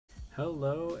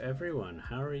Hello everyone,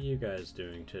 how are you guys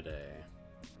doing today?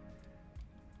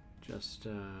 Just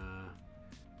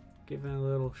giving a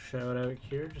little shout out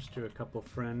here just to a couple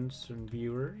friends and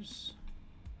viewers.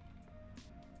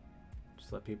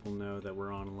 Just let people know that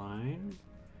we're online.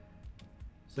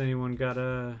 Has anyone got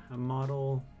a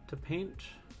model to paint?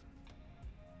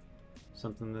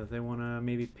 Something that they want to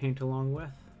maybe paint along with?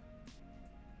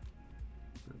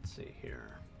 Let's see here.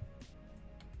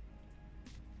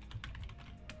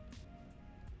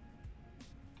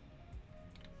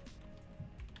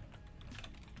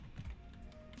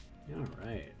 All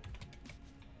right,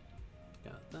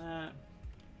 got that.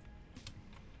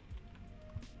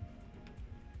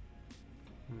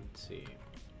 Let's see,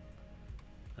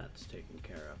 that's taken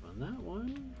care of on that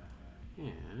one,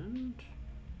 and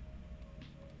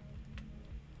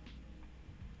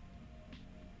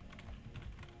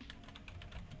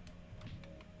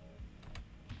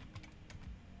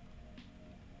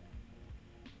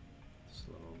just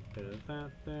a little bit of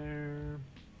that there.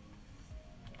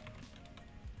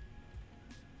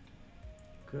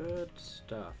 Good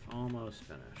stuff, almost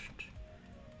finished.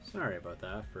 Sorry about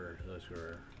that for those who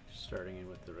are starting in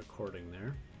with the recording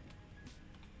there.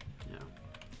 Yeah,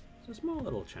 it's a small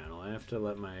little channel. I have to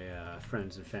let my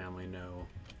friends and family know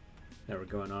that we're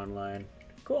going online.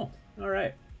 Cool, all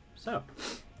right. So,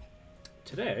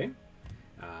 today,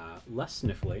 less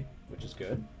sniffly, which is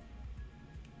good.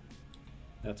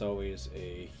 That's always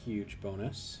a huge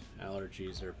bonus.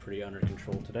 Allergies are pretty under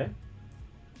control today.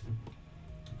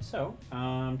 So,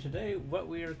 today what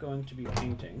we are going to be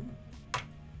painting,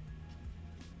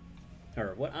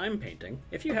 or what I'm painting,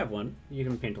 if you have one, you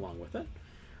can paint along with it.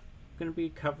 I'm going to be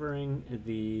covering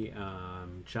the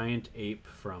Giant Ape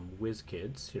from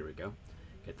Wizkids. Here we go.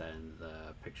 Get that in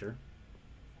the picture.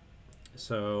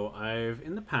 So,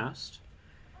 in the past,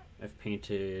 I've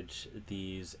painted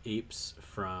these apes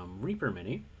from Reaper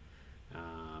Mini.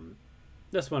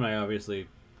 This one I obviously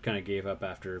kind of gave up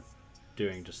after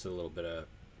doing just a little bit of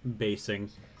basing.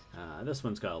 This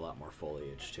one's got a lot more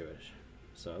foliage to it,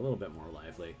 so a little bit more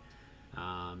lively.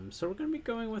 So we're going to be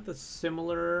going with a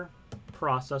similar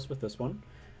process with this one.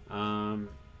 What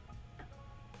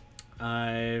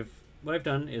I've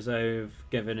done is I've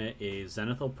given it a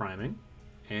zenithal priming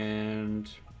and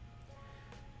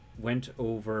went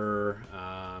over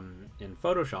in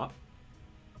Photoshop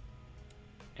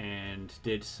and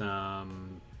did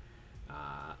some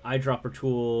eyedropper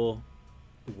tool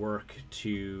work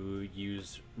to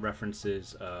use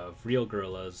references of real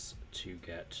gorillas to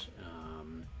get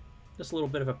just a little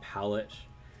bit of a palette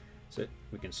so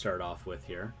we can start off with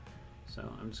here. So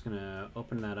I'm just gonna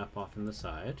open that up off on the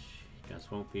side. You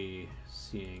guys won't be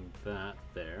seeing that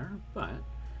there, but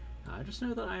just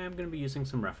know that I am going to be using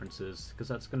some references because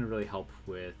that's going to really help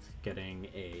with getting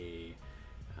a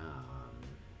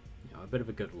a bit of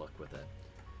a good look with it.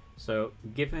 So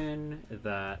given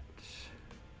that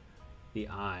the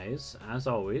eyes, as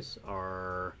always,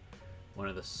 are one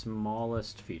of the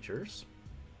smallest features,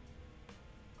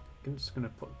 I'm just going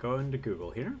to go into Google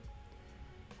here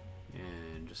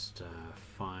and just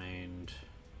find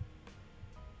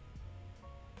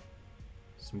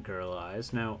some girl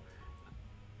eyes. Now,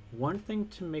 one thing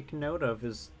to make note of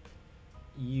is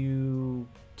you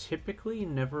typically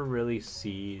never really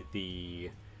see the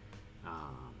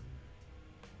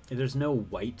there's no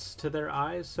whites to their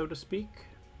eyes, so to speak.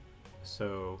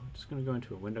 So I'm just going to go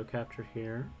into a window capture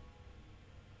here,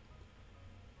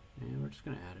 and we're just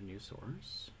going to add a new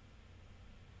source.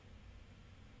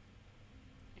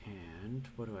 And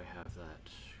what do I have that?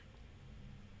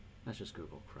 That's just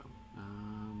Google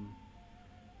Chrome.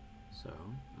 So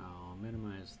I'll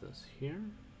minimize this here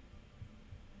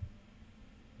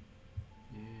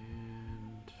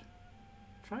and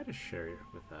try to share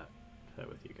with that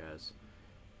with you guys.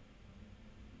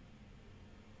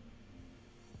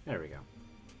 There we go.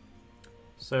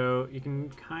 So you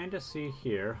can kind of see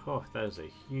here, oh, that is a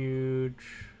huge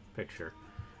picture.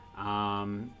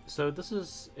 So this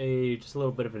is just a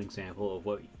little bit of an example of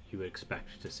what you would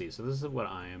expect to see. So this is what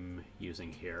I'm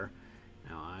using here.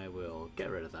 Now I will get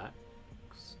rid of that,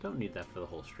 because don't need that for the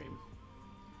whole stream.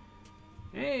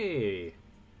 Hey!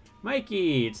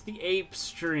 Mikey, it's the Ape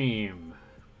stream!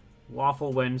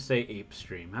 Waffle Wednesday Ape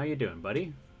stream. How you doing,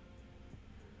 buddy?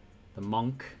 The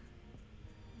monk.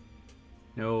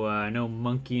 No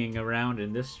monkeying around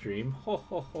in this stream. Ho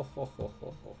ho ho ho ho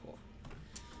ho ho ho.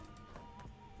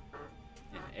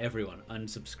 And everyone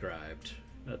unsubscribed.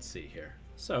 Let's see here.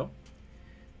 So,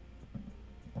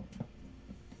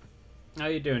 how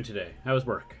you doing today? How was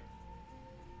work?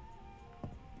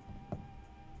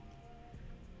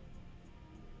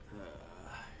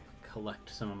 Collect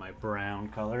some of my brown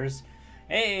colors.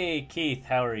 Hey, Keith,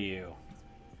 how are you?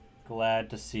 Glad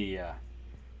to see ya.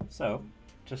 So,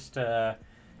 just gonna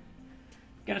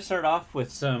start off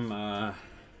with some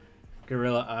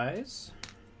gorilla eyes.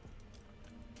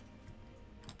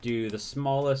 Do the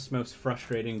smallest, most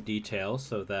frustrating detail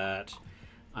so that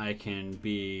I can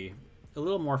be a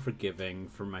little more forgiving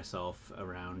for myself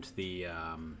around the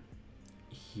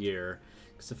here.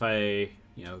 Because if I,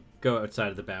 go outside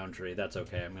of the boundary, that's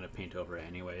okay. I'm gonna paint over it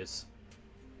anyways.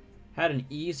 Had an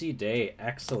easy day.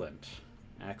 Excellent.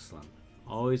 Excellent.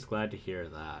 Always glad to hear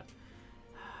that.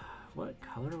 What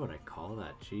color would I call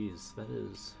that? Jeez, that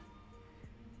is...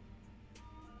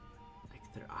 like,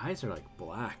 their eyes are like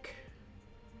black.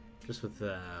 Just with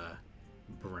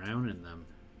brown in them.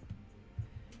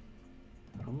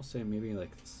 I'd almost say maybe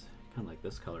like it's kind of like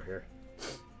this color here.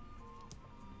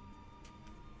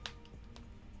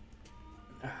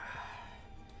 Alright,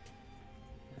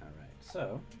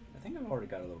 so I think I've already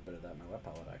got a little bit of that in my wet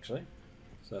palette actually.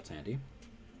 So that's handy.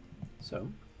 So,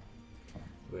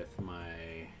 with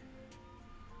my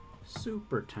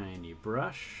super tiny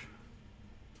brush,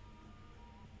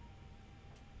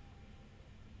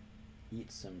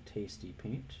 eat some tasty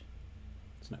paint.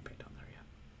 There's no paint on there yet.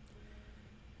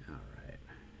 Alright.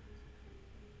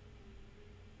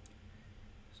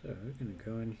 So we're going to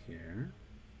go in here.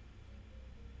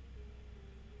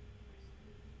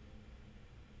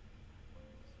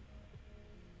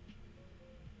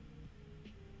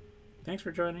 Thanks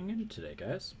for joining in today,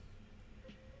 guys.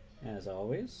 As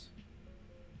always.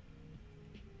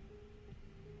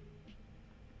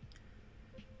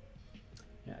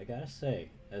 Yeah, I gotta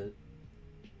say,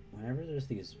 whenever there's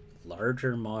these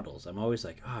larger models, I'm always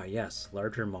like, ah, yes,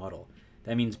 larger model.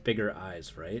 That means bigger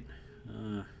eyes, right?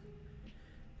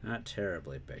 Not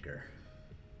terribly bigger.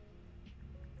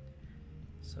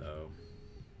 So,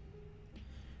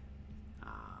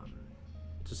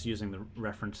 just using the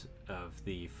reference of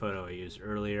the photo I used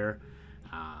earlier,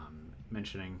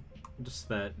 mentioning just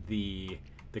that the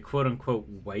quote-unquote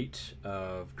white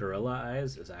of gorilla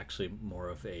eyes is actually more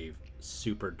of a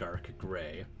super dark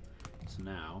gray. So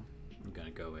now I'm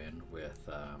gonna go in with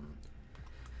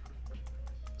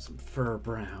some fur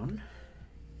brown.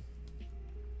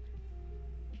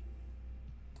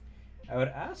 I would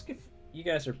ask if you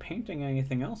guys are painting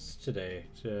anything else today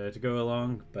to go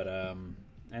along, but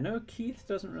I know Keith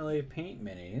doesn't really paint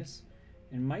minis,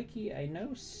 and Mikey, I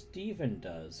know Steven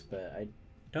does, but I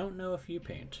don't know if you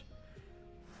paint.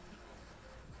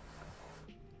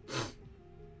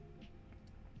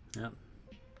 Yep,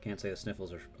 can't say the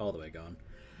sniffles are all the way gone.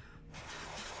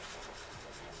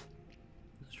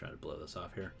 Let's try to blow this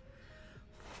off here.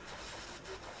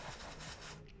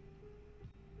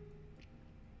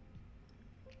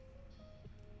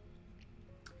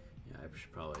 Yeah, I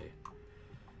should probably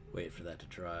wait for that to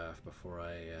dry off before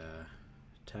I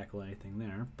tackle anything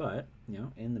there. But,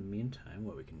 in the meantime,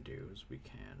 what we can do is we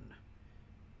can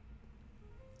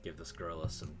give this gorilla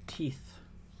some teeth.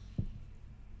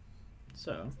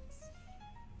 So,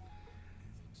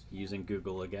 using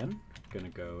Google again, gonna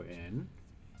go in.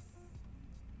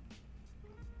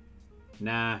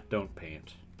 Nah, don't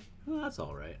paint. Well, that's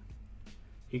alright.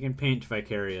 You can paint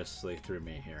vicariously through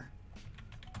me here.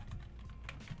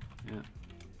 Yeah.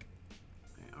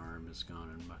 Arm has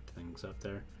gone and mucked things up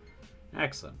there.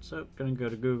 Excellent. So gonna go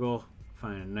to Google,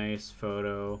 find a nice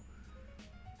photo,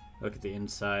 look at the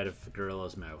inside of the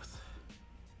gorilla's mouth.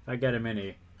 If I get a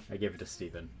mini, I give it to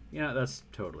Steven. That's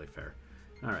totally fair.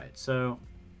 Alright, so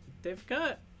they've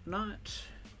got not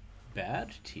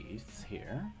bad teeth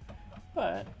here,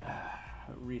 but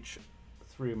reach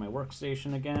through my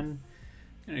workstation again.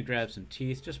 Gonna grab some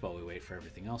teeth just while we wait for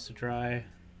everything else to dry.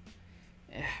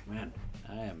 Man,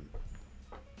 I am...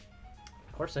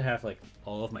 Of course I have, like,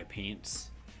 all of my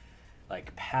paints,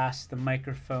 like, past the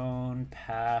microphone,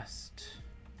 past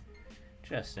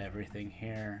just everything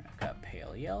here. I've got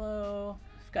pale yellow.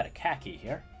 I've got a khaki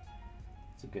here.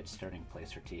 It's a good starting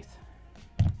place for teeth.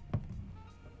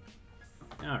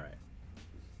 Alright.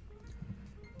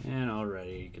 And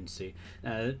already you can see.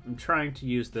 I'm trying to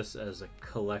use this as a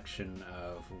collection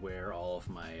of where all of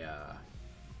my,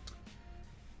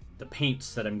 the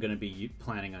paints that I'm going to be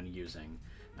planning on using.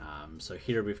 So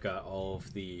here we've got all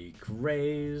of the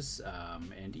grays,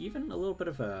 and even a little bit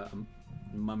of a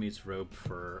mummy's robe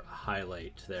for a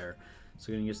highlight there. So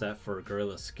I'm going to use that for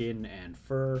gorilla skin and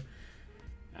fur.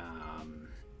 I'm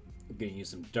going to use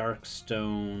some dark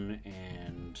stone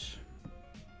and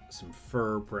some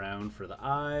fur brown for the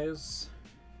eyes.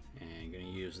 And I'm going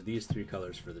to use these three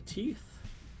colors for the teeth.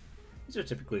 These are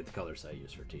typically the colors I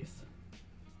use for teeth.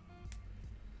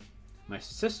 My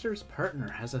sister's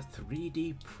partner has a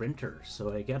 3D printer,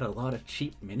 so I get a lot of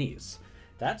cheap minis.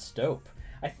 That's dope.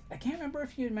 I can't remember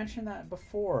if you had mentioned that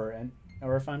before,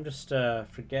 or if I'm just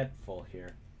forgetful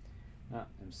here. Oh,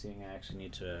 I'm seeing I actually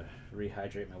need to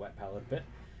rehydrate my wet palette a bit.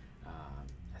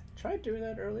 I tried doing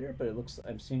that earlier, but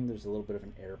I'm seeing there's a little bit of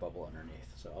an air bubble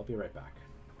underneath, so I'll be right back.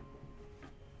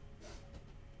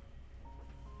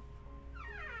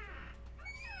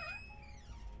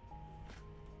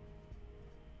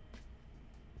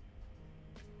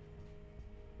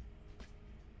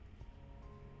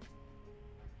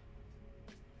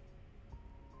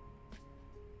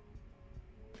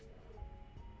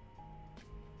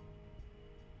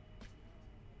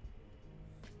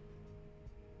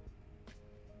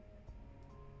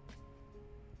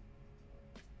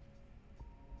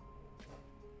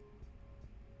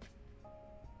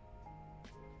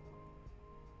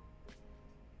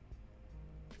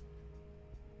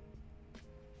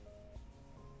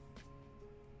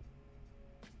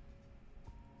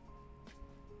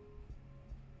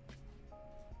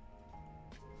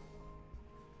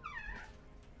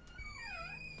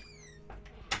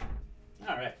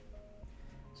 All right.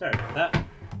 Sorry about that.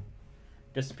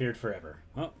 Disappeared forever.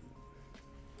 Oh.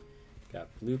 Got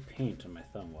blue paint on my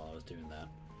thumb while I was doing that.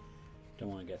 Don't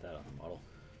want to get that on the model.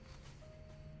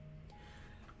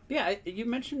 Yeah, you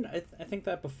mentioned, I think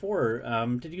that before.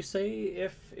 Did you say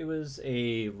if it was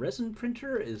a resin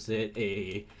printer? Is it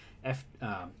a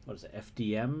what is it,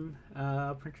 FDM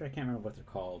printer? I can't remember what they're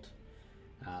called.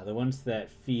 The ones that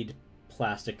feed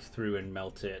plastic through and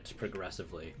melt it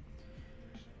progressively.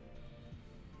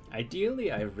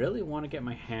 Ideally, I really want to get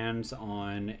my hands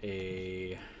on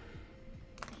a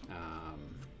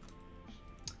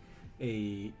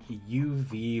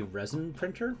UV resin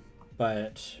printer,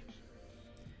 but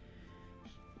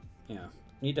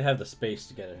need to have the space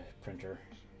to get a printer.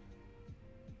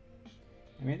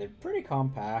 I mean, they're pretty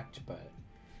compact, but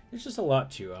there's just a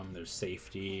lot to them. There's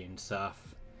safety and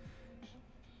stuff.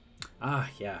 Ah,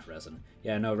 yeah, resin.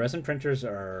 Yeah, no, resin printers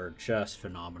are just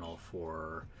phenomenal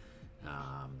for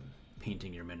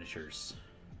painting your miniatures.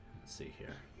 Let's see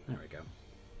here. There we go.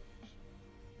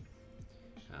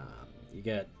 You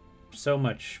get so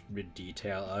much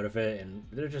detail out of it, and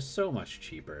they're just so much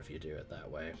cheaper if you do it that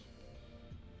way.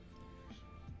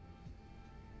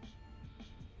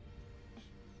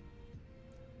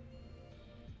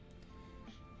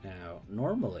 Now,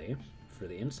 normally, for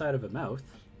the inside of a mouth,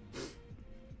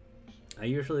 I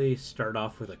usually start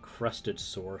off with a crusted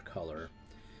sore color.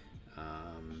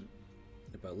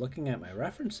 But looking at my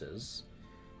references,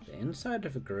 the inside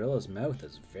of a gorilla's mouth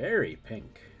is very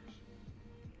pink.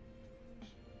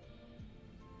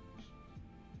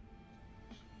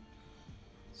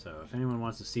 So if anyone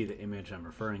wants to see the image I'm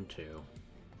referring to,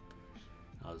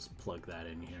 I'll just plug that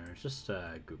in here. It's just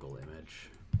a Google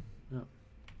image. Oh,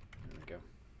 there we go.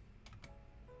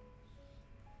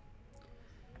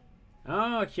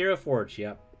 Oh, Hero Forge.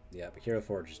 Yep, Hero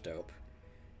Forge is dope.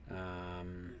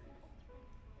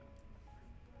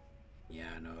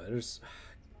 Yeah, no, there's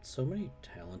so many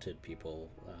talented people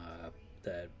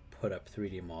that put up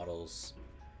 3D models.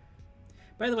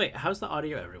 By the way, how's the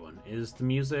audio, everyone? Is the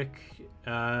music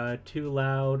too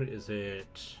loud? Is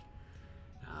it,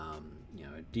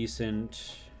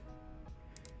 decent?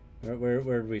 Where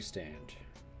do we stand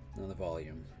on the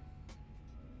volume?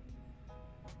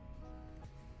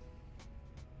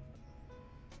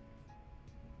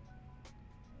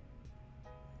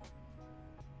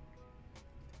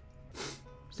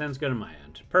 Sounds good on my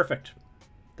end. Perfect.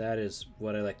 That is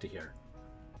what I like to hear.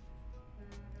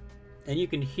 And you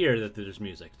can hear that there's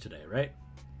music today, right?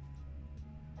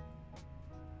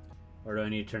 Or do I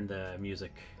need to turn the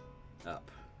music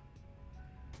up?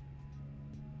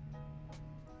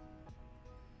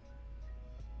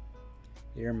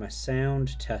 You're my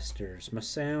sound testers, my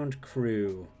sound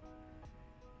crew.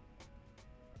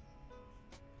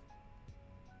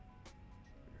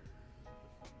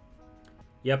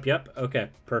 Yep. Okay,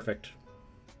 perfect.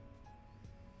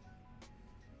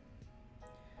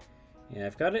 Yeah,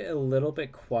 I've got it a little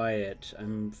bit quiet.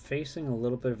 I'm facing a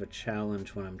little bit of a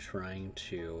challenge when I'm trying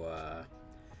to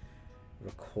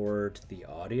record the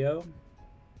audio.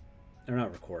 Or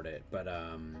not record it, but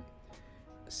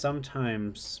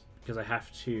sometimes, because I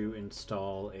have to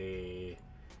install a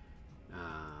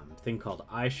thing called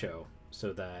iShow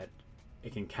so that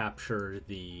it can capture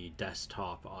the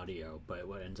desktop audio, but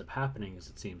what ends up happening is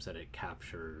it seems that it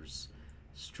captures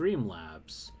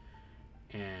Streamlabs,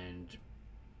 and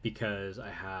because I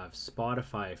have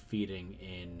Spotify feeding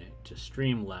in to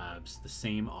Streamlabs, the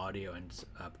same audio ends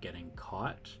up getting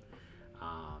caught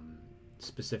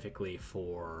specifically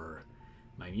for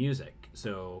my music.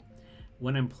 So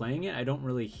when I'm playing it, I don't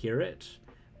really hear it,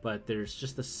 but there's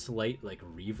just a slight like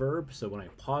reverb. So when I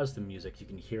pause the music, you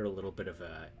can hear a little bit of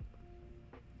a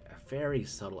very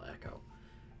subtle echo.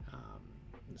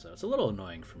 So it's a little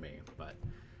annoying for me, but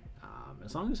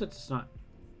as long as it's not,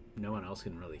 no one else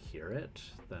can really hear it,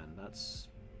 then that's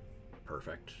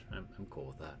perfect. I'm cool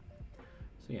with that.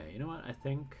 So yeah, you know what? I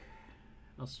think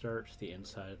I'll start the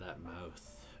inside of that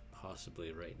mouth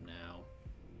possibly right now,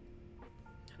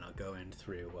 and I'll go in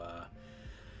through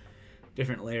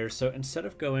different layers. So instead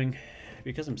of going,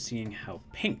 because I'm seeing how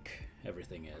pink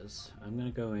everything is, I'm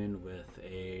gonna go in with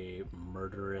a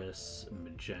murderous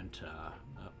magenta.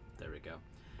 Oh, there we go.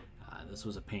 This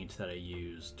was a paint that I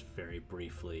used very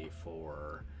briefly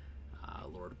for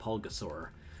Lord Pulgasaur,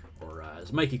 or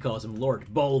as Mikey calls him, Lord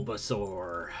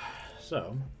Bulbasaur.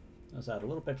 So let's add a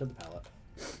little bit to the palette.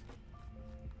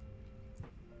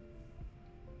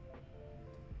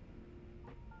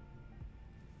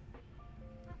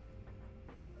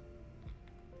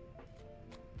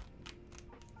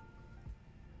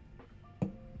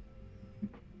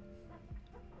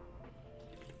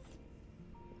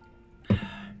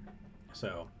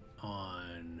 So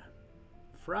on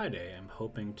Friday, I'm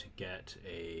hoping to get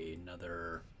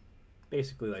another,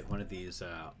 basically like one of these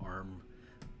arm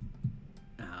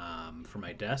for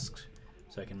my desk,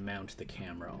 so I can mount the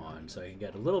camera on, so I can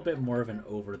get a little bit more of an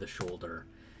over the shoulder.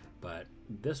 But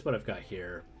this, what I've got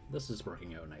here, this is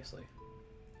working out nicely,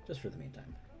 just for the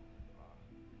meantime.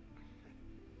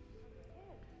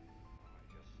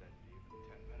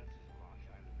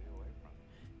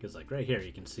 Because like right here,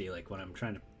 you can see like when I'm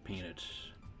trying to paint it,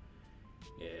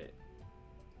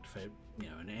 if I, you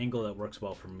know, an angle that works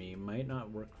well for me might not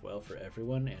work well for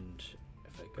everyone, and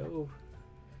if I go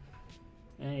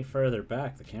any further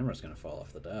back, the camera's going to fall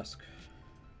off the desk.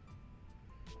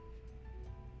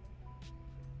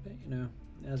 But you know,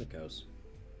 as it goes.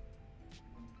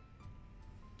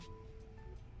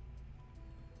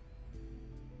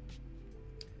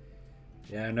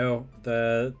 Yeah, no,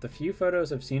 the few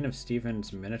photos I've seen of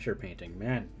Steven's miniature painting,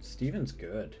 man, Steven's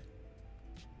good.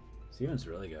 Steven's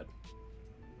really good.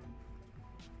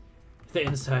 The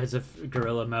insides of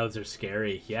gorilla mouths are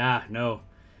scary. Yeah, no,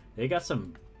 they got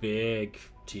some big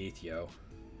teeth, yo.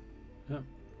 Oh,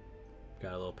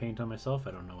 got a little paint on myself.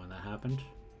 I don't know when that happened.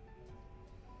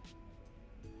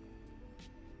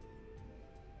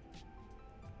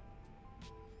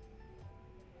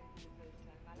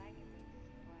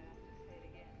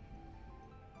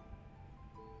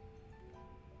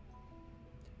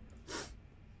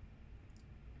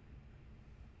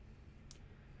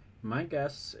 My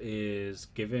guess is,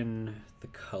 given the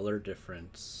color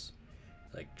difference,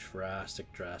 like drastic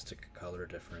color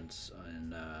difference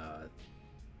in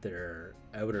their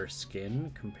outer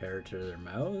skin compared to their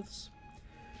mouths,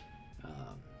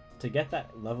 to get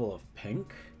that level of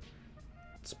pink,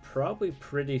 it's probably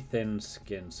pretty thin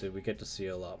skin, so we get to see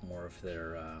a lot more of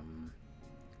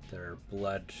their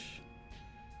blood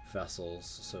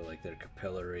vessels, so like their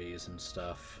capillaries and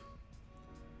stuff.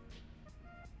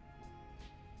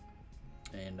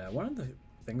 And one of the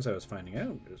things I was finding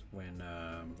out is when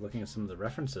looking at some of the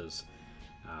references,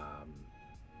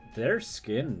 their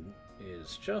skin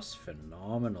is just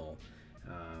phenomenal.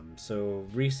 So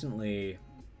recently,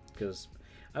 because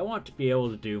I want to be able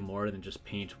to do more than just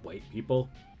paint white people,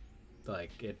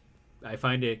 like I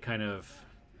find it kind of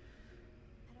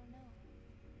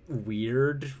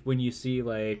weird when you see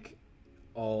like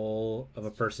all of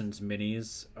a person's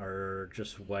minis are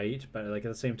just white, but like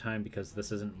at the same time, because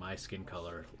this isn't my skin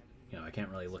color, you know, I can't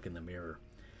really look in the mirror,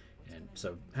 and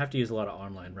so have to use a lot of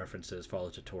online references, follow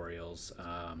tutorials.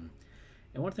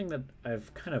 And one thing that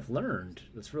I've kind of learned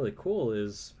that's really cool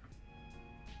is,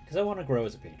 because I want to grow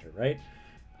as a painter, right?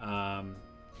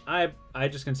 I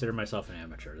just consider myself an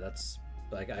amateur. That's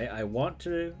like I want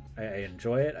to, I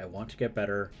enjoy it, I want to get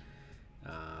better.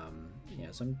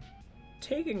 Yeah, so I'm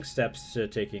taking steps to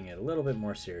taking it a little bit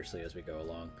more seriously as we go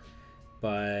along,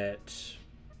 but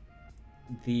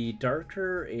the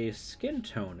darker a skin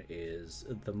tone is,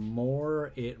 the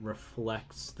more it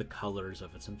reflects the colors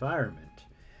of its environment,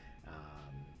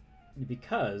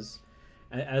 because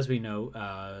as we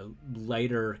know,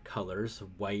 lighter colors,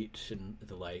 white and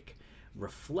the like,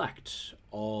 reflect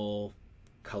all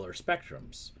color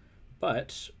spectrums,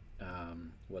 but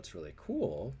what's really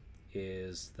cool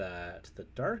is that the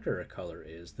darker a color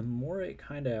is, the more it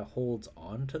kind of holds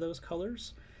on to those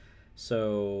colors.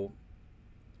 So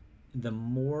the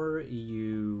more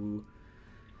you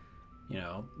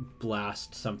know,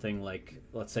 blast something like,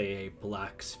 let's say, a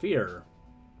black sphere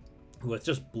with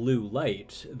just blue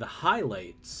light, the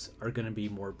highlights are going to be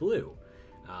more blue,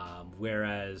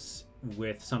 Whereas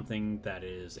with something that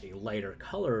is a lighter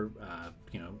color,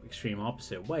 extreme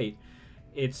opposite white,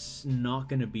 it's not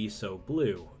going to be so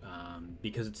blue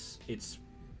because it's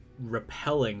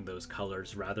repelling those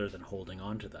colors rather than holding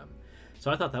on to them.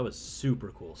 So I thought that was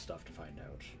super cool stuff to find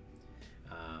out.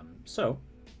 So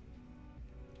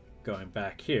going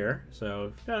back here,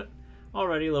 so we've got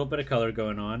already a little bit of color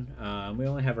going on. We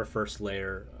only have our first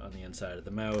layer on the inside of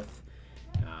the mouth.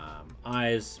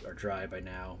 Eyes are dry by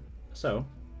now, so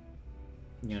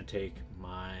I'm gonna take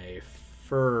my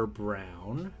fur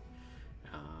brown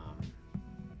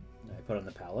that I put on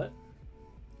the palette.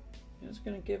 And it's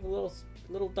gonna give a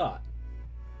little dot.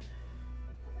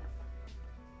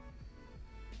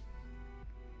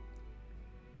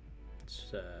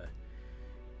 Let's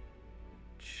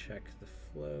check the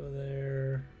flow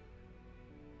there.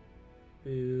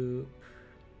 Boop.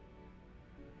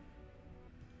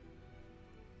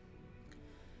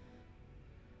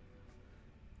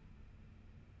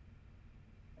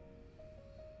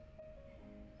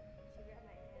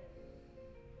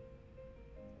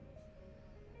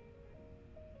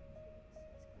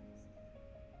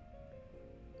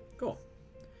 Cool.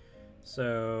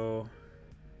 So,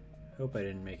 hope I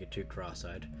didn't make it too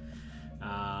cross-eyed.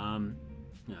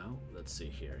 No, let's see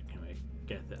here. Can we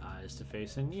get the eyes to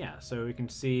face in? Yeah, so we can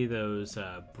see those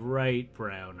bright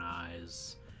brown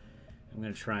eyes. I'm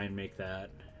going to try and make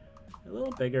that a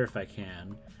little bigger if I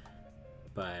can.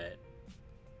 But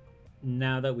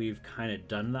now that we've kind of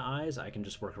done the eyes, I can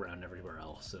just work around everywhere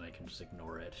else and I can just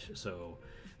ignore it. So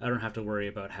I don't have to worry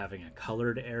about having a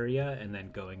colored area and then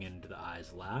going into the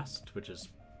eyes last, which is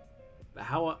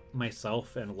how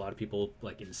myself and a lot of people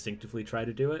like instinctively try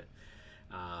to do it.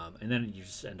 And then you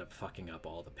just end up fucking up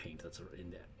all the paint that's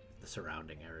in the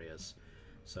surrounding areas.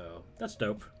 So that's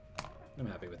dope. I'm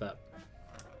happy with that.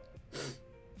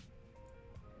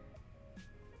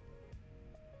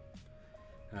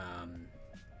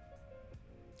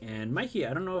 And Mikey,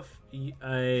 I don't know if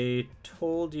I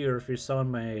told you or if you saw in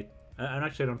my... I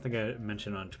actually don't think I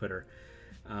mentioned on Twitter.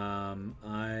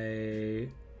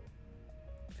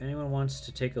 If anyone wants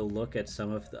to take a look at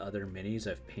some of the other minis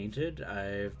I've painted,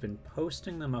 I've been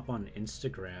posting them up on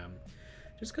Instagram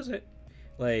just because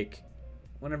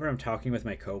whenever I'm talking with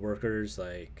my coworkers,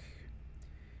 and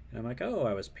I'm like, oh,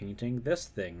 I was painting this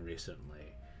thing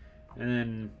recently.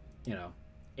 And then,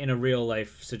 in a real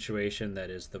life situation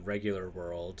that is the regular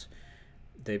world,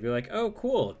 they'd be like, oh,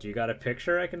 cool, do you got a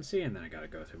picture I can see? And then I got to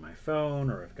go through my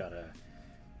phone, or I've got to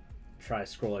try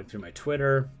scrolling through my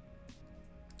Twitter.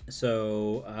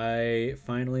 So I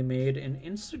finally made an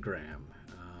Instagram.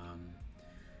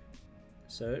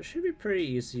 So it should be pretty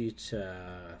easy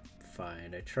to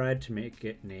find. I tried to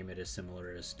name it as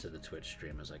similar as to the Twitch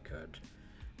stream as I could.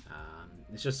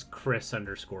 It's just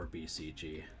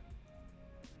Chris_BCG.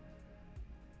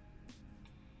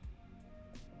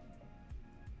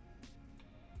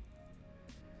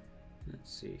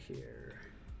 Let's see here.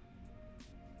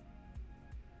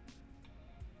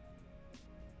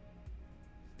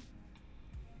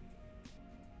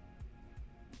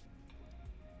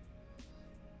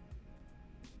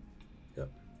 Yep.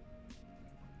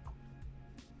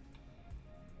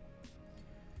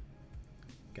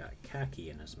 Got khaki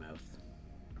in his mouth.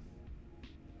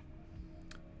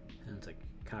 Sounds like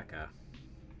caca.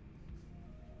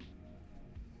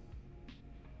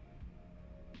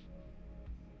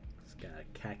 It's got a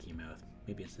khaki mouth.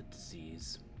 Maybe it's a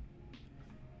disease.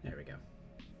 There we go.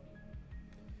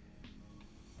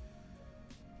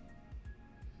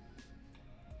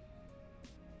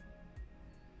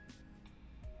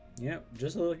 Yep,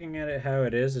 just looking at it how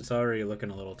it is, it's already looking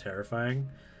a little terrifying,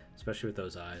 especially with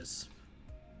those eyes.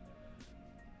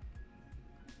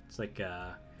 It's like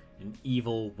an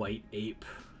evil white ape.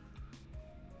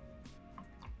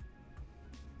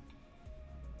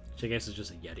 Which I guess is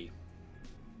just a yeti.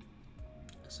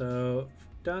 So,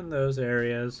 done those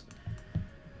areas.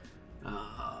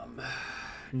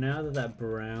 Now that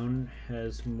brown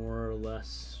has more or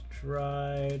less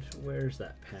dried, where's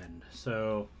that pen?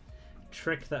 So,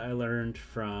 trick that I learned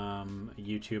from a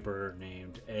YouTuber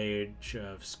named Age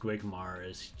of Squigmar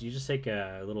is you just take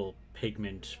a little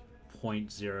pigment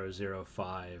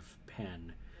 0.005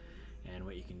 pen, and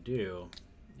what you can do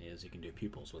is you can do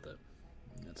pupils with it.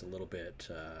 It's a little bit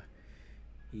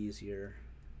easier.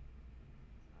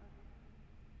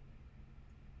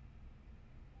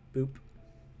 Boop.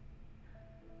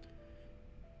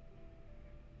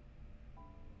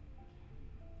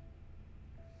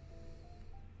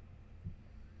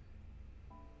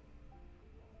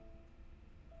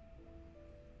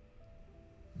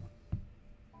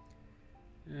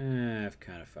 I've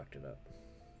kind of fucked it up.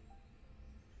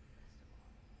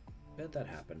 bet that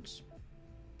happens.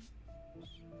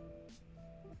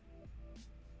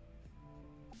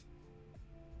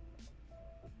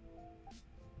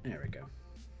 There we go.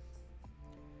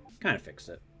 Kind of fixed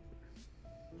it.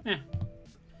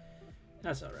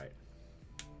 That's alright.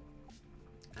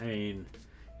 I mean,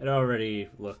 it already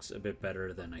looks a bit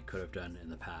better than I could have done in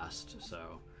the past,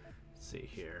 so let's see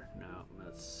here. No,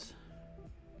 let's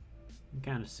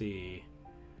kind of see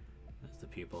that's the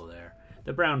people there.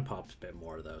 The brown pops a bit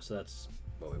more though, so that's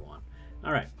what we want.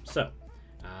 Alright, so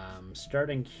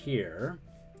starting here,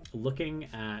 looking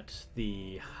at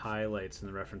the highlights and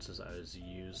the references I was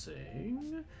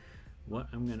using, what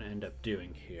I'm going to end up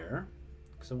doing here,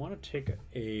 because I want to take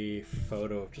a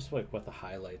photo of just like what the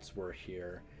highlights were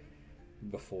here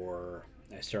before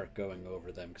I start going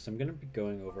over them, because I'm going to be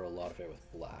going over a lot of it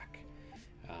with black,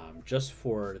 just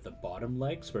for the bottom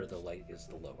legs where the light is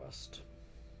the lowest.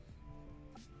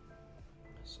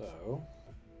 So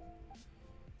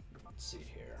let's see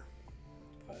here.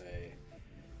 If I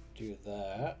do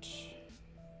that,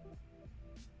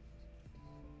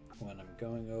 when I'm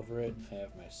going over it, I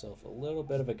have myself a little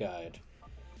bit of a guide,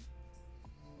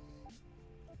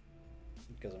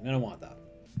 because I'm going to want that.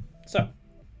 So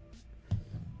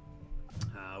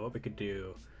what we could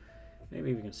do,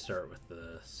 maybe we can start with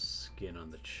the skin on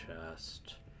the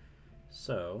chest.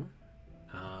 So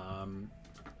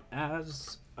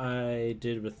as I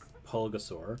did with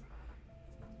Pulgosaur,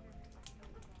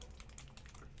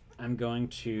 I'm going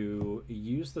to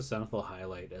use the zenithal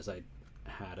highlight as I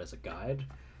had as a guide.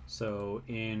 So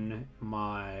in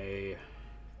my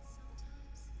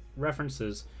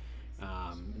references,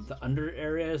 the under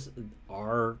areas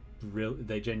are really,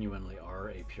 they genuinely are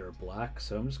a pure black.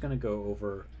 So I'm just going to go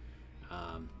over,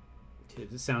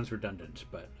 it sounds redundant,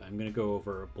 but I'm going to go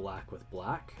over black with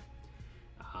black.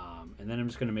 And then I'm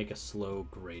just going to make a slow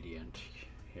gradient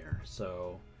here.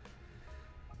 So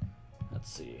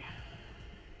let's see.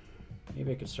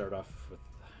 Maybe I could start off with,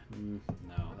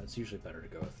 no, that's usually better to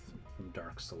go with from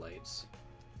darks to lights.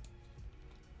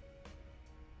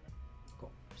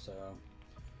 Cool. So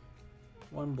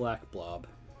one black blob.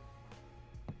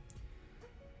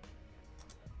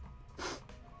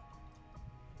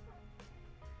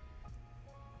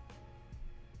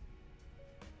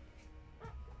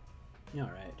 All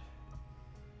right.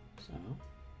 So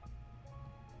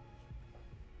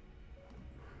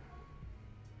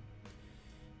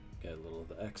get a little of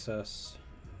the excess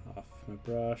off my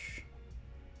brush.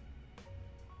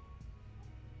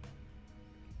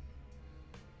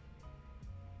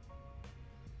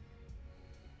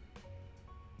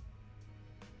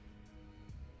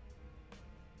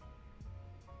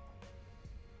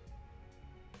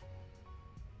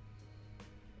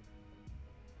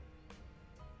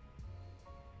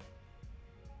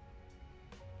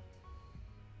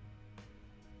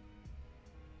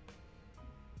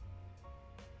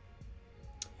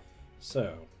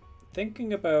 So,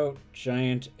 thinking about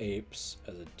giant apes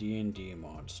as a D&D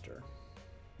monster,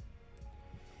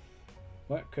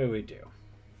 what could we do?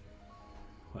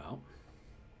 Well,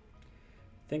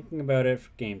 thinking about it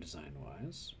game design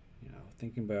wise, you know,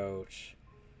 thinking about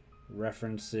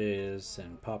references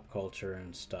and pop culture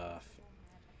and stuff,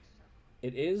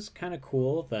 it is kind of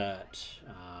cool that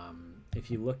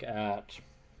if you look at,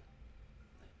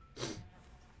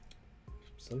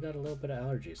 still got a little bit of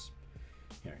allergies.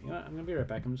 Here, you know what? I'm going to be right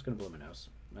back. I'm just going to blow my nose.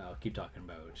 I'll keep talking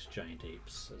about giant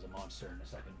apes as a monster in a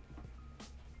second.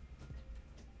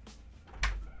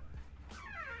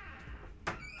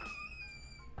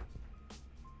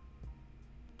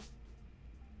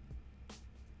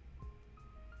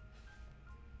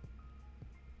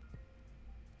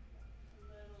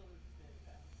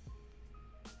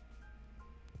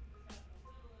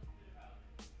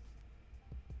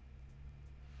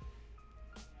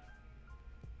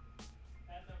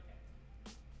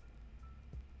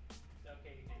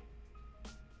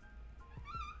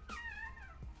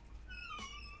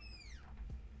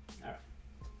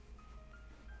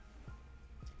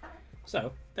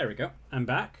 So, there we go. I'm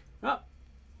back. Oh,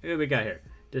 who we got here?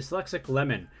 Dyslexic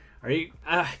Lemon. Are you...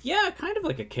 yeah, kind of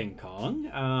like a King Kong.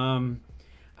 I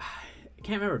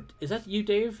can't remember. Is that you,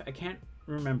 Dave? I can't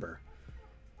remember.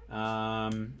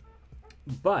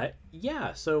 But,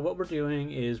 yeah, so what we're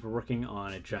doing is we're working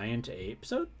on a giant ape.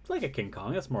 So, like a King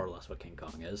Kong. That's more or less what King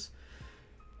Kong is.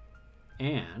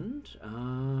 And,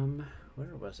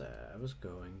 where was I? I was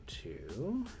going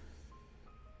to...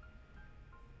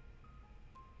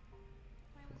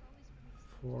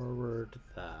 forward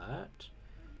that.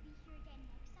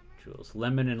 Jules,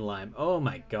 lemon and lime. Oh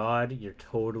my god, you're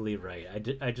totally right.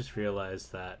 I just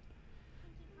realized that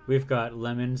we've got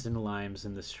lemons and limes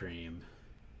in the stream.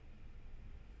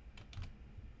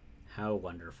 How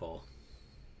wonderful.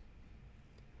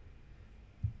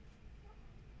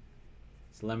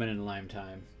 It's lemon and lime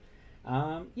time.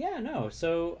 Yeah, no.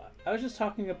 So I was just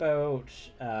talking about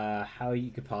how you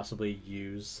could possibly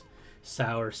use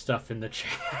sour stuff in the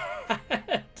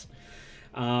chat.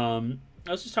 I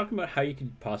was just talking about how you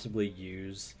could possibly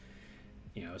use,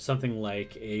 something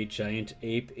like a giant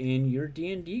ape in your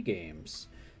D&D games.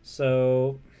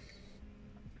 So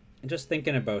just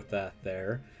thinking about that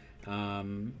there.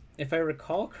 If I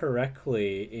recall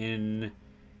correctly,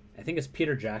 I think it's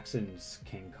Peter Jackson's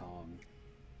King Kong,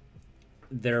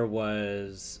 there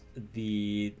was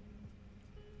the,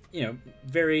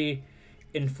 very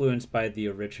influenced by the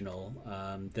original.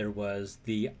 There was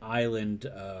the island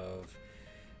of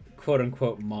quote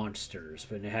unquote monsters,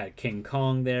 but it had King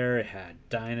Kong there, it had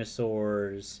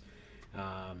dinosaurs.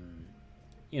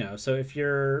 So if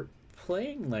you're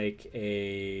playing like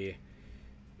a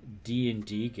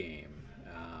D&D game,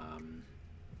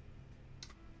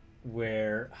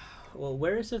 where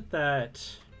is it that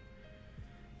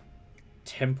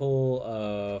Temple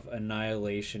of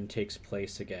Annihilation takes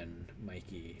place again,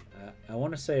 Mikey? I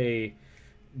want to say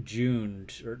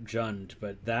Jund,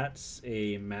 but that's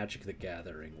a Magic the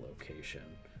Gathering location.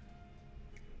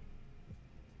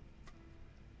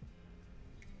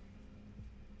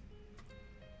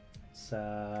 It's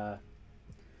can't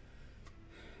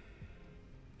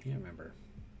remember.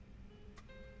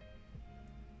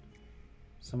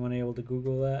 Someone able to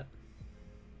Google that?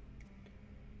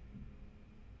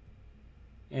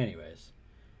 Anyways,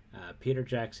 Peter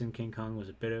Jackson King Kong was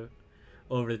a bit of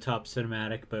over the top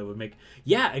cinematic, but it would make,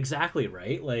 yeah, exactly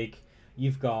right. Like,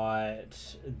 you've got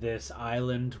this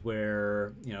island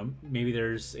where maybe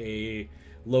there's a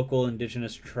local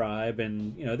indigenous tribe,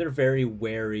 and they're very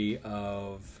wary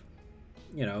of,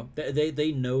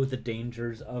 they know the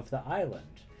dangers of the island,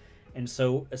 and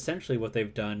so essentially what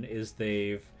they've done is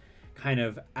they've kind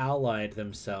of allied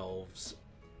themselves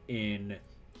in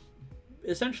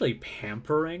essentially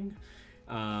pampering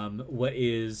what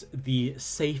is the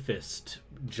safest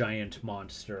giant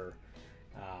monster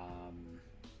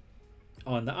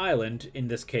on the island, in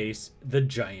this case, the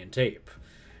giant ape.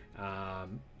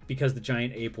 Because the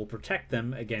giant ape will protect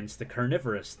them against the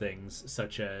carnivorous things,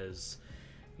 such as,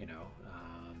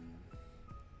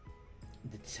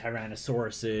 the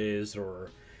Tyrannosauruses, or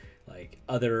like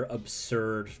other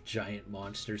absurd giant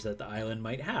monsters that the island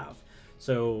might have.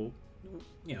 So,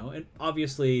 and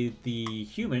obviously the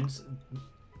humans,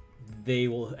 they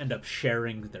will end up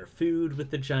sharing their food with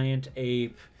the giant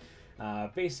ape,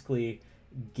 basically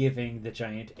giving the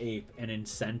giant ape an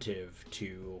incentive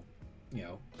to,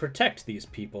 protect these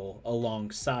people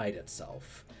alongside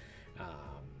itself,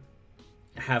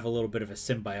 have a little bit of a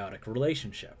symbiotic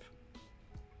relationship.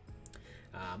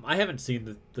 I haven't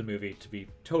seen the movie, to be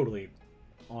totally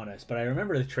honest, but I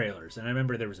remember the trailers, and I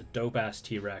remember there was a dope-ass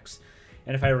T-Rex,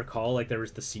 and if I recall, like, there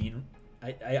was the scene,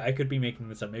 I could be making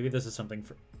this up, maybe this is something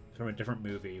from a different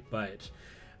movie, but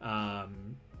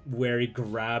where he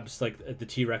grabs, like, the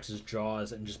T-Rex's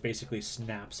jaws and just basically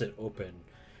snaps it open.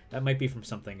 That might be from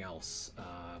something else.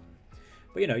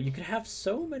 But, you could have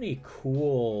so many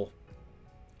cool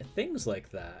things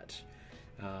like that.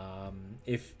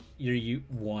 If you're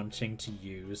wanting to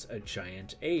use a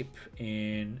giant ape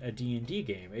in a D&D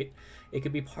game, it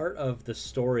could be part of the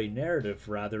story narrative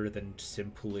rather than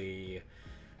simply,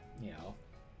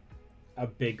 a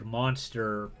big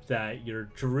monster that your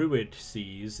druid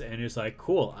sees and is like,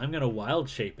 cool, I'm going to wild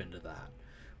shape into that,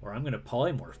 or I'm going to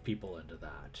polymorph people into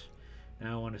that.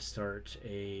 Now I want to start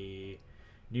a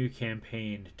new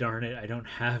campaign. Darn it, I don't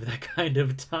have that kind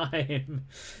of time.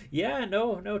 Yeah,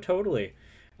 no, totally.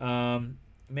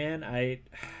 Man,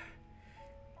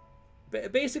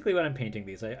 basically when I'm painting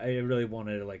these, I really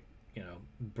wanted to, like,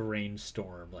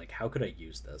 brainstorm, like, how could I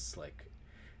use this? Like,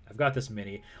 I've got this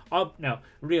mini. Now,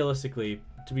 realistically,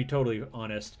 to be totally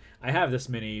honest, I have this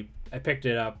mini. I picked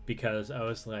it up because I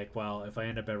was like, well, if I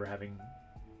end up ever having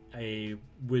a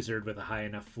wizard with a high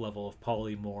enough level of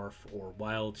polymorph or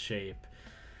wild shape,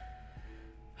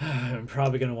 I'm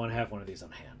probably going to want to have one of these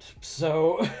on hand.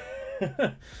 So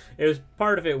it was,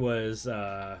 part of it was,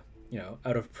 out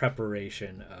of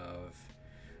preparation of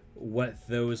what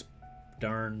those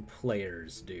darn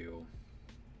players do.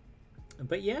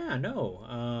 But yeah,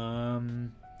 no,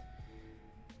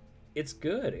 it's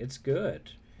good. It's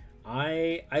good.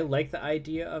 I like the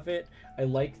idea of it. I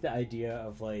like the idea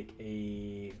of, like,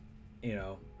 a,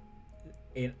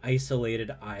 an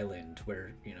isolated island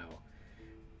where,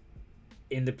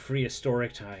 in the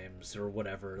prehistoric times or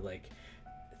whatever, like,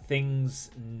 things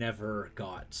never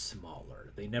got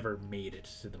smaller. They never made it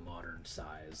to the modern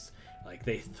size. Like,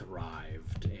 they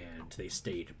thrived and they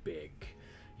stayed big.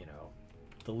 You know,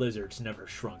 the lizards never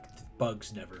shrunk, the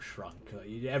bugs never shrunk.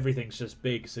 Everything's just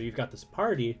big. So you've got this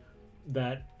party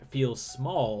that feels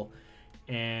small,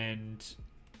 and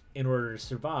in order to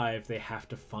survive, they have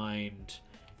to find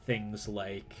things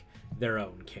like their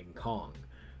own King Kong.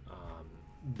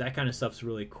 That kind of stuff's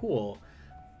really cool.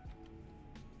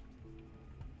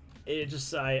 It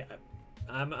just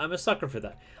I'm a sucker for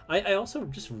that. I also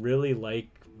just really like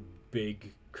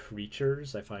big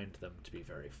creatures. I find them to be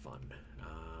very fun.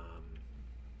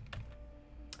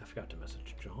 I forgot to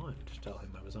message John to tell him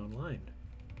I was online.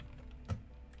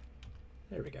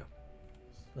 There we go.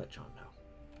 Let John know.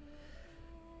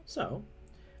 So,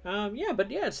 yeah, but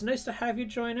yeah, it's nice to have you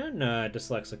join in,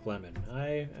 Dyslexic Lemon.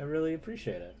 I really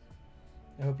appreciate it.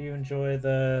 I hope you enjoy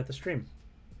the stream.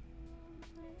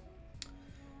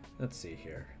 Let's see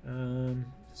here.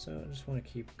 So I just want to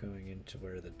keep going into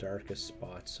where the darkest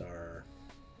spots are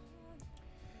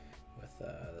with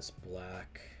this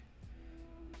black,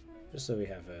 just so we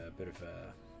have a bit of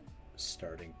a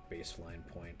starting baseline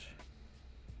point.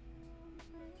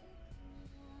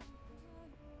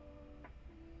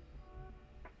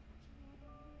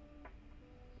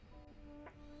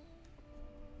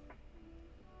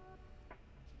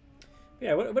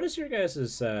 Yeah, what is your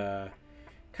guys'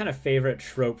 kind of favorite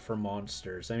trope for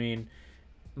monsters? I mean,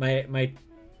 my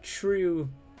true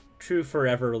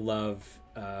forever love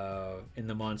in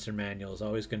the monster manual is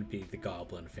always going to be the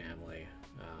goblin family,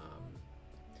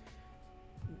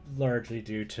 largely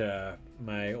due to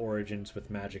my origins with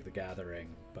Magic the Gathering.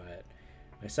 But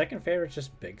my second favorite is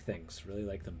just big things. Really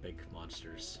like them big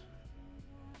monsters.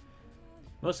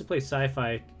 Mostly play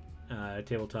sci-fi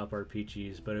tabletop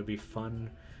RPGs, but it'd be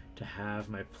fun to have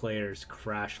my players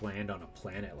crash land on a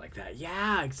planet like that.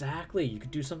 Yeah, exactly. You could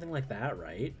do something like that,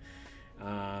 right?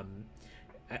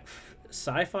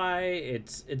 Sci-fi,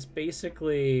 it's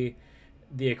basically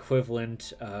the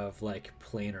equivalent of like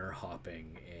planar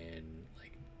hopping in,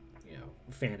 like, you know,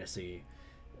 fantasy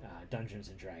Dungeons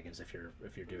and Dragons, if you're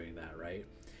doing that, right?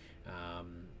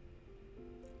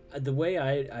 The way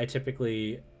I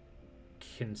typically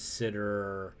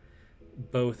consider,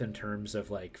 both in terms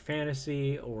of like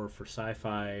fantasy or for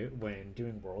sci-fi when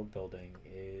doing world building,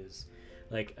 is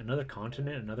like another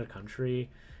continent, another country,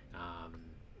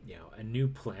 you know, a new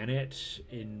planet.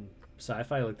 In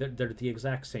sci-fi, like they're the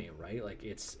exact same, right? Like,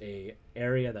 it's a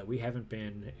area that we haven't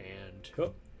been, and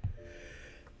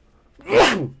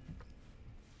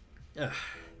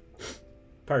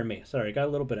pardon me, sorry, got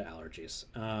a little bit of allergies.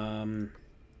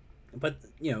 But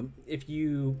you know, if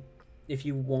you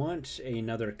want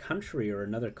another country or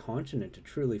another continent to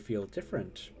truly feel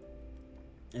different,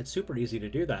 it's super easy to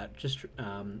do that. Just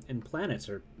and planets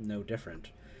are no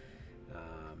different.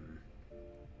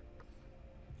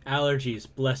 Allergies,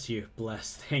 bless you,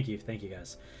 bless. Thank you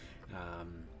guys.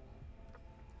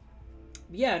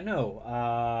 Yeah,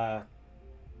 no.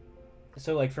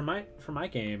 So like for my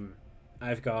game,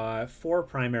 I've got 4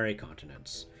 primary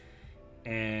continents,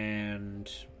 and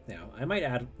you know, I might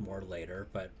add more later,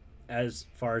 but as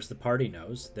far as the party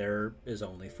knows, there is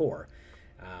only 4.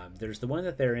 There's the one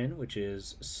that they're in, which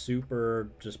is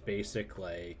super just basic,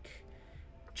 like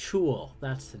Chul.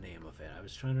 That's the name of it. I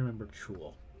was trying to remember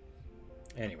Chul.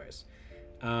 Anyways,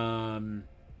 what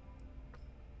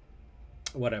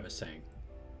I was saying.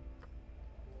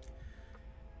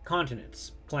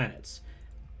 Continents, planets,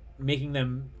 making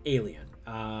them alien.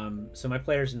 So my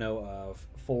players know of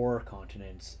 4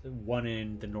 continents, one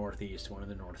in the northeast, one in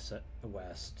the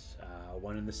northwest,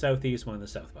 one in the southeast, one in the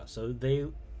southwest. So they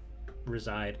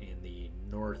reside in the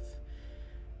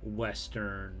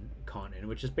northwestern continent,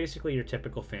 which is basically your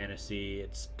typical fantasy.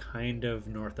 It's kind of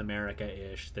North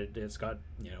America-ish. It's got,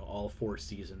 you know, all 4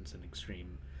 seasons and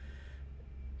extreme,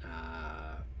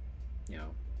 you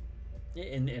know,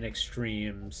 in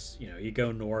extremes. You know, you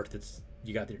go north,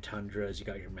 you got your tundras, you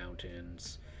got your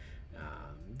mountains,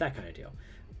 that kind of deal.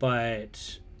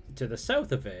 But to the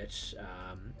south of it,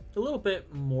 a little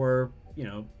bit more, you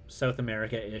know, South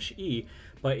America-ish,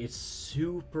 but it's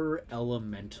super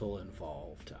elemental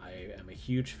involved. I am a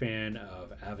huge fan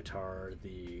of Avatar: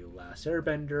 The Last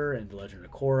Airbender and The Legend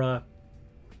of Korra,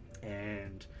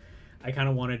 and I kind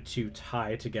of wanted to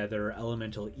tie together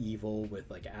elemental evil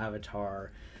with like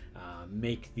Avatar,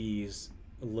 make these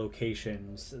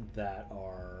locations that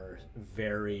are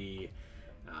very,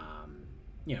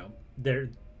 you know, they're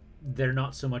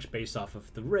not so much based off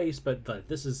of the race, but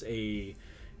this is a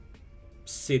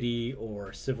city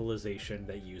or civilization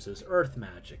that uses earth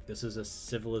magic. This is a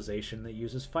civilization that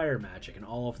uses fire magic, and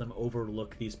all of them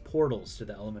overlook these portals to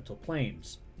the elemental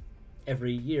planes.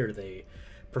 Every year they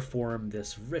perform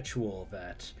this ritual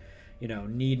that, you know,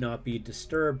 need not be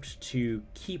disturbed to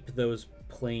keep those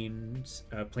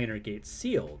planar gates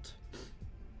sealed.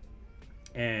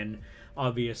 And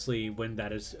obviously, when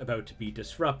that is about to be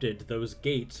disrupted, those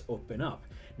gates open up.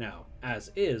 Now,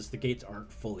 as is, the gates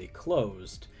aren't fully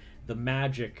closed. The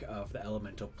magic of the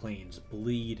elemental planes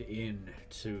bleed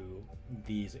into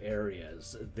these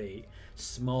areas.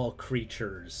 Small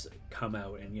creatures come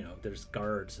out, and you know there's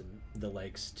guards and the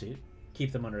likes to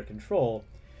keep them under control.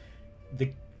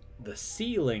 The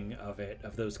sealing of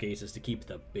those gates is to keep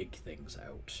the big things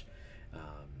out.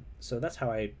 So that's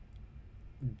how I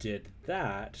did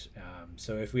that.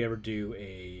 So if we ever do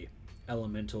a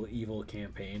elemental evil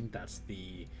campaign, that's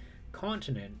the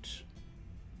continent.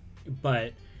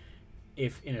 But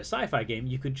if in a sci-fi game,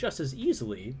 you could just as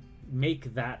easily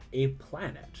make that a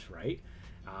planet, right?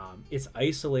 It's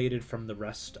isolated from the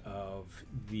rest of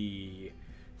the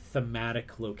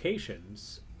thematic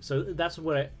locations. So that's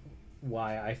why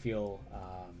I feel,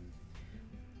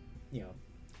 you know,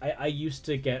 I used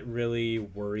to get really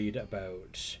worried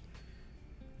about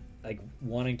like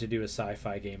wanting to do a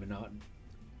sci-fi game and not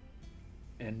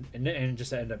and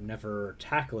just end up never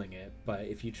tackling it. But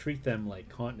if you treat them like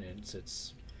continents,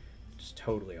 it's just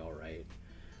totally all right.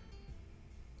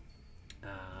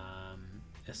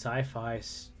 A sci-fi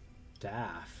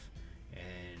staff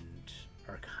and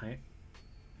our kind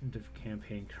of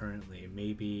campaign currently,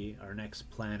 maybe our next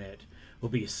planet will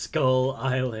be Skull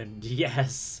Island.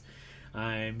 Yes,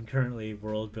 I'm currently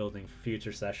world building for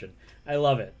future session. I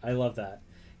love it. I love that.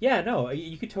 Yeah, no,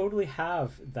 you could totally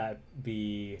have that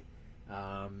be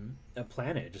a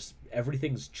planet. Just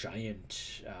everything's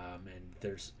giant, and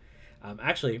there's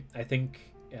actually, I think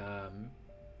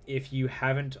if you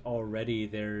haven't already,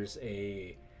 there's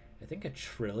I think a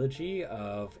trilogy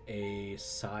of a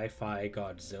sci-fi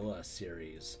Godzilla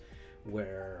series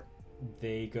where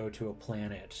they go to a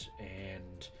planet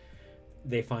and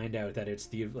they find out that it's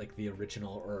the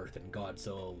original Earth and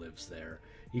Godzilla lives there.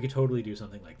 You could totally do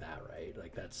something like that, right?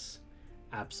 Like that's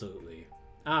absolutely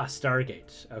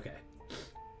Stargate. Okay,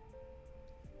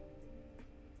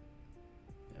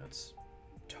 yeah, it's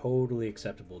totally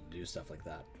acceptable to do stuff like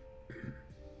that.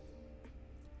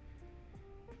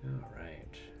 All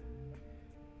right.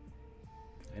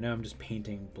 I know I'm just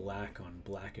painting black on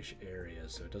blackish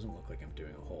areas, so it doesn't look like I'm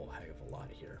doing a whole heck of a lot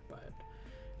here, but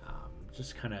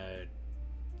just kind of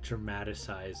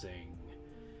dramatizing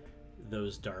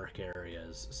those dark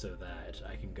areas so that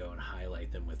I can go and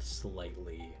highlight them with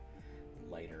slightly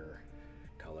lighter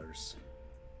colors.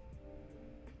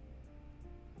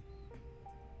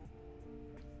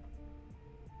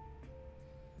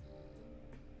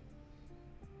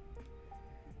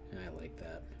 I like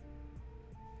that.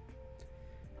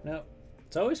 Now,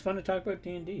 it's always fun to talk about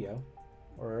D&D, yo,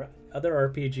 or other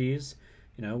RPGs,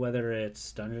 you know, whether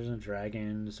it's Dungeons and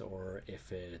Dragons or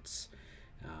if it's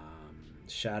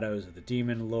Shadows of the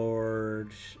Demon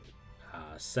Lord,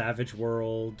 Savage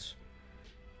World,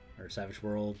 or Savage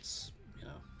Worlds, you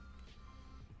know.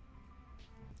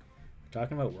 We're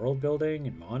talking about world building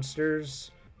and monsters.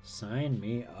 Sign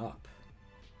me up.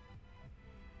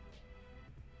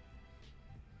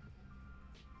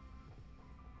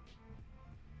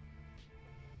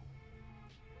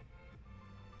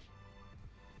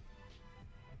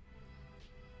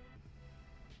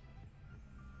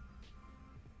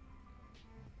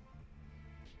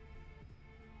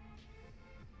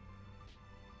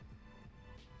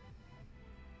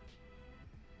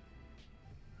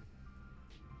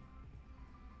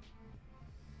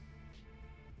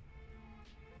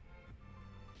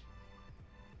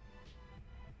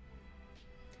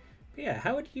 Yeah,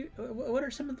 how would you? What are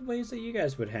some of the ways that you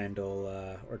guys would handle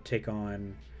or take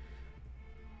on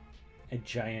a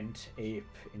giant ape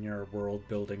in your world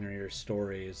building or your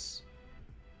stories?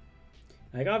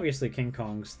 Like obviously, King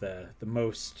Kong's the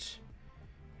most,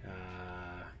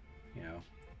 you know,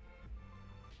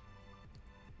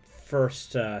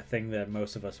 first thing that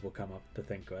most of us will come up to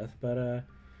think with. But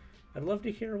I'd love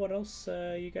to hear what else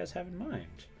you guys have in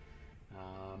mind.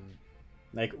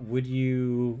 Like, would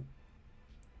you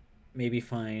maybe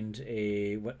find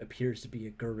what appears to be a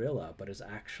gorilla but is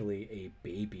actually a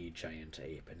baby giant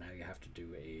ape, and now you have to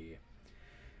do a,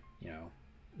 you know,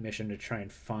 mission to try and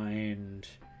find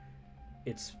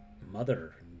its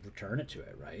mother and return it to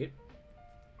it, right?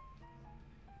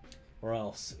 Or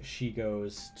else she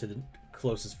goes to the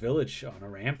closest village on a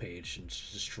rampage and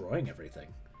destroying everything.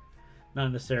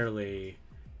 Not necessarily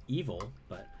evil,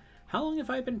 but How long have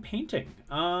I been painting?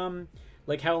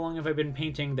 Like how long have I been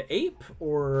painting the ape,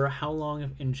 or how long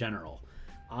in general?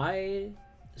 I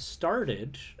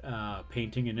started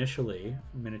painting initially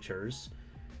miniatures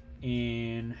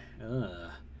in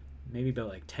maybe about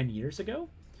like 10 years ago.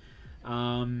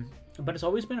 But it's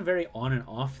always been a very on and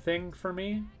off thing for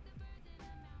me.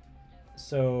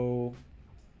 So,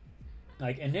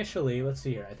 like initially, let's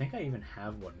see here. I think I even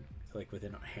have one like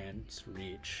within hand's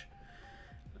reach.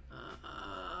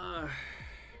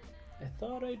 I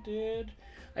thought I did.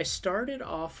 I started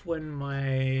off when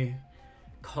my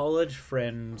college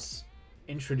friends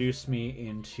introduced me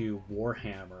into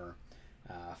Warhammer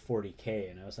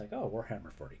 40K, and I was like, oh,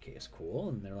 Warhammer 40K is cool.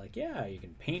 And they're like, yeah, you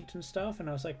can paint and stuff. And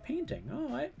I was like, painting?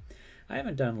 Oh, I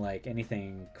haven't done like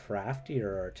anything crafty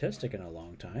or artistic in a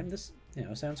long time. This,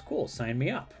 sounds cool. Sign me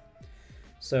up.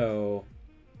 So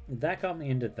that got me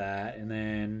into that, and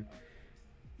then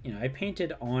I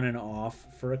painted on and off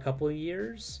for a couple of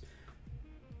years,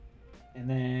 and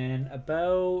then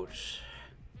about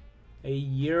a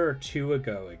year or two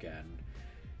ago again,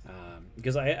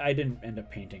 because I didn't end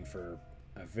up painting for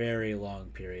a very long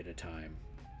period of time.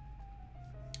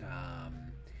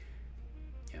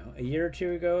 A year or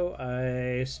two ago,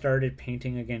 I started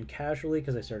painting again casually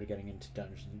because I started getting into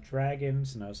Dungeons and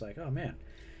Dragons, and I was like, oh man,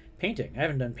 painting. I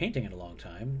haven't done painting in a long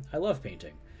time. I love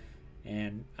painting.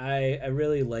 And I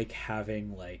really like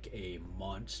having like a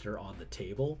monster on the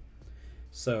table.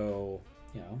 So,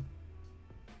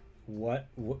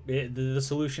 the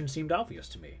solution seemed obvious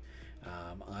to me.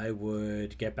 I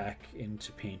would get back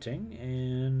into painting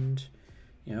and,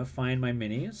 find my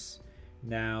minis.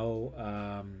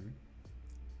 Now,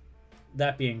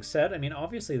 that being said, I mean,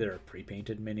 obviously there are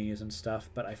pre-painted minis and stuff,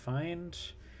 but I find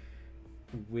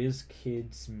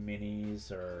Wizkids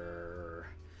minis are...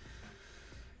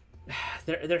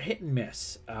 They're hit and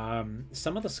miss.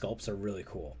 Some of the sculpts are really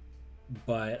cool,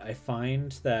 but I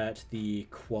find that the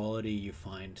quality you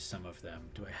find some of them...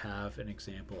 Do I have an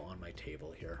example on my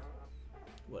table here?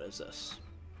 What is this?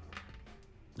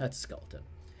 That's a skeleton.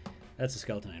 That's a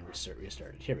skeleton I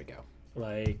restarted. Here we go.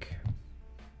 Like...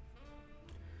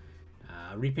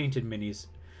 repainted minis.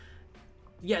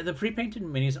 Yeah, the pre-painted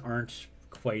minis aren't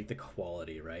quite the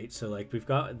quality, right? So like we've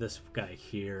got this guy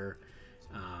here.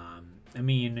 I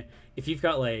mean, if you've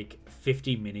got like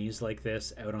 50 minis like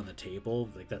this out on the table,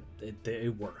 like that,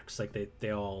 it works. Like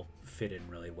they all fit in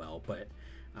really well. But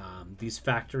these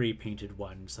factory painted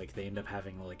ones, like they end up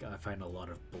having like, I find a lot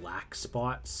of black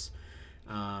spots.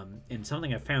 And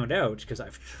something I found out, because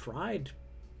I've tried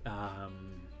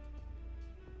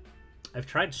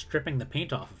stripping the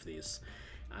paint off of these.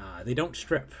 They don't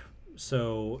strip.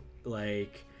 So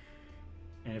like,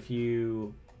 and if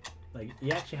you like,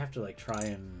 you actually have to like try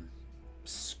and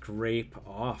scrape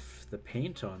off the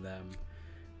paint on them.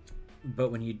 But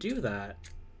when you do that,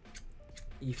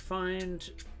 you find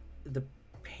the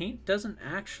paint doesn't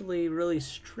actually really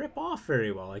strip off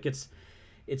very well. Like it's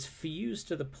fused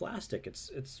to the plastic.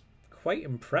 It's quite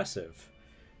impressive.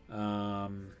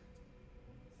 And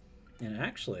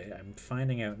actually, I'm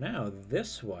finding out now,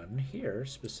 this one here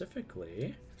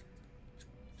specifically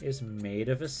is made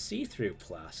of a see-through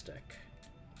plastic.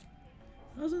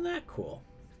 Wasn't that cool?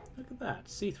 Look at that,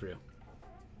 see-through.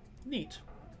 Neat.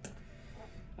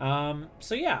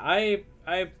 So yeah, I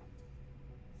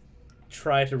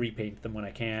try to repaint them when I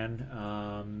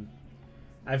can.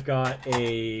 I've got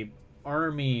a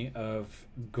army of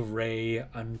gray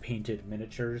unpainted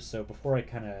miniatures, so before I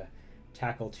kind of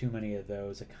tackle too many of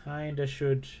those, I kind of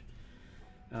should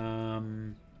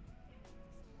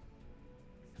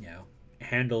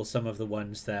handle some of the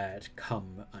ones that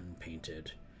come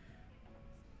unpainted.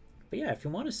 But yeah, if you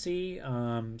want to see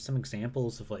some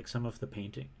examples of like some of the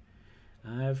painting,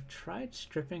 I've tried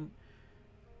stripping.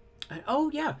 Oh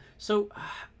yeah, so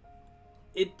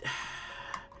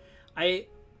I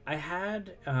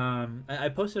had I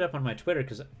posted up on my Twitter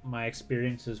because my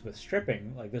experiences with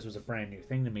stripping, like this was a brand new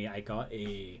thing to me. I got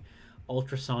a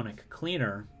ultrasonic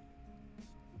cleaner,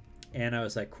 and I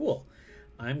was like, cool,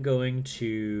 I'm going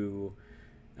to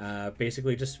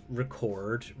basically just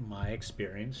record my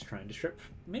experience trying to strip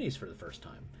minis for the first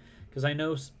time, because I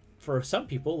know for some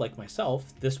people like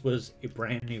myself this was a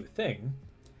brand new thing.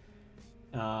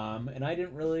 And I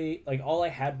didn't really, like, all I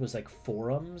had was like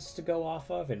forums to go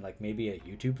off of and like maybe a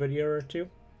YouTube video or two.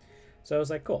 So I was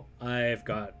like, cool, I've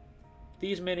got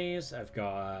these minis, I've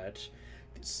got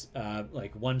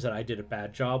like ones that I did a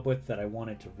bad job with that I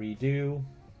wanted to redo,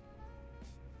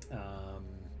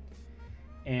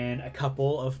 and a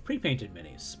couple of pre-painted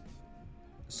minis.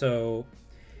 So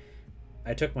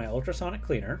I took my ultrasonic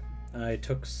cleaner, I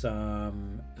took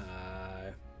some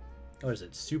what is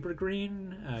it? Super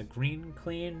Green, Green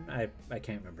Clean. I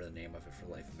can't remember the name of it for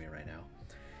the life of me right now.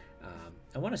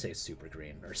 I want to say Super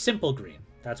Green or Simple Green.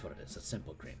 That's what it is. It's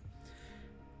Simple Green.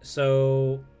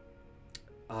 So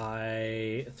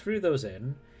I threw those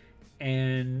in,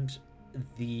 and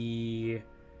the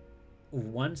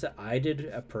ones that I did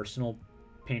a personal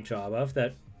paint job of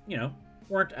that, you know,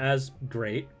 weren't as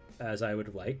great as I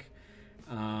would like,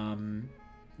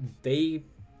 they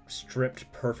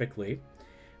stripped perfectly.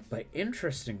 But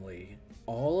interestingly,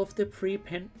 all of the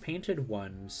pre-painted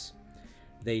ones,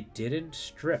 they didn't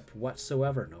strip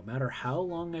whatsoever, no matter how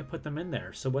long I put them in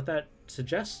there. So what that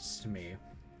suggests to me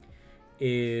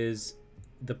is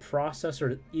the process,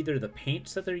 or either the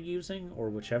paints that they're using or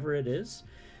whichever it is,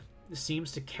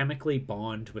 seems to chemically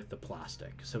bond with the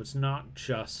plastic. So it's not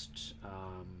just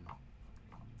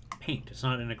paint. It's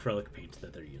not an acrylic paint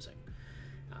that they're using,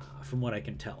 from what I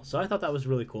can tell. So I thought that was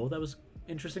really cool. That was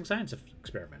interesting science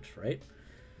experiment, right?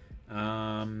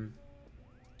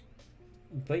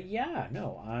 But yeah,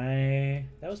 no,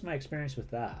 that was my experience with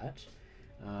that.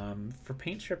 For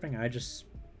paint stripping, I just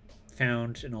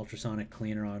found an ultrasonic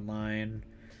cleaner online.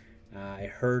 I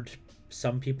heard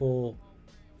some people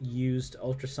used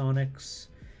ultrasonics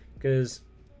because,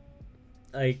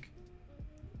 like,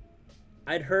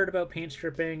 I'd heard about paint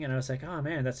stripping and I was like, oh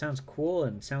man, that sounds cool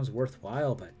and sounds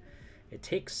worthwhile, but it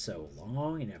takes so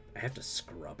long and I have to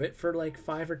scrub it for like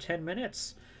 5 or 10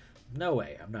 minutes. No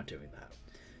way, I'm not doing that.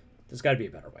 There's got to be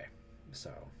a better way.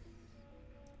 So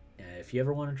if you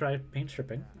ever want to try paint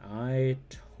stripping, I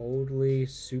totally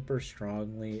super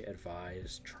strongly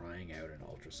advise trying out an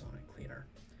ultrasonic cleaner.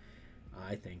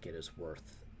 I think it is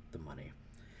worth the money.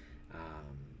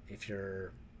 If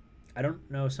you're, I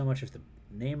don't know so much if the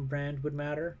name brand would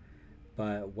matter,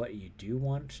 but what you do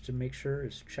want to make sure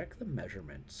is check the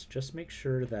measurements. Just make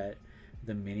sure that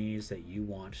the minis that you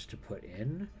want to put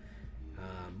in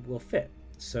will fit.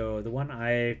 So the one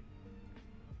I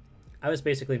was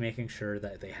basically making sure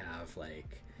that they have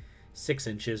like 6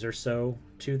 inches or so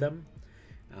to them,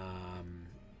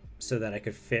 so that I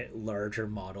could fit larger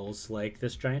models like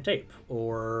this Giant Ape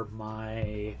or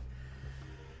my,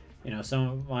 some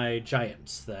of my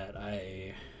giants that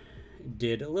I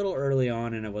did a little early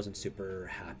on and I wasn't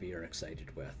super happy or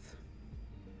excited with.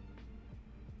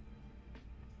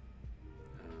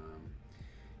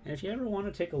 And if you ever want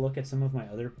to take a look at some of my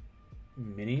other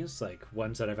minis, like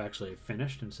ones that I've actually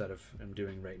finished instead of I'm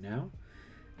doing right now,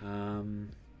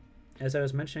 as I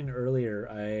was mentioning earlier,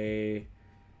 I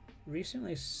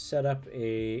recently set up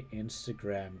a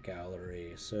Instagram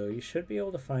gallery, so you should be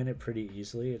able to find it pretty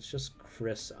easily. It's just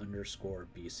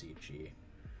Chris_BCG,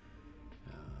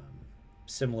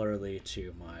 similarly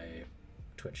to my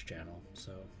Twitch channel.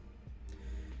 So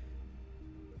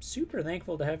super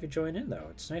thankful to have you join in, though.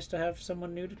 It's nice to have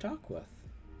someone new to talk with.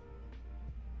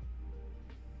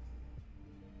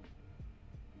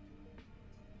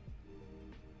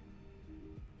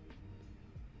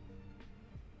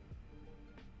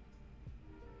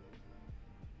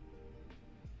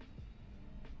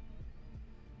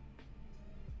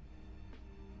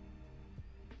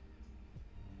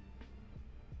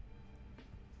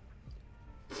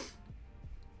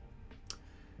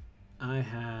 I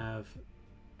have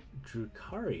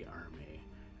Drukari army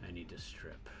I need to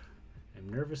strip. I'm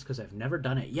nervous because I've never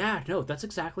done it. Yeah, no, that's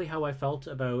exactly how I felt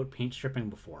about paint stripping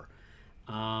before.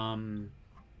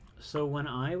 So when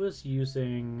I was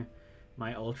using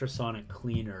my ultrasonic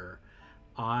cleaner,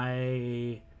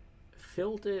 I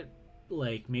filled it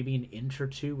like maybe an inch or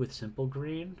two with Simple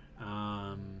Green,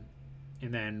 and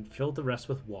then filled the rest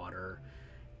with water,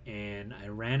 and I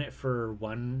ran it for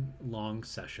one long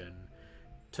session.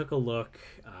 Took a look,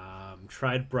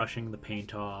 tried brushing the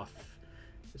paint off,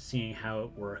 seeing how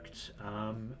it worked.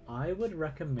 I would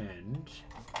recommend,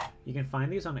 you can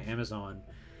find these on Amazon.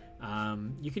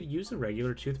 You could use a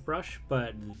regular toothbrush,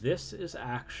 but this is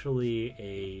actually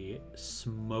a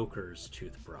smoker's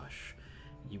toothbrush.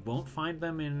 You won't find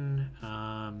them in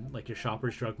like your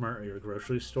Shoppers Drug Mart or your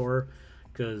grocery store,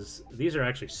 because these are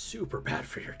actually super bad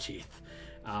for your teeth.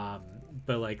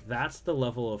 But like that's the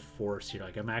level of force here.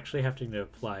 Like I'm actually having to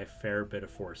apply a fair bit of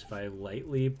force. If I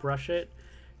lightly brush it,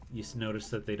 you notice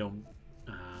that they don't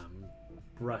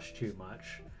brush too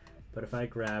much. But if I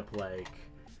grab like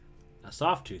a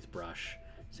soft toothbrush,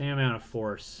 same amount of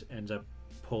force ends up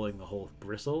pulling the whole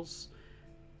bristles.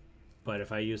 But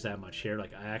if I use that much here,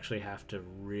 like I actually have to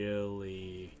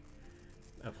really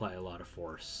apply a lot of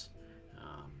force.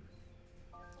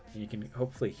 You can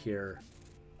hopefully hear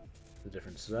the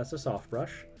difference. So that's a soft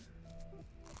brush,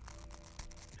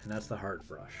 and that's the hard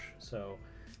brush. So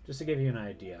just to give you an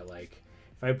idea, like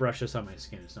if I brush this on my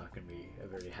skin, it's not going to be a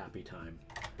very happy time.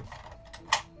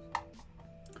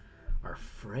 are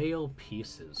frail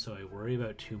pieces, so I worry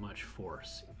about too much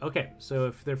force. Okay, so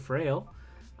if they're frail,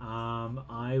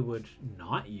 I would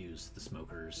not use the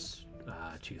smoker's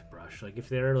toothbrush. Like if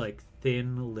they're like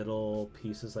thin little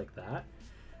pieces like that.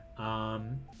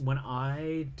 When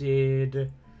I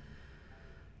did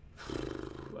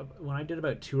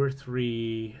about 2 or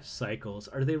 3 cycles,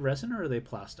 are they resin or are they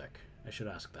plastic? I should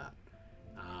ask that.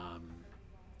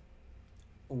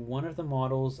 One of the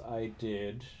models I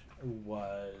did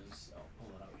was, I'll pull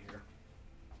it out here.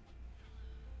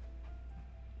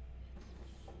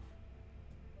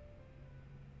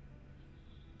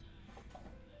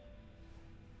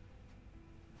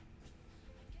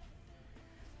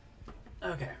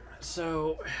 Okay,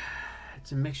 so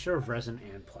it's a mixture of resin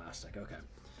and plastic. Okay,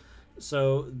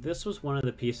 so this was one of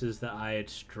the pieces that I had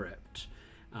stripped.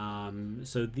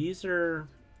 So these are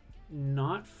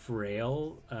not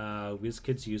frail.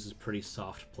 Wizkids uses pretty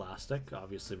soft plastic.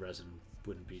 Obviously, resin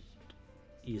wouldn't be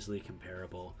easily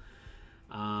comparable.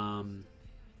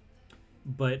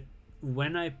 But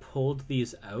when I pulled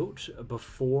these out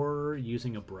before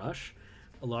using a brush,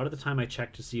 a lot of the time I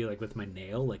check to see, like with my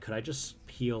nail, like could I just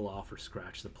peel off or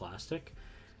scratch the plastic?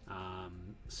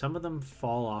 Some of them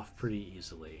fall off pretty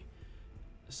easily.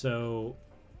 So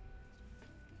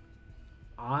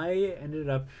I ended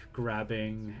up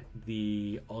grabbing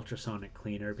the ultrasonic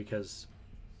cleaner because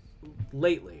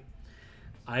lately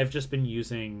I've just been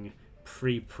using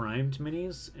pre-primed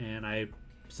minis, and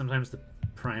sometimes the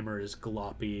primer is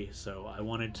gloppy, so I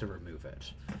wanted to remove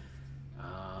it.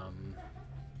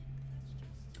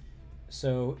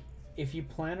 So if you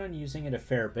plan on using it a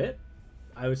fair bit,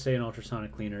 I would say an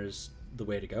ultrasonic cleaner is the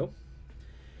way to go.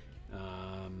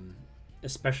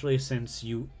 Especially since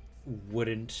you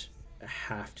wouldn't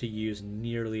have to use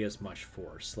nearly as much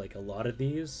force. Like a lot of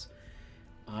these,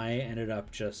 I ended up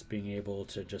just being able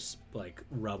to just like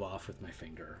rub off with my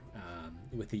finger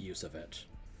with the use of it.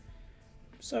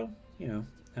 So, you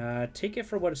know, take it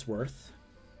for what it's worth.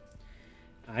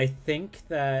 I think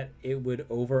that it would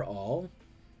overall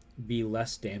be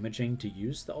less damaging to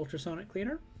use the ultrasonic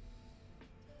cleaner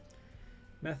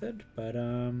method, but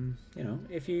you know,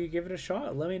 if you give it a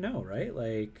shot, let me know, right?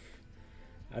 Like,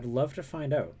 I'd love to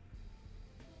find out.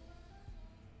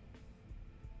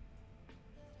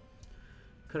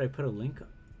 Could I put a link?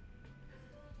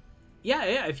 Yeah,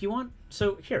 if you want.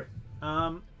 So here,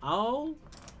 I'll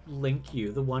link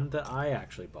you the one that I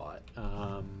actually bought.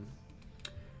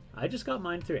 I just got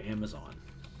mine through Amazon.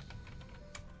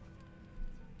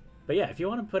 But yeah, if you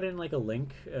want to put in like a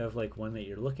link of like one that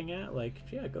you're looking at, like,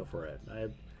 yeah, go for it.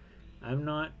 I'm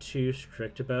not too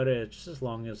strict about it, just as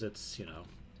long as it's, you know,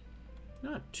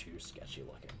 not too sketchy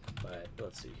looking. But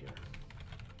let's see here.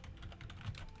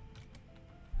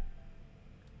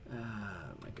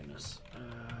 My goodness.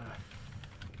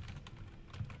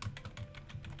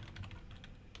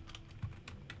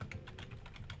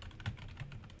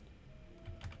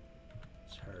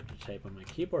 It's hard to type on my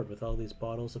keyboard with all these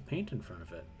bottles of paint in front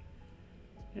of it.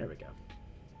 There we go.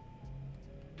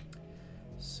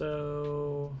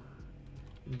 So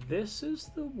this is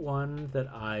the one that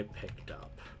I picked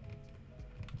up.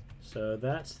 So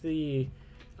that's the...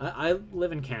 I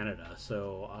live in Canada,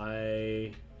 so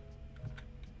I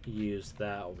use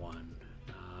that one.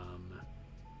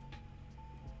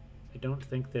 I don't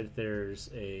think that there's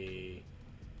a...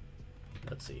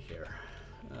 Let's see here.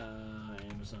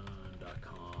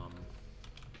 Amazon.com.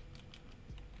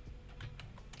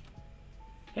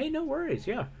 Hey, no worries,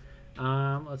 yeah.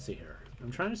 Let's see here.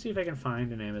 I'm trying to see if I can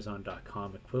find an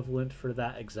Amazon.com equivalent for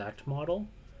that exact model.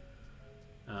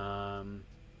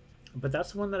 But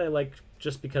that's the one that I like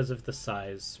just because of the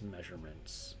size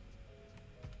measurements.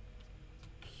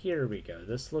 Here we go.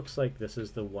 This looks like this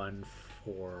is the one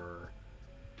for...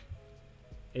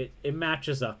 It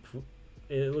matches up.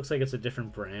 It looks like it's a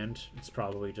different brand. It's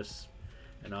probably just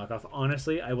a knockoff.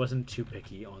 Honestly, I wasn't too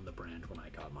picky on the brand when I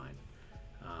got mine.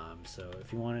 So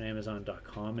if you want an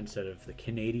Amazon.com instead of the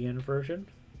Canadian version,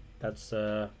 that's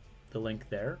the link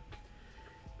there.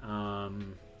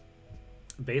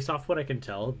 Based off what I can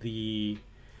tell, the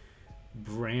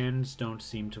brands don't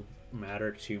seem to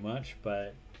matter too much,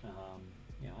 but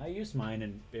yeah, I used mine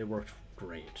and it worked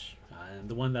great. And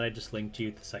the one that I just linked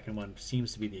to, the second one,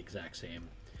 seems to be the exact same.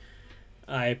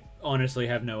 I honestly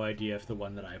have no idea if the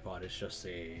one that I bought is just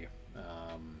a,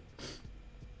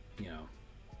 you know,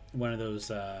 one of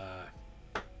those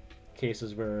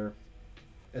cases where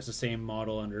it's the same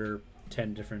model under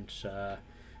 10 different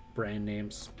brand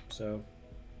names. So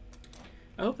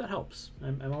I hope that helps.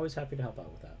 I'm always happy to help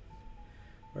out with that.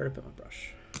 Where did I put my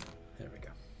brush? There we go.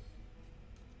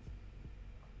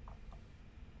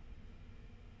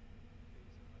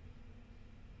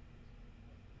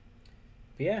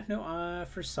 Yeah, no,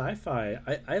 for sci-fi,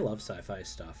 I love sci-fi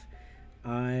stuff.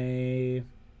 I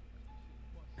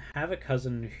have a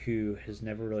cousin who has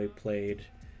never really played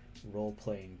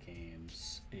role-playing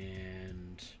games,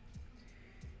 and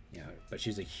but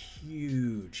she's a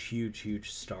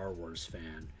huge Star Wars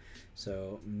fan.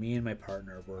 So me and my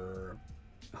partner were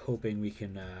hoping we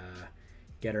can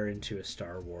get her into a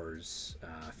Star Wars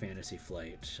Fantasy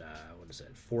Flight. What is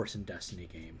it? Force and Destiny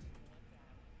game.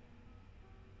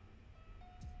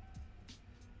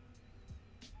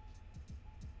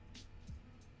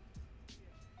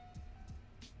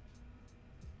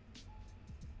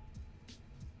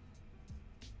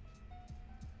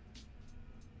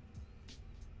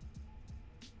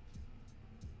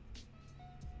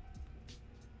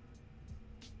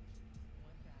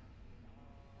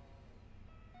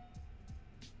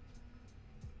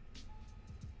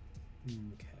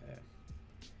 Okay.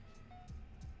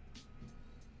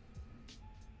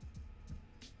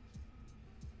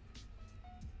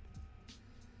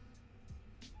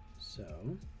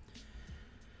 So,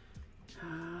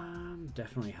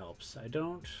 definitely helps. I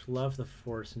don't love the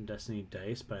Force and Destiny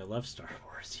dice, but I love Star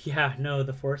Wars. Yeah, no,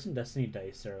 the Force and Destiny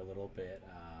dice are a little bit.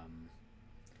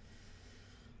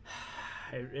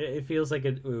 It feels like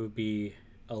it would be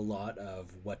a lot of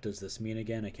what does this mean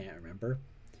again? I can't remember.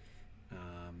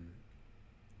 Um,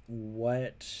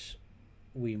 what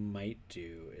we might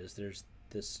do is there's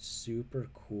this super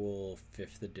cool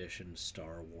 5th edition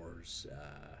Star Wars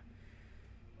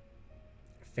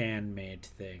fan made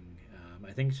thing.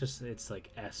 I think it's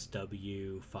like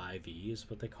SW5E is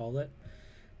what they call it,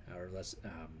 or less.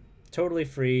 Totally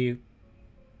free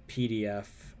PDF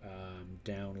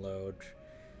download,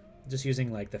 just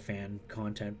using like the fan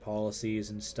content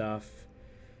policies and stuff.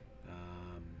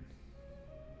 Um,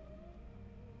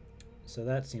 so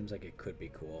that seems like it could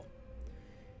be cool.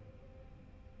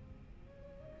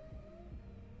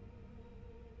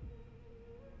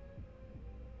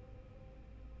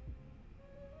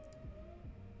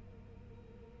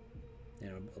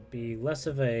 It'll be less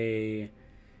of a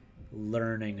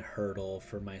learning hurdle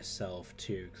for myself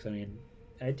too, because I mean,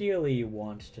 ideally you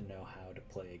want to know how to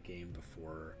play a game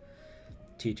before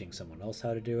teaching someone else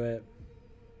how to do it.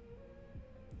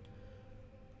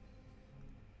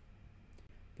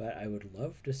 But I would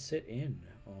love to sit in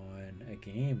on a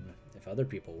game if other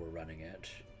people were running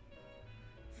it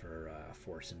for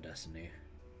Force and Destiny.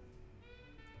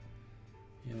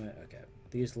 You know what? Okay.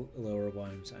 These lower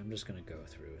ones, I'm just going to go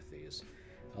through with these.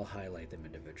 I'll highlight them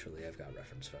individually. I've got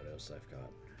reference photos I've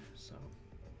got. So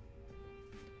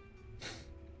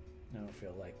I don't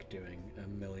feel like doing a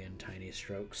million tiny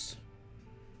strokes.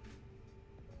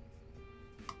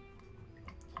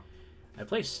 I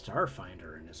play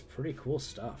Starfinder and it's pretty cool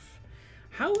stuff.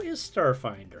 How is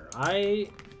Starfinder?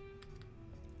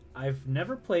 I've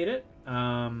never played it.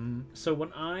 So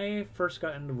when I first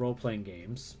got into role-playing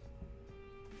games,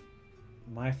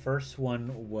 my first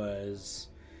one was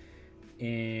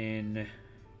in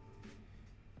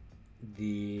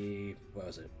the, what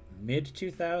was it, mid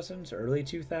 2000s, early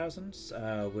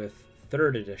 2000s, with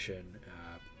 3rd edition,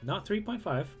 not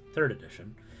 3.5, 3rd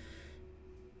edition.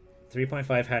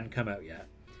 3.5 hadn't come out yet,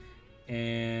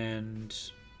 and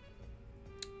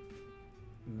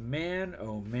man,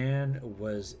 oh man,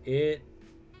 was it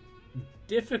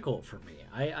difficult for me.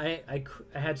 I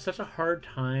had such a hard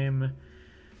time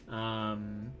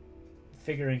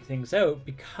figuring things out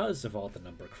because of all the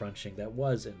number crunching that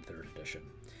was in 3rd edition.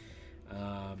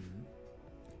 I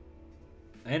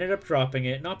ended up dropping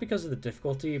it, not because of the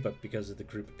difficulty, but because of the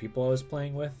group of people I was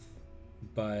playing with.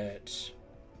 But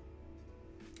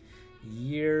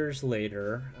years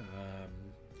later,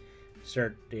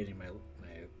 started dating my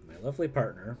lovely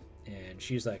partner, and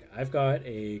she's like, I've got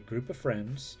a group of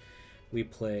friends. We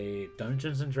play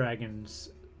Dungeons and Dragons,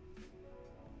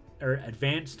 or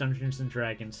Advanced Dungeons and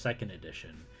Dragons 2nd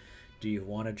edition. Do you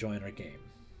want to join our game?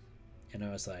 And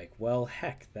I was like, well,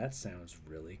 heck, that sounds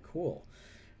really cool.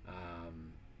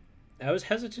 I was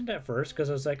hesitant at first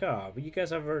because I was like, oh, but you guys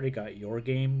have already got your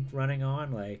game running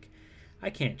on. Like,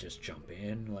 I can't just jump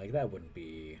in. Like, that wouldn't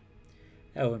be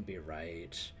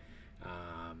right.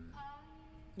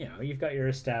 You've got your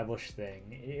established thing.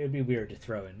 It would be weird to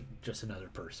throw in just another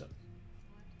person.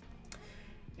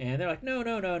 And they're like, no,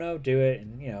 do it.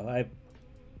 And, I,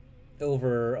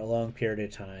 over a long period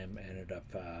of time, ended up,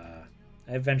 I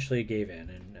eventually gave in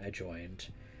and I joined.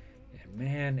 And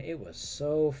man, it was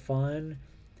so fun.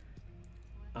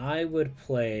 I would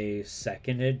play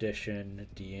 2nd edition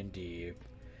D&D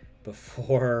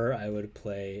before I would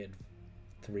play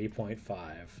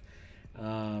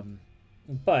 3.5.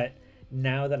 But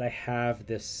now that I have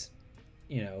this,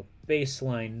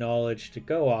 baseline knowledge to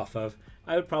go off of,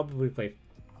 I would probably play.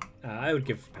 I would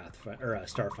give Pathfinder or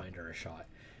Starfinder a shot.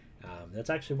 That's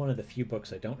actually one of the few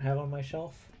books I don't have on my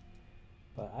shelf,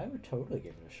 but I would totally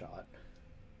give it a shot.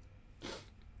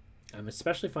 I'm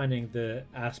especially finding the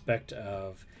aspect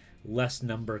of less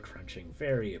number crunching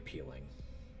very appealing.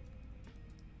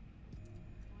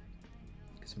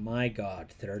 Because my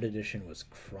god, 3rd edition was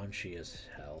crunchy as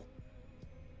hell.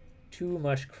 Too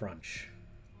much crunch.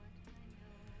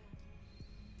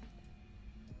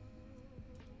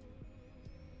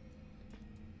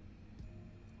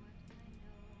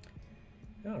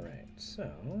 Alright, so...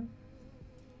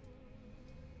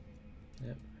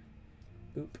 Yep.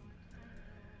 Boop.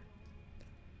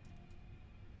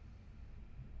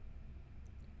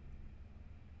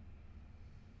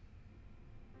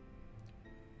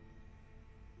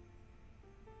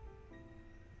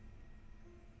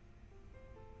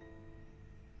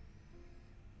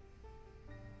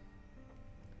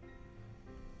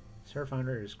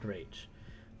 Starfinder is great,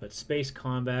 but space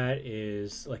combat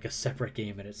is like a separate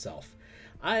game in itself.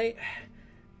 I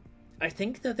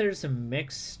think that there's a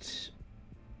mixed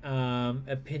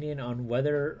opinion on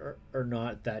whether or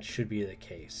not that should be the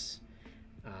case.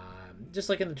 Just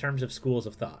like in the terms of schools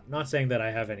of thought. Not saying that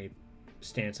I have any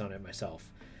stance on it myself.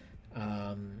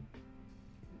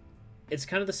 It's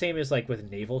kind of the same as like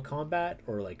with naval combat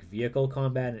or like vehicle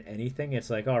combat and anything. It's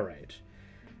like, all right,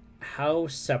 how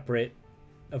separate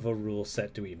of a rule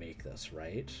set do we make this,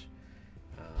 right?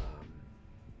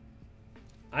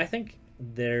 I think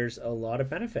there's a lot of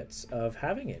benefits of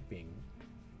having it being,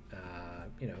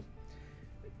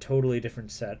 totally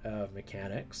different set of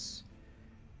mechanics.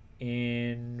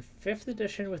 In 5th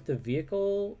edition with the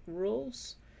vehicle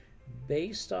rules,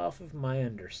 based off of my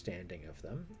understanding of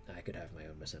them, I could have my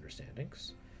own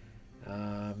misunderstandings.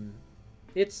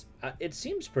 It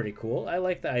seems pretty cool. I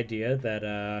like the idea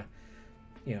that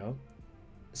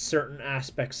certain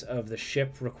aspects of the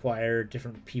ship require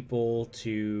different people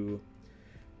to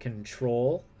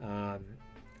control.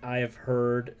 I have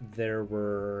heard there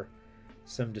were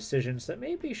some decisions that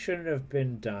maybe shouldn't have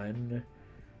been done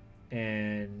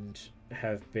and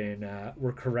have been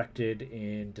were corrected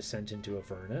in Descent into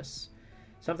Avernus.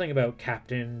 Something about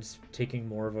captains taking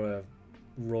more of a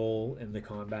role in the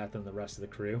combat than the rest of the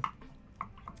crew.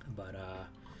 But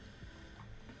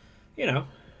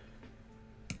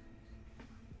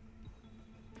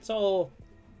it's all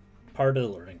part of the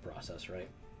learning process, right?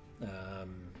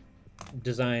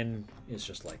 Design is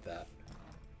just like that.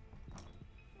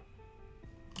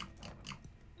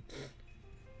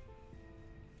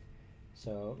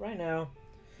 So right now,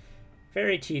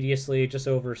 very tediously, just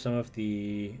over some of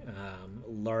the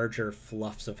larger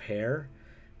fluffs of hair,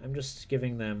 I'm just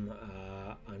giving them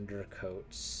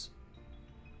undercoats,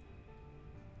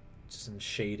 some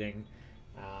shading.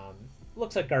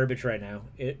 Looks like garbage right now.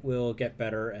 It will get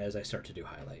better as I start to do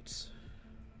highlights.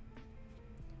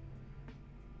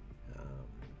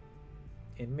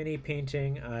 In mini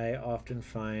painting, I often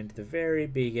find the very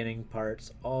beginning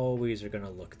parts always are going to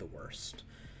look the worst.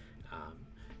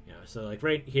 So like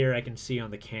right here, I can see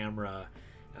on the camera,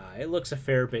 it looks a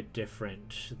fair bit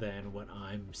different than what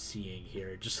I'm seeing here.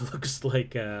 It just looks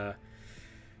like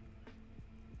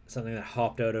something that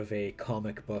hopped out of a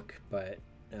comic book, but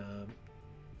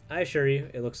I assure you,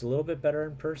 it looks a little bit better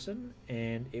in person,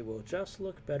 and it will just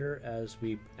look better as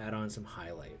we add on some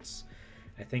highlights.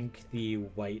 I think the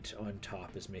white on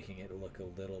top is making it look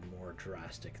a little more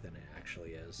drastic than it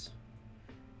actually is.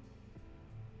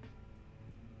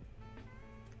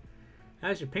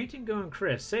 How's your painting going,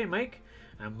 Chris? Hey, Mike.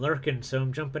 I'm lurking, so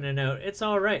I'm jumping in and out. It's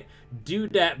all right. Do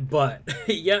that butt.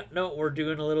 Yeah, no, we're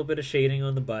doing a little bit of shading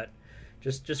on the butt.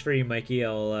 Just for you, Mikey.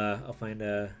 I'll find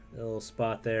a little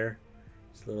spot there.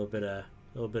 Just a little bit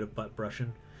of butt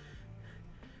brushing.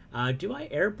 Do I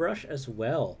airbrush as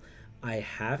well? I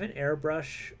have an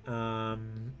airbrush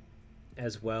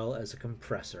as well as a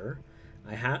compressor.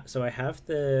 I have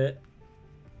the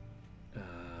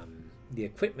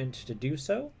equipment to do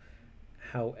so.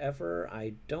 However,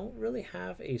 I don't really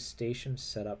have a station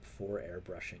set up for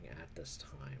airbrushing at this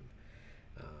time.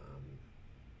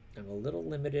 I'm a little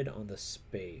limited on the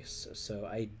space, so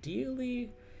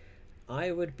ideally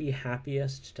I would be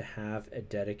happiest to have a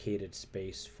dedicated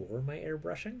space for my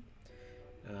airbrushing.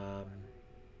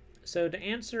 So to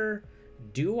answer,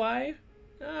 do I?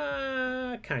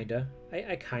 Kinda.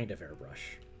 I kind of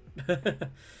airbrush.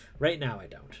 Right now I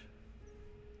don't.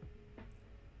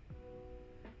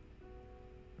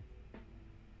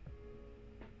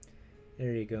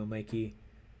 There you go, Mikey.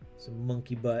 Some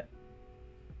monkey butt.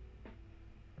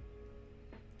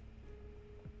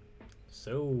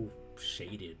 So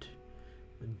shaded.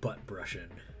 Butt brushing.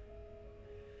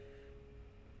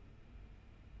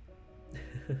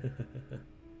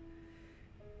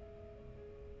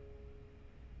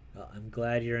 Well, I'm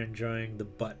glad you're enjoying the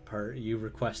butt part. You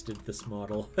requested this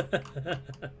model.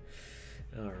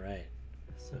 All right.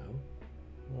 So,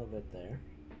 a little bit there.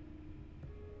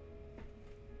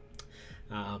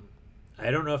 I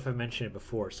don't know if I've mentioned it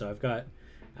before, so I've got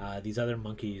these other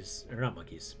monkeys, or not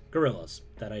monkeys, gorillas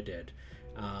that I did.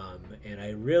 And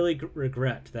I really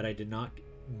regret that I did not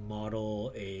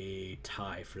model a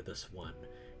tie for this one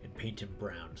and paint him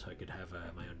brown so I could have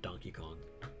my own Donkey Kong.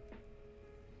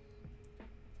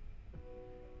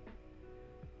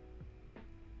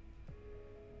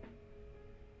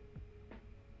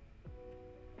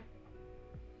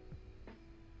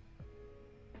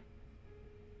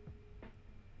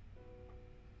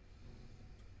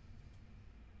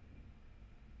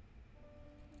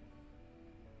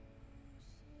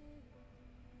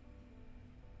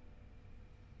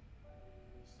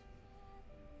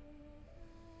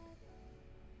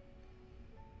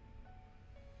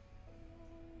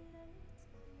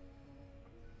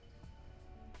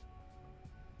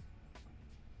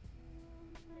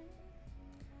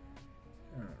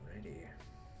 Alrighty.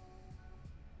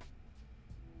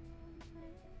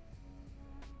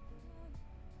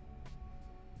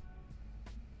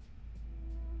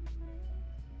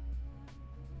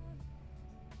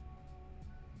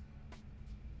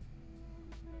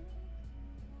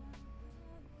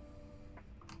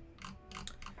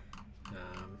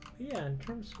 Yeah, in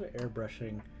terms of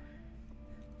airbrushing,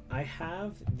 I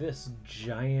have this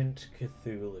giant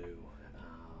Cthulhu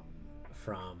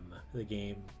from the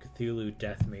game Cthulhu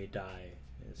Death May Die.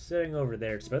 It's sitting over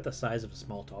there. It's about the size of a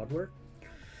small toddler.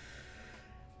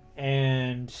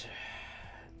 And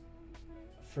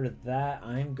for that,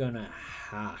 I'm gonna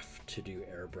have to do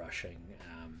airbrushing,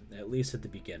 at least at the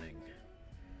beginning.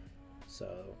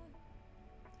 So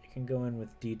I can go in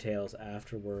with details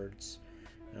afterwards.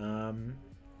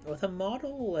 With a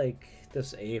model like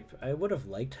this ape, I would have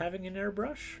liked having an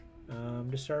airbrush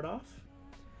to start off,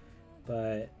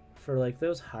 but for like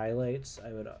those highlights,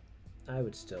 I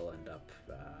would still end up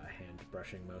hand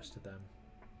brushing most of them.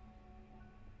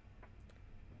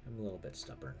 I'm a little bit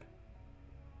stubborn.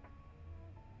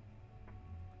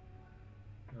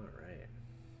 All right,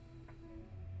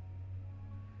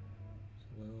 just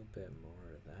a little bit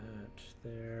more of that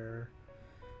there.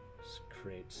 Just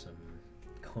create some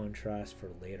contrast for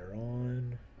later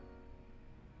on.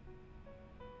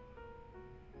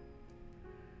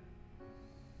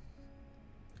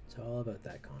 It's all about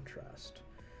that contrast.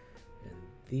 And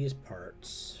these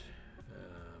parts,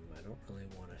 I don't really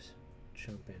want to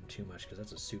jump in too much because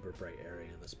that's a super bright area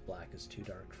and this black is too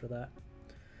dark for that.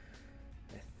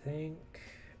 I think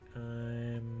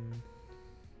I'm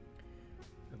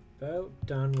about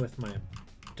done with my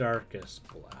darkest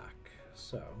black.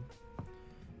 So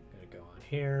go on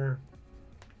here,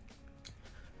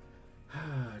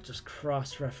 just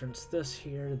cross-reference this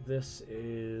here. This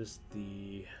is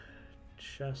the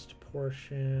chest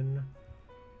portion,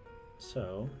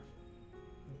 so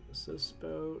this is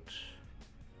about,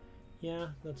 yeah,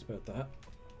 that's about that.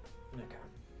 Okay,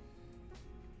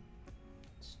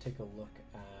 let's take a look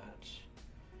at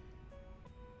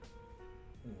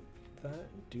that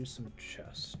and do some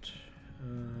chest,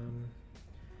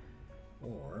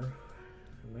 or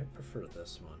I might prefer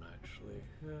this one actually.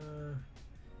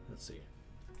 Let's see.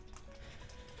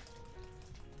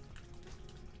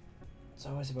 It's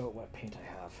always about what paint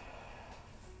I have.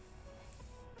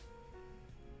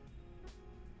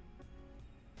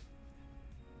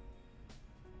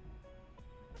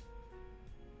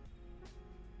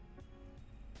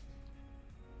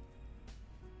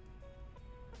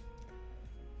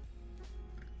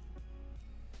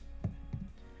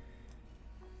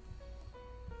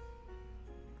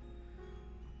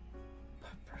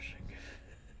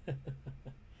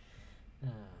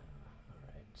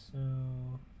 Alright, so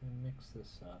mix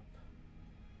this up.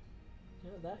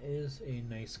 Yeah, that is a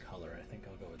nice color. I think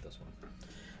I'll go with this one.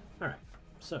 Alright,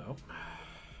 so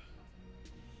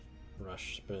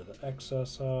brush a bit of the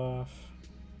excess off.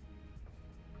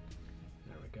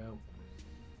 There we go.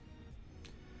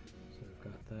 So we've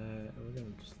got that. We're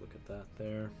going to just look at that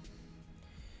there.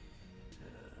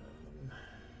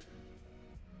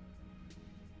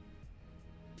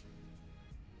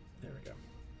 There we go.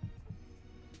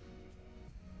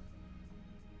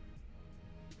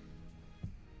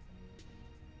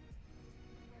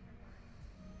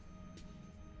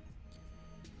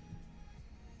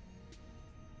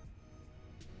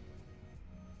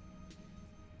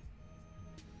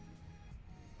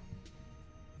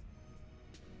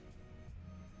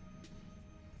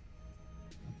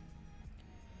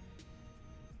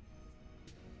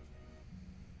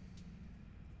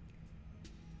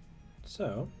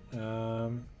 So,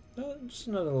 just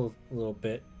another little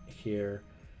bit here.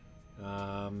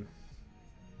 Um,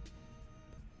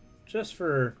 just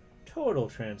for total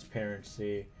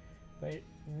transparency, by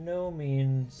no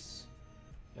means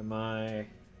am I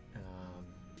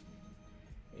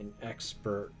an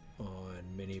expert on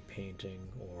mini painting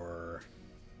or,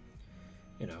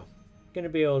 going to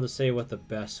be able to say what the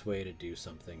best way to do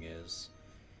something is.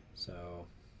 So,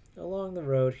 along the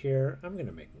road here, I'm going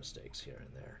to make mistakes here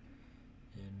and there.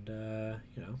 And,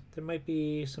 there might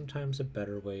be sometimes a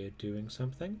better way of doing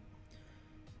something.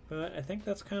 But I think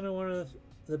that's kind of one of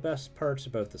the best parts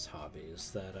about this hobby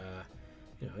is that,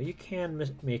 you can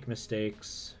make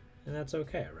mistakes, and that's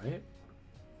okay, right?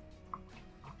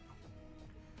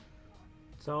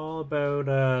 It's all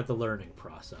about the learning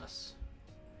process.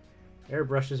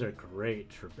 Airbrushes are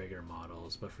great for bigger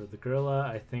models, but for the gorilla,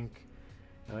 I think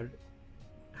I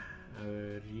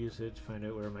would use it to find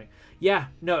out where my... Yeah,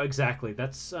 no, exactly.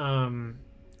 That's...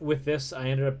 with this, I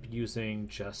ended up using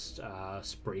just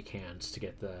spray cans to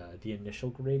get the initial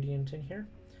gradient in here.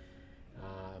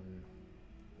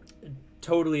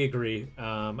 Totally agree.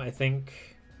 I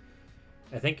think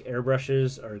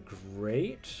airbrushes are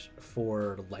great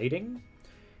for lighting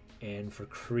and for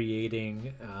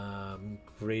creating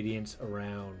gradients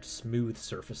around smooth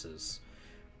surfaces.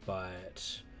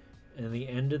 But in the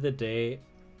end of the day,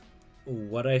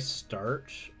 what I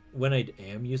start when I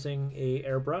am using a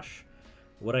airbrush,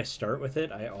 what I start with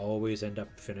it, I always end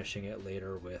up finishing it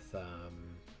later with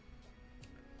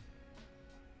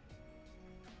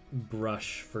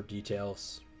brush for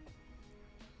details.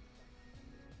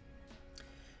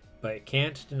 But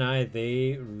can't deny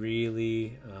they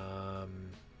really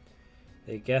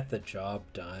they get the job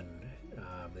done.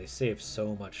 They save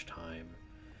so much time.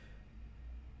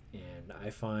 And I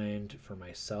find for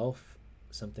myself,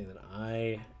 something that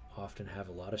I often have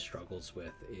a lot of struggles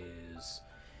with is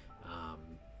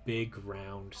big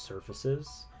round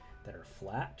surfaces that are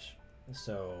flat.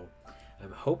 So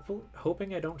I'm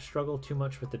hoping I don't struggle too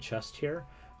much with the chest here.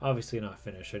 Obviously not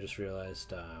finished. I just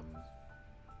realized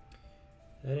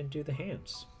I didn't do the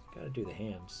hands. Gotta do the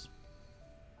hands.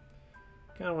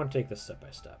 Kind of want to take this step by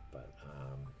step, but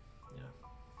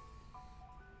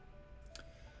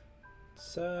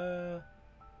it's a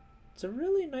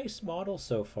really nice model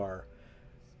so far.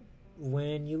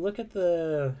 When you look at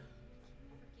the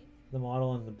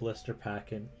model in the blister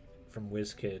pack from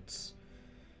Wizkids,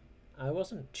 I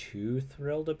wasn't too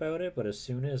thrilled about it, but as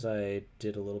soon as I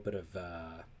did a little bit of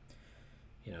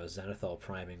zenithal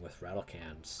priming with rattle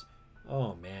cans,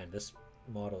 oh man, this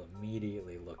model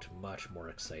immediately looked much more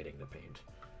exciting to paint.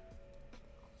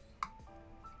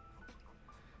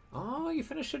 Oh, you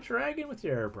finished a dragon with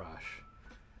your airbrush.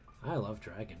 I love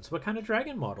dragons. What kind of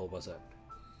dragon model was it?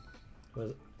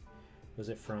 Was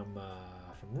it from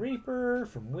Reaper,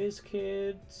 from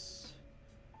Wizkids?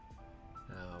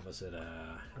 Was it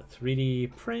a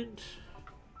 3D print?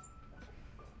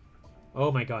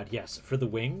 Oh my god, yes. For the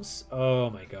wings, oh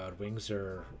my god, wings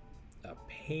are a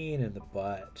pain in the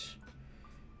butt.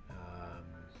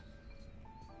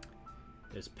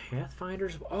 There's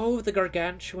Pathfinders. Oh, the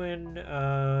gargantuan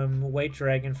white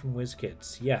dragon from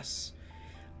Wizkids. Yes.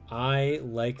 I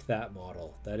like that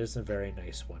model. That is a very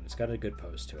nice one. It's got a good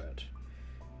pose to it.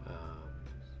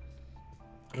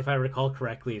 If I recall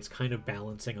correctly, it's kind of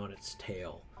balancing on its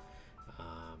tail.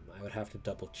 I would have to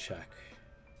double check.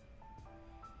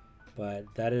 But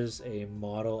that is a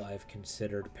model I've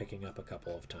considered picking up a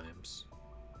couple of times.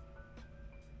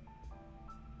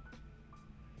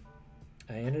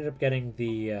 I ended up getting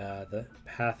the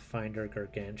Pathfinder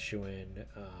gargantuan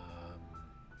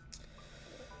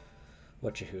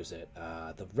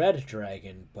the red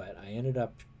dragon, but I ended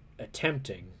up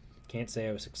attempting, can't say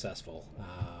I was successful,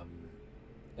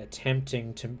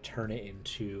 attempting to turn it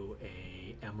into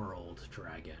a emerald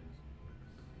dragon.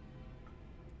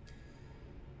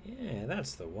 Yeah,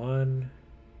 that's the one.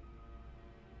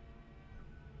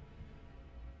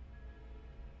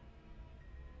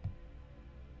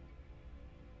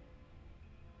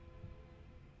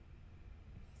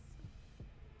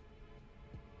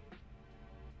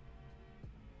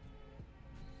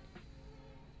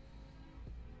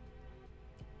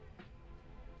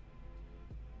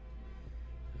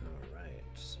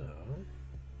 So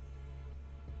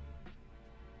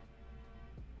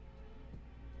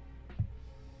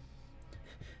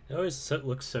it always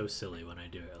looks so silly when I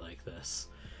do it like this,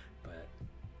 but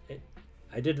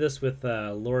I did this with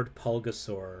Lord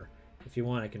Pulgasaur. If you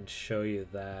want, I can show you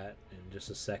that in just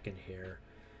a second here.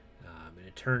 And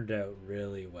it turned out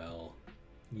really well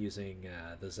using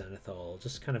the zenithal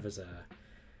just kind of as a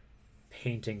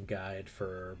painting guide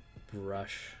for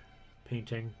brush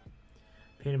painting.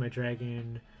 painted my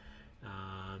dragon.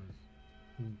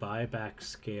 Buyback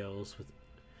scales with...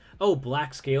 Oh,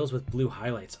 black scales with blue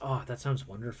highlights. Oh, that sounds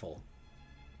wonderful.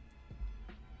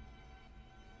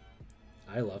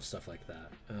 I love stuff like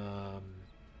that.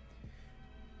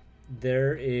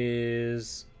 There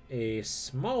is a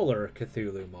smaller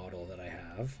Cthulhu model that I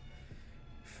have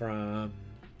from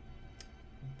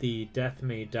the Death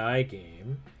May Die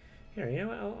game. Here, you know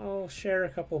what? I'll share a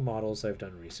couple models I've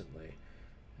done recently.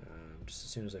 Just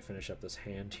as soon as I finish up this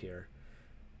hand here.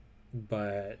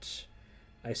 But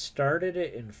I started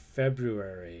it in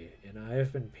February, and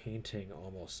I've been painting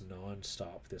almost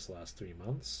non-stop this last 3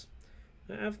 months.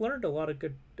 I've learned a lot of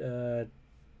good,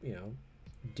 you know,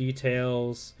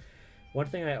 details. One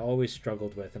thing I always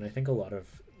struggled with, and I think a lot of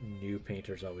new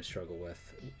painters always struggle with,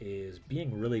 is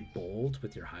being really bold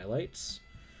with your highlights.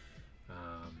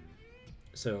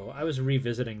 So I was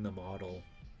revisiting the model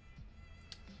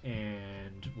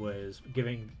and was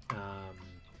giving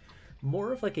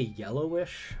more of like a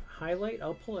yellowish highlight.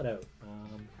 I'll pull it out.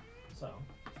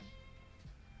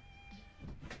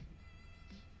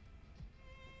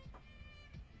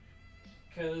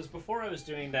 Because before I was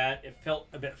doing that, it felt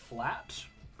a bit flat.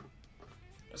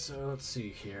 So let's see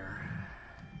here.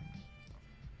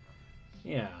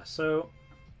 Yeah, so...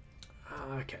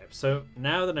 Okay, so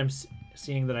now that I'm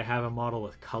seeing that I have a model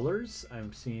with colors,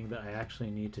 I'm seeing that I actually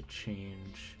need to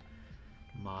change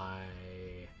my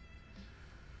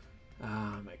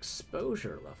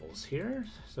exposure levels here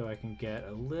so I can get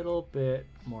a little bit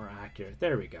more accurate.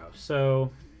 There we go.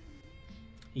 So,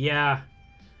 yeah.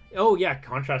 Oh, yeah,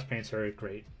 contrast paints are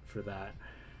great for that.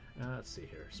 Let's see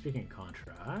here. Speaking of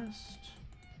contrast,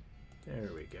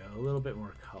 there we go. A little bit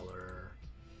more color.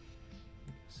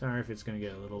 Sorry if it's going to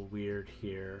get a little weird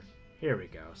here. Here we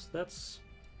go. So that's...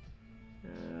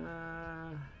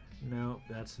 no,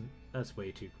 that's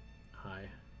way too high.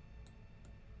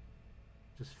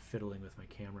 Just fiddling with my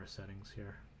camera settings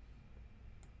here.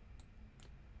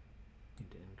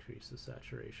 Need to increase the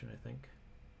saturation, I think.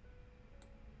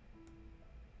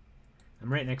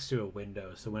 I'm right next to a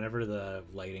window, so whenever the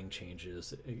lighting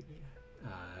changes,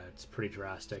 it's pretty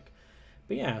drastic.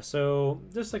 But yeah, so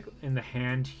just like in the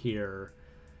hand here,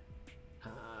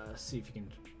 see if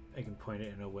I can point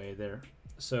it in a way there.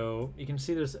 So you can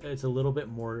see it's a little bit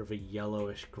more of a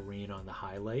yellowish green on the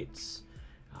highlights,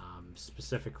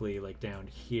 specifically like down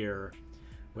here,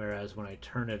 whereas when I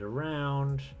turn it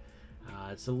around,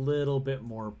 it's a little bit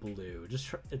more blue.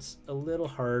 It's a little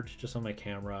hard just on my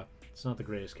camera. It's not the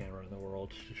greatest camera in the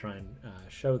world to try and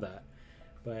show that,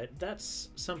 but that's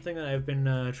something that I've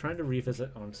been trying to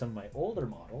revisit on some of my older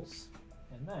models.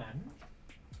 And then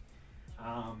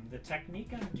the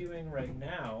technique I'm doing right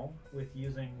now with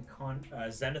using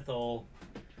zenithal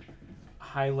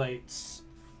highlights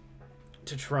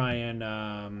to try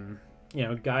and you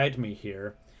know, guide me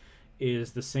here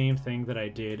is the same thing that I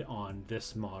did on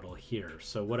this model here.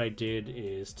 So what I did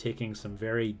is taking some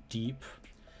very deep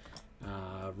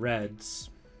reds,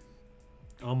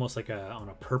 almost like on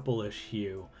a purplish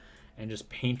hue, and just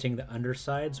painting the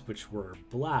undersides, which were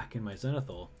black in my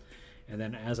zenithal. And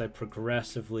then as I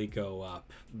progressively go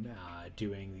up,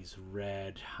 doing these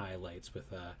red highlights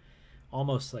with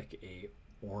almost like a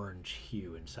orange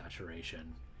hue and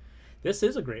saturation. This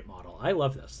is a great model. I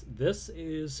love this. This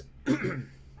is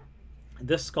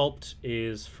this sculpt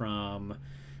is from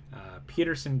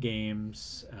Peterson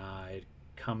Games. It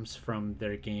comes from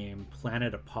their game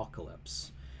Planet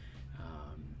Apocalypse,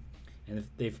 and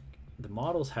the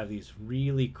models have these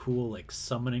really cool like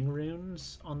summoning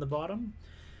runes on the bottom.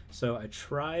 So I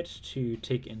tried to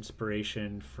take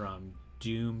inspiration from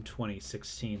Doom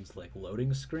 2016's like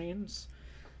loading screens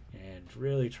and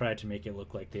really tried to make it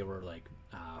look like they were like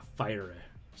fire.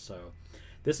 So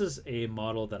this is a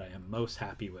model that I am most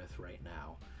happy with right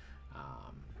now.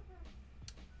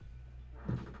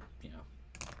 You know,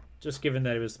 just given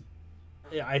that it was,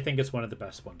 I think it's one of the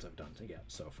best ones I've done yet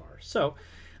so far. So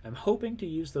I'm hoping to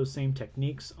use those same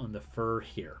techniques on the fur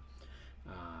here,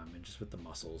 and just with the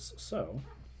muscles. So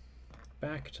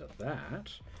back to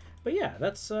that. But yeah,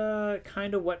 that's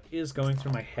kind of what is going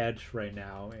through my head right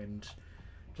now, and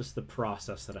just the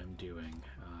process that I'm doing.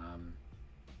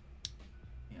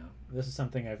 You know, this is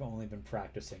something I've only been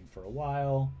practicing for a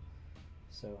while,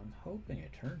 so I'm hoping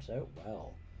it turns out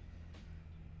well.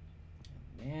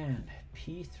 Man,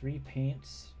 P3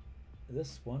 paints,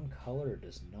 this one color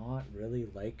does not really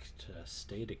like to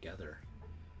stay together.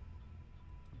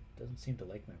 Doesn't seem to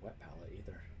like my wet palette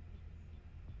either.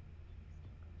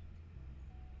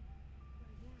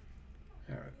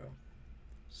 There we go.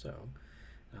 So,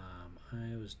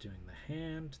 I was doing the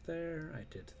hand there. I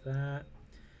did that.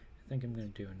 I think I'm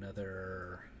going to do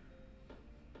another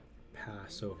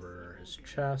pass over his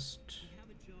chest.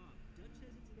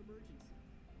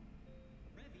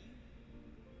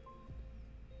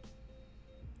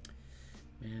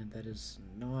 Man, that is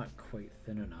not quite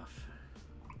thin enough.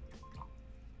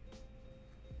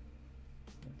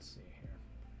 Let's see here.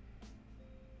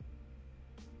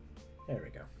 There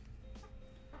we go.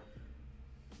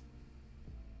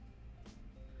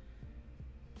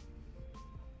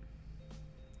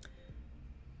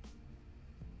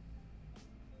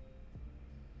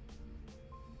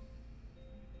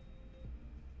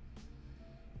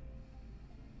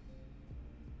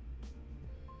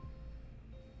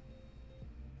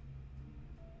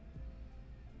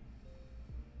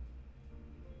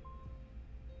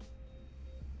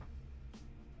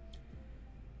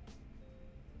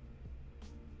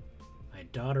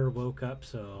 Daughter woke up,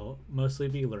 so I'll mostly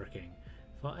be lurking.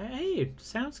 Well, hey,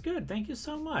 sounds good. Thank you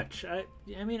so much. I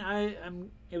mean,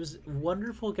 it was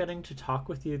wonderful getting to talk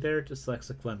with you there,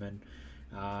 Dyslexic Lemon.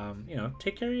 You know,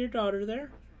 take care of your daughter there.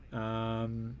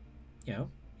 You know,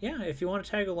 yeah, if you want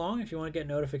to tag along, if you want to get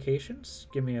notifications,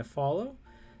 give me a follow.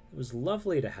 It was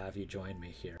lovely to have you join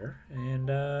me here, and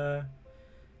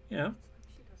you know,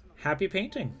 happy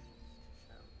painting.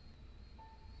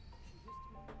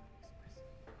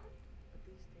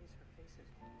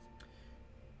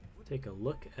 Take a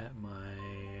look at my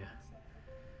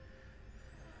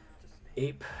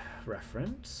ape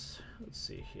reference. Let's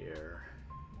see here.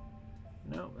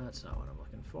 No, that's not what I'm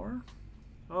looking for.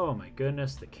 Oh my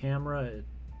goodness, the camera,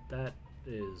 that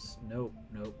is, nope.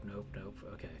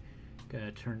 Okay,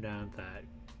 gonna turn down that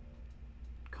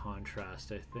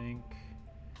contrast, I think.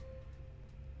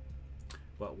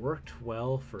 What worked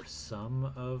well for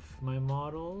some of my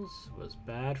models was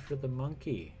bad for the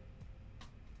monkey.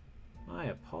 My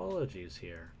apologies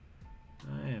here.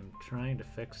 I am trying to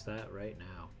fix that right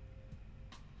now.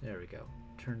 There we go.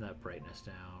 Turn that brightness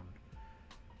down.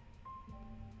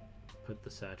 Put the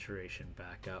saturation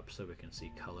back up so we can see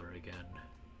color again.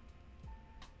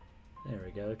 There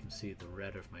we go. You can see the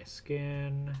red of my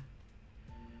skin.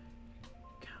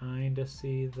 Kinda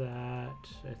see that.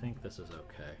 I think this is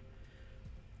okay.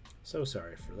 So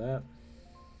sorry for that.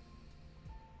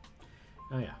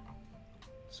 Oh yeah.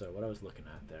 So what I was looking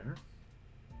at there.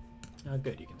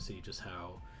 Good, you can see just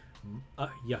how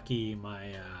yucky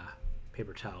my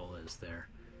paper towel is there.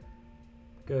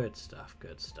 Good stuff,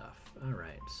 good stuff. All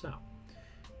right, so,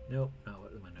 nope, not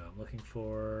what the window I'm looking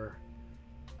for.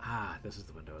 Ah, this is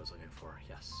the window I was looking for.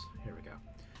 Yes, here we go.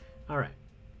 All right,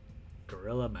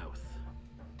 gorilla mouth.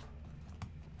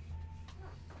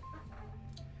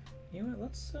 You know what,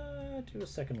 let's do a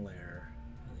second layer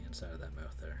on the inside of that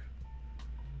mouth there.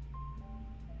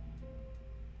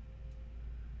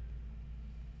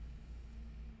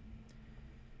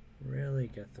 Really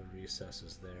get the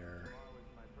recesses there. Tomorrow is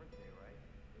my birthday, right?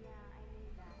 Yeah, I knew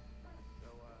that. So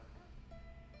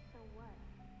what?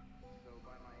 So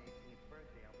by my 18th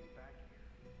birthday, I'll be back here.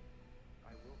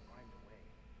 I will find a way.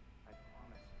 I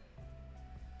promise.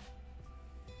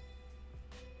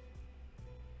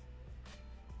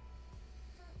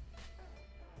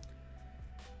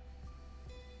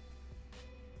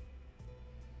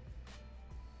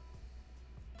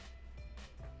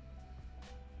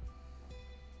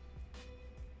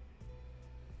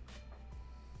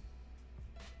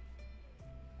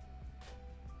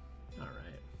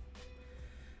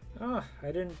 Oh, I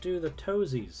didn't do the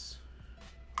toesies.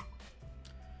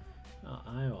 Oh,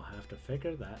 I will have to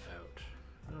figure that out.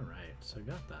 Alright, so I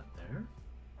got that there.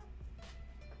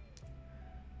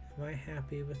 Am I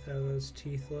happy with how those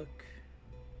teeth look?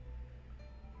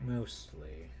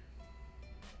 Mostly.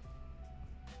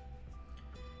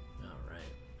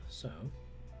 Alright, so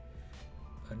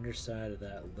underside of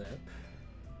that lip.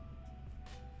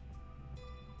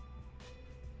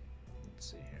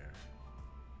 Let's see here.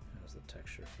 How's the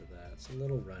texture for that? It's a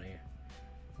little runny.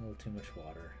 A little too much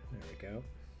water. There we go.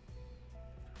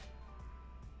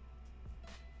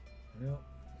 Nope.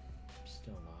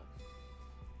 Still not.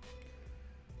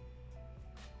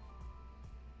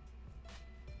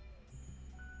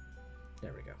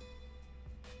 There we go.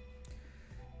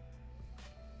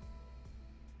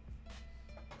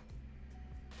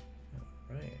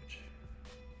 All right.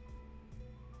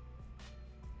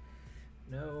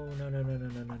 No.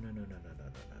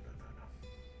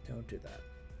 Don't do that.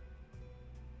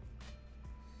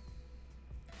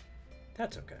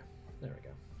 That's okay. There we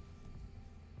go.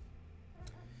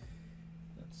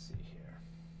 Let's see here.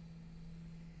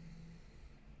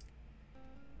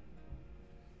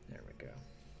 There we go.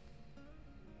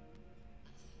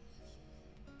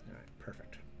 All right,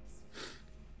 perfect.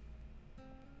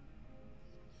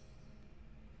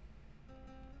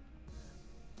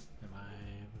 Am I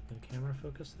with the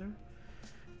focus there.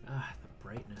 Ah, the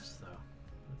brightness though.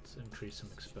 Let's increase some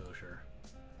exposure.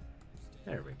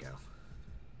 There we go.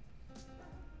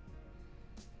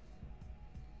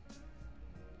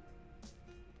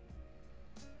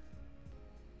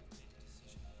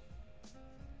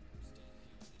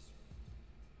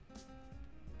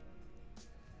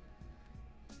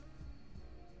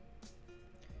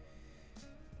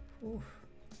 Oof.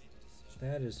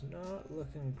 That is not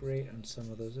looking great on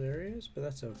some of those areas, but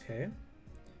that's okay.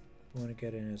 We want to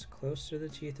get in as close to the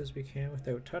teeth as we can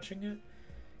without touching it,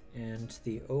 and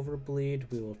the overbleed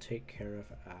we will take care of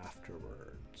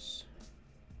afterwards.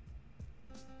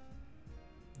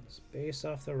 Let's base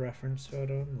off the reference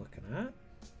photo I'm looking at.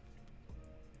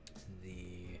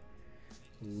 The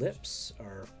lips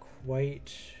are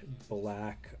quite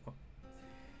black.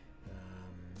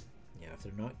 Yeah, if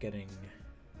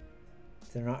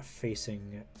they're not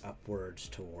facing upwards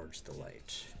towards the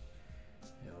light.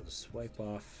 I'll just wipe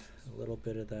off a little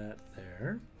bit of that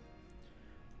there.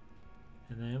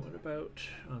 And then what about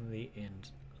on the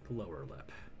lower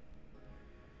lip?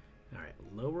 Alright,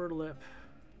 lower lip,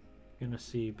 gonna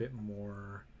see a bit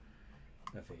more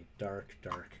of a dark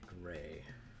gray.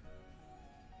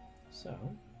 So,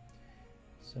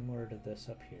 similar to this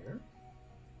up here.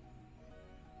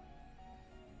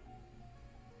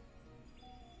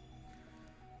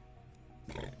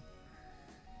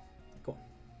 Cool.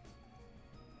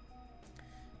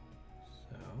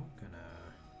 So, gonna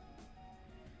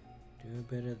do a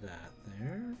bit of that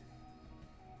there.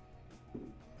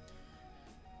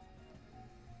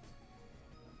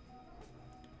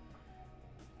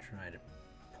 Try to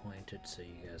point it so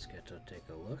you guys get to take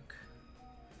a look.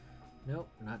 Nope,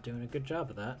 not doing a good job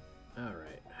of that.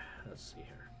 Alright, let's see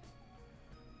here.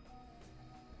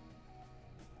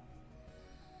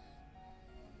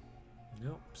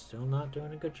 Nope, still not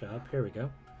doing a good job. Here we go.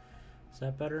 Is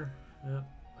that better? Nope,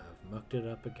 I've mucked it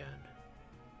up again.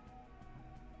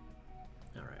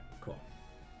 Alright, cool.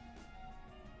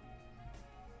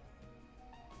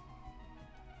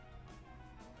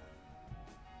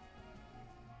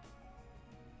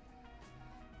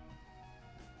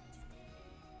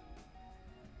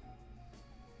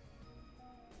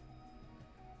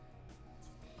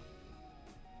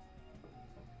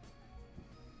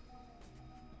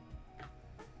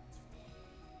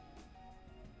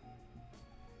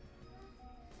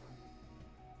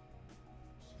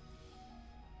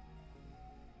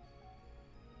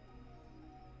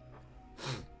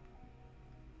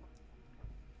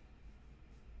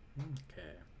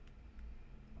 Okay,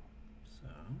 so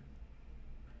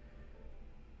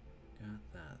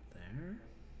got that there.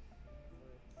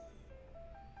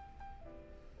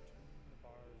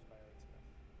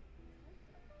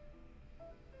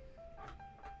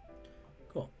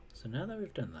 Cool, so now that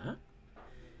we've done that,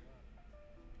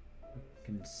 we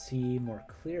can see more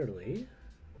clearly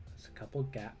there's a couple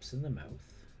gaps in the mouth.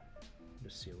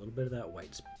 Just see a little bit of that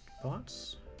white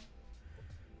spots.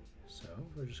 So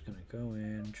we're just going to go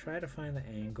in, try to find the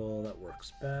angle that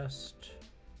works best,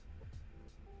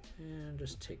 and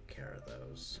just take care of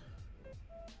those.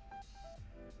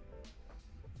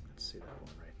 Let's see that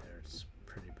one right there, it's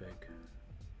pretty big.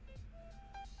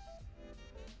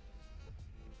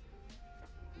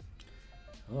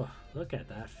 Oh, look at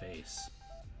that face.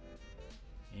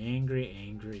 Angry,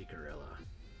 angry gorilla.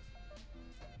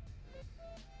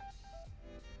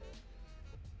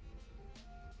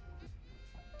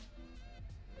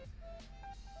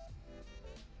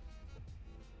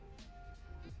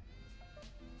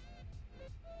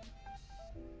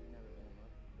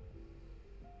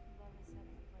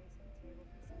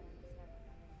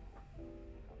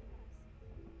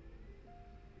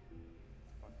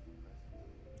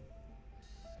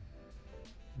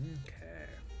 Okay.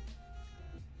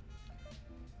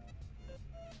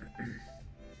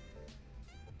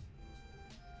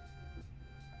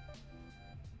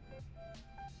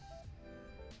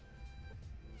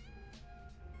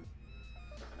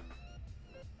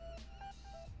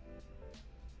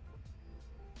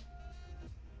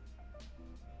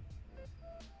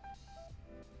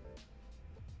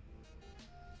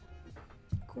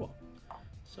 Cool.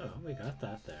 So we got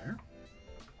that there.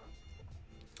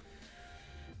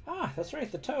 Ah, that's right,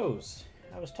 the toes.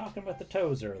 I was talking about the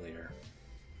toes earlier.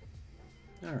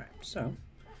 Alright, so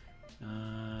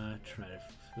try to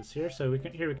this here. So we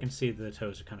can see the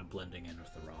toes are kind of blending in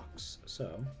with the rocks.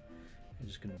 So I'm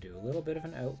just gonna do a little bit of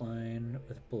an outline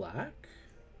with black.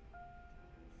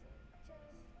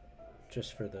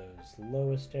 Just for those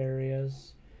lowest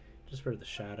areas. Just where the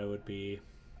shadow would be.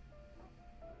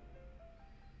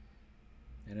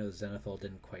 I know Zenithal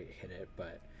didn't quite hit it,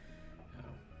 but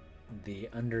the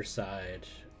underside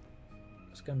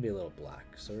it's going to be a little black.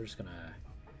 So we're just going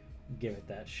to give it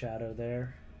that shadow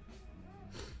there.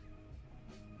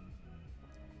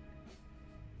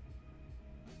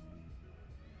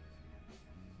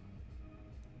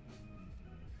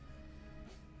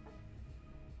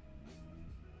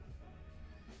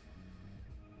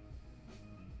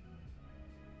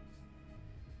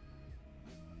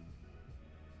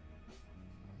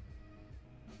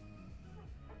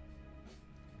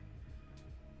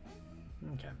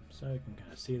 Okay, so you can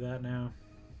kind of see that now.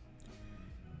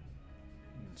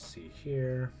 You can see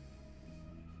here,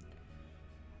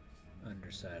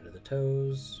 underside of the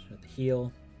toes, at the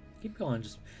heel. Keep calling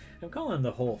I'm calling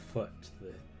the whole foot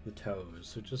the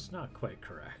toes, which is not quite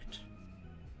correct.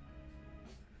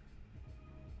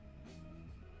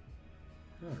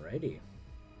 Alrighty.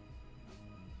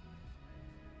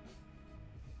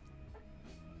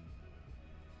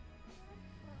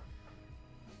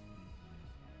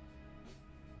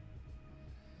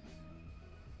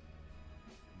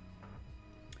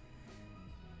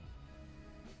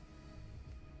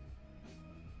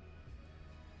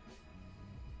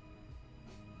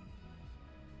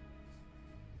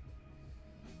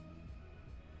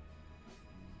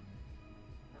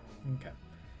 Okay.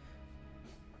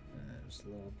 There's a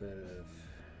little bit of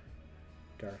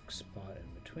dark spot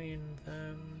in between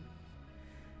them.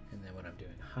 And then when I'm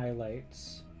doing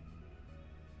highlights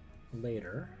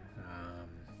later,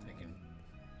 I can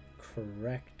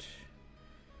correct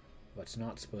what's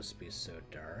not supposed to be so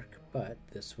dark, but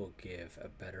this will give a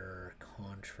better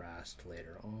contrast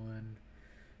later on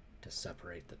to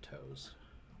separate the toes.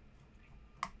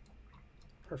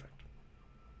 Perfect.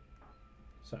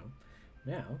 So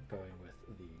now going with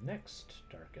the next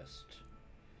darkest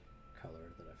color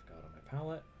that I've got on my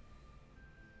palette.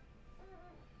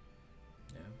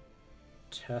 Yeah.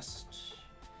 Test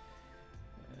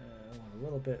a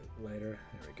little bit lighter.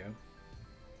 There we go.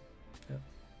 Yep.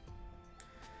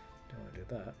 Don't want to do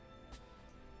that.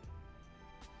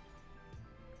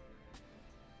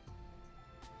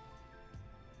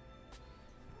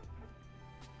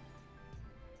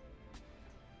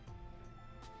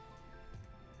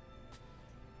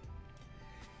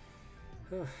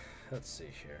 Let's see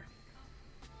here.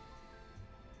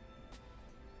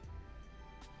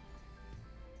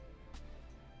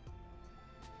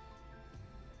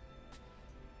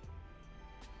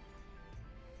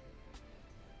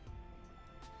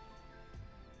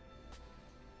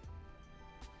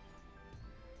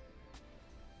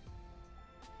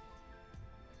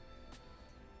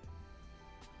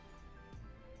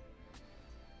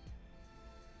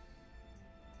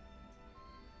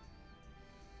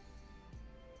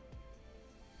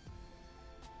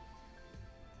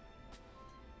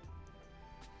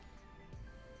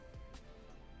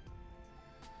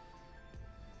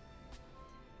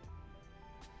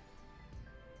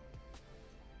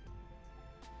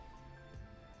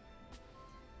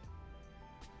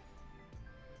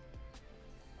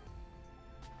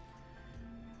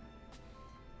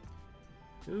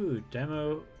 Ooh,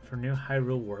 demo for new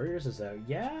Hyrule Warriors is out.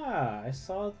 Yeah, I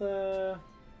saw the...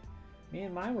 Me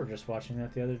and mine were just watching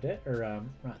that the other day, or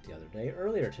not the other day,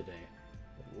 earlier today.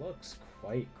 It looks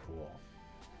quite cool.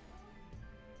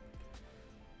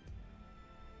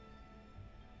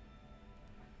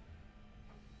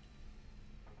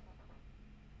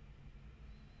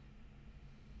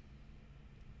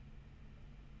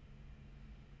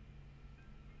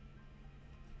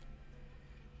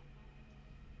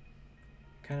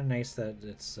 Kind of nice that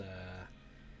it's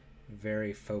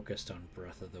very focused on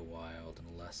Breath of the Wild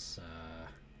and less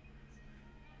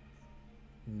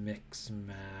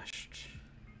mix-mashed.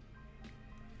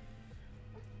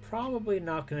 Probably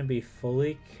not going to be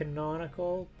fully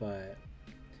canonical, but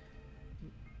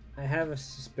I have a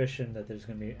suspicion that there's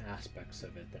going to be aspects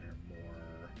of it that are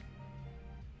more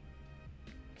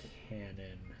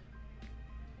canon.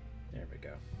 There we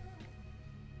go.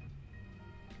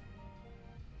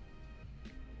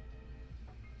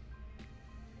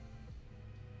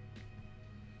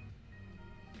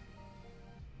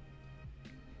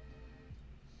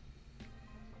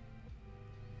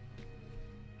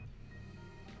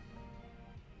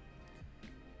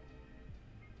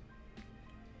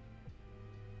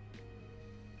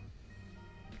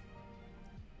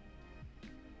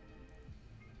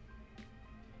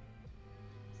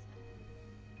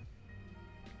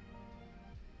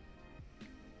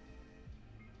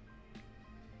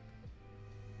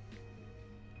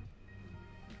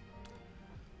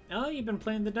 Oh, you've been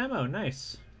playing the demo.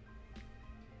 Nice.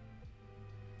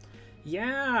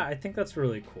 Yeah, I think that's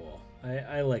really cool.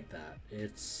 I like that.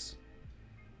 It's...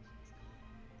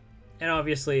 And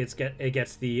obviously it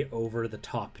gets the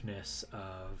over-the-topness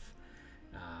of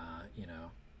you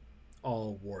know,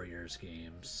 all Warriors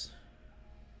games.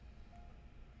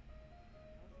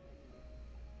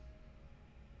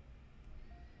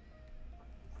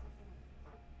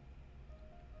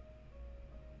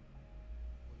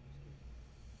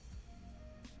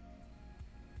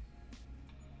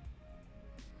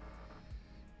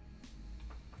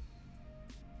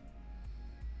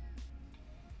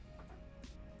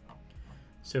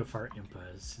 So far,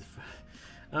 Impa is.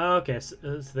 Oh, okay, so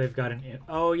they've got an.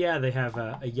 Oh yeah, they have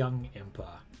a young Impa.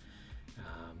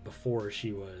 Before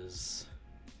she was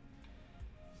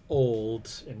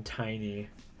old and tiny.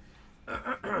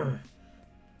 Oh,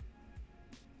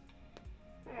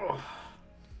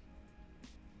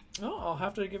 I'll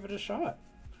have to give it a shot.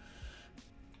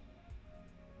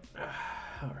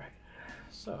 All right.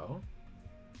 So,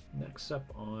 next up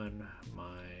on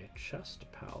my chest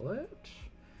palette.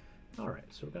 All right,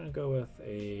 so we're gonna go with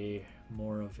a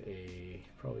more of a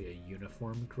probably a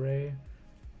uniform gray.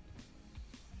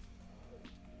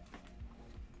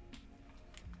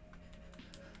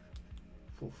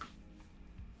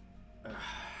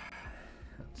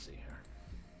 Let's see here.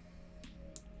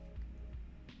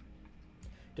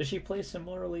 Does she play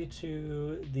similarly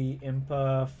to the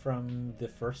Impa from the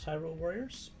first Hyrule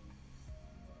Warriors?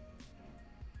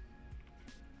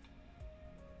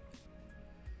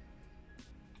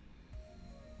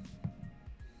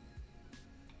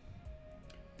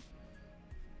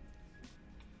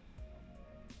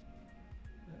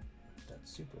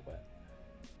 That's super wet.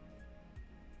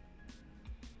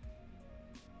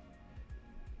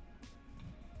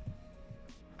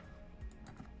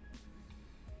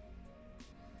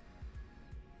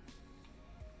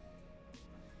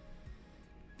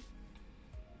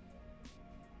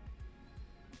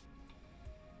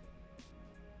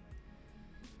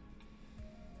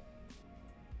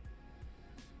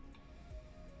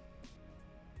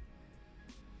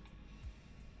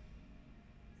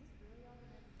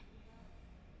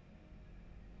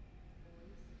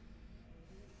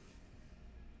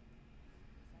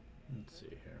 Let's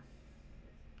see here.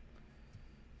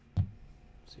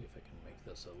 See if I can make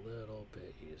this a little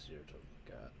bit easier to look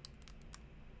at.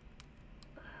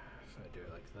 If I do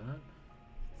it like that.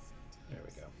 There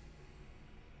we go.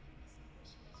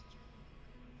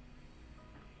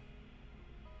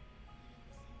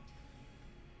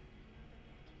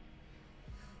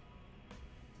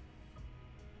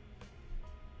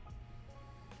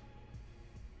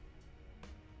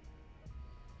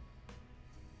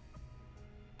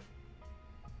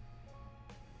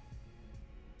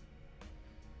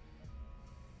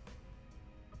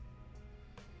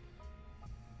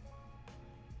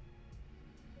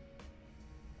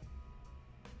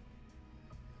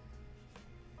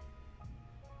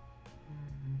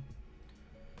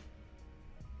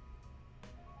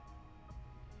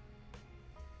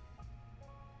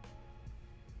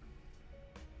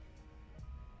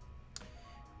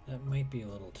 That might be a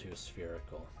little too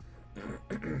spherical.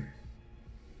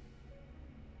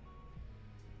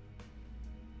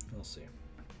 We'll see.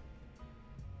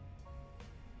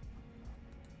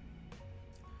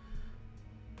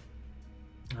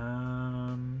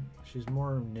 She's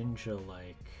more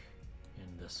ninja-like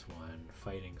in this one,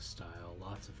 fighting style,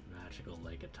 lots of magical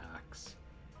leg attacks.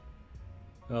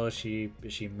 Well, is she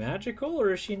magical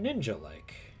or is she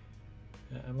ninja-like?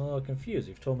 I'm a little confused.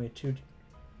 You've told me two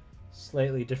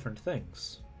slightly different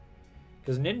things.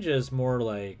 Because ninja is more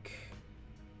like...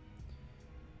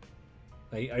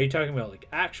 Are you talking about like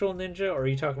actual ninja or are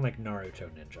you talking like Naruto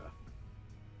ninja?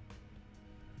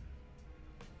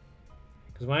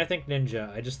 Because when I think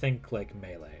ninja, I just think like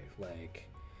melee, like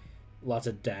lots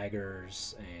of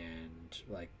daggers and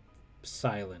like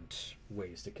silent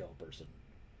ways to kill a person.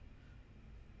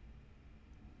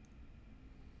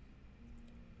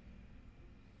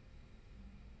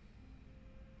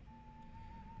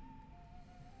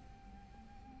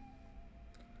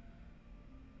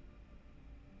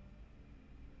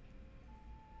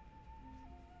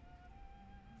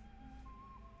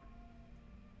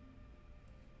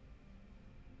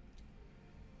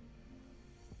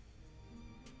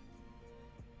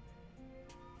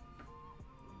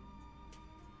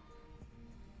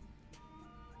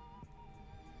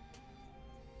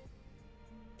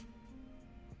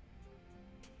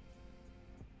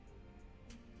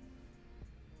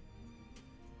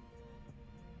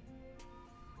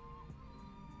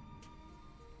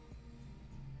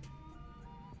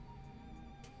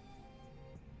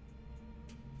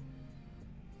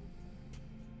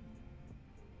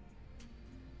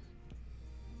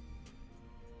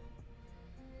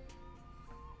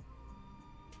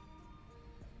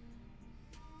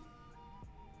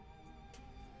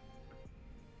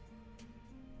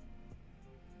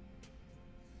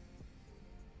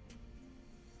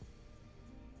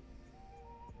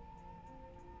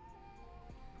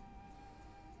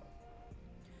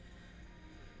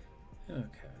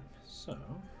 So,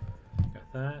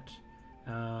 got that.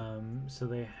 So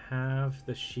they have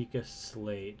the Sheikah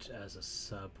Slate as a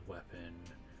sub-weapon.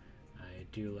 I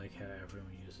do like how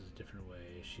everyone uses a different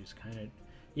way. She's kind of...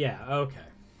 Yeah, okay.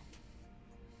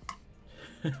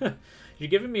 You're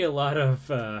giving me a lot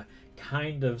of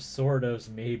kind of, sort of,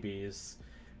 maybes.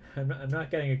 I'm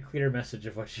not getting a clear message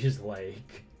of what she's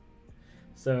like.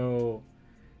 So,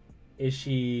 is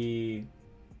she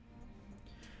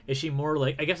more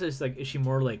like... I guess it's like, is she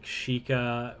more like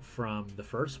Sheikah from the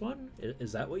first one?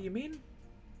 Is that what you mean?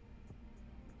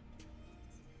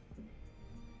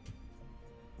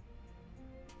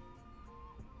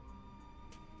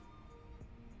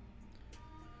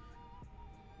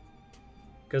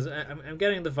 Because I'm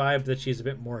getting the vibe that she's a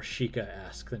bit more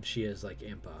Sheikah-esque than she is like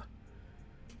Impa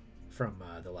from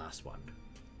the last one.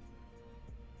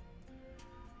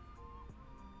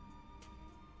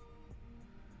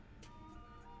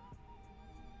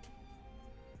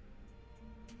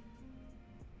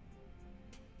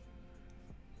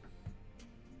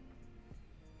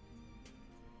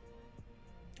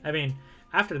 I mean,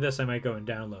 after this, I might go and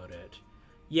download it.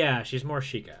 Yeah, she's more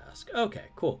Sheikah-esque. Okay,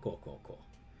 cool.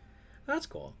 That's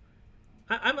cool.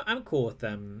 I'm cool with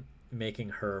them making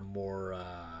her more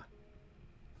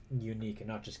unique and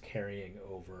not just carrying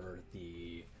over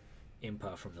the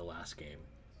Impa from the last game.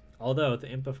 Although the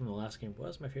Impa from the last game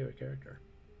was my favorite character,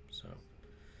 so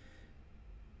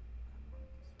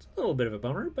it's a little bit of a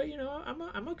bummer, but you know,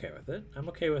 I'm okay with it. I'm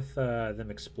okay with them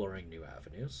exploring new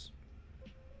avenues.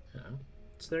 You know,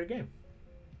 it's their game.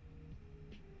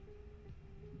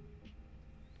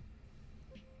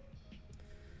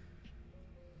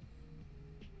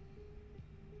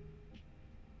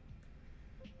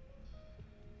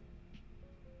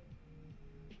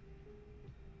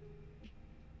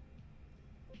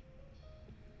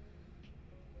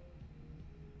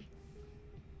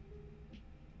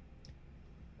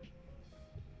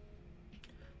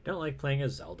 Don't like playing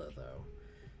as Zelda though.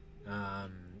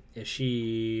 Is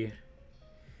she...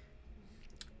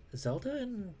 Zelda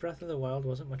in Breath of the Wild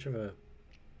wasn't much of a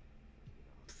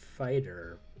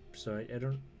fighter, so I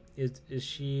don't... Is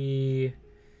she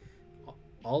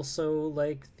also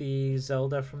like the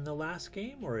Zelda from the last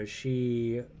game, or is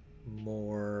she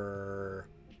more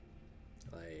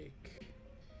like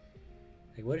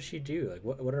what does she do? Like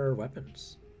what are her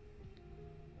weapons?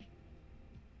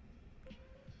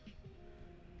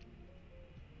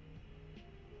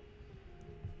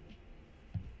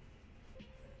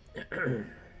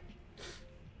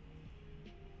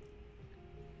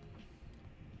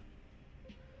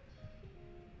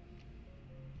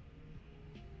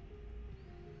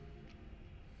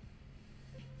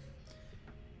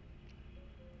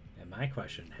 And my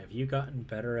question, have you gotten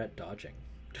better at dodging?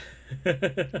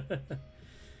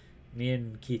 Me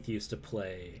and Keith used to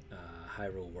play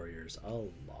Hyrule Warriors a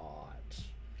lot.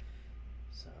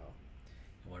 So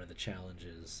one of the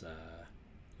challenges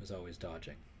was always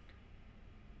dodging.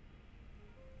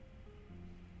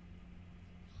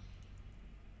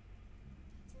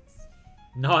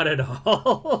 Not at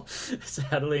all.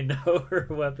 Sadly, no. Her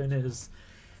weapon is...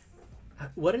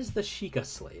 What is the Sheikah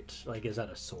Slate? Like, is that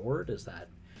a sword? Is that...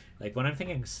 Like, when I'm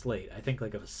thinking slate, I think,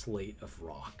 like, of a slate of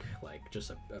rock. Like, just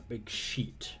a big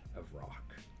sheet of rock.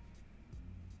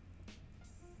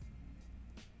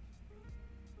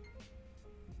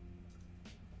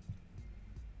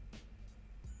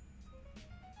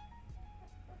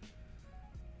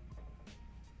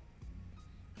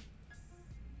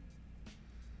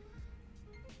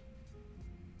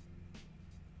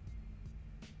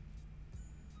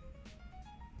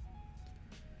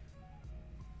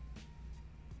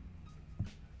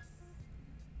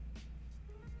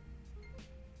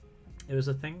 It was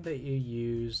a thing that you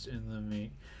used in the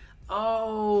main...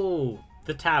 Oh!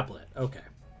 The tablet. Okay.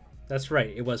 That's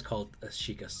right. It was called a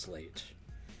Sheikah Slate.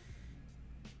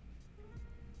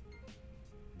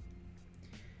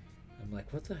 I'm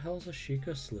like, what the hell's a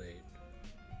Sheikah Slate?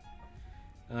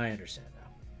 I understand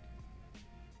now.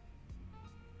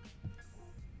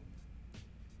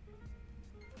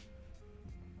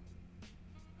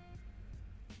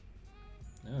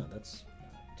 No, that's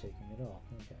not taking it all.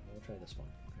 Okay, we'll try this one.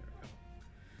 There we go.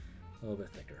 A little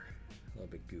bit thicker. A little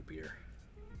bit goopier.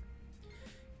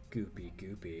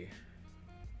 Goopy.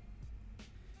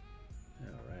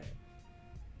 Alright.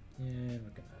 And we're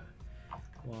gonna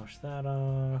wash that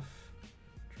off.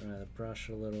 Dry the brush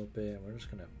a little bit. We're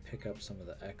just gonna pick up some of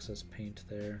the excess paint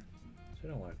there. So we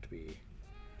don't want it to be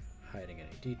hiding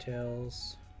any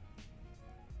details.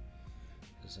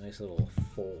 There's a nice little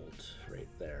fold right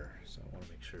there, so I want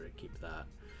to make sure to keep that.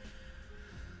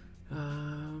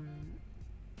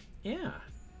 Yeah,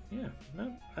 Yeah,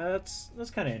 no,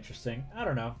 that's kind of interesting. I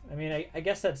don't know. I mean, I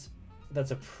guess that's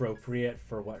appropriate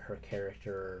for what her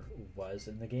character was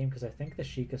in the game, because I think the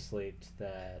Sheikah slate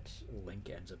that Link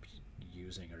ends up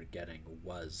using or getting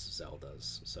was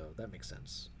Zelda's, so that makes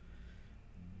sense.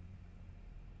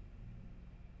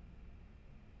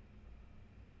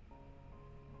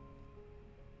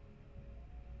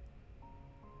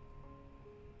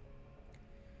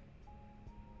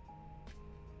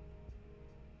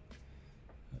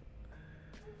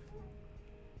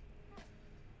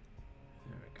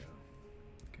 There we go.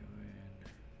 Go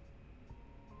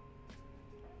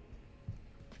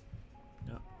in.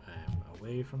 No, I'm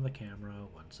away from the camera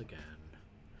once again.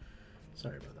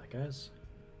 Sorry about that, guys.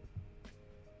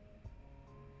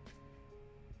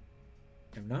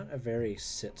 I'm not a very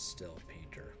sit-still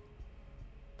painter.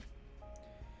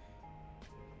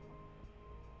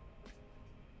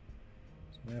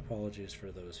 So my apologies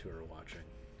for those who are watching.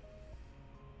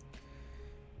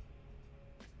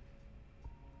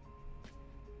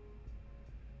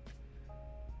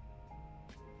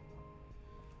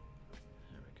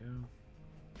 There we go.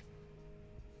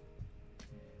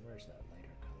 And where's that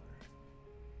lighter color?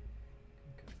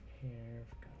 Go in here.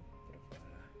 Got a bit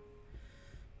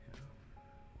of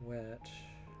wet,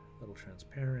 a little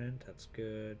transparent. That's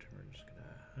good. We're just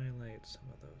gonna highlight some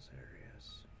of those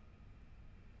areas.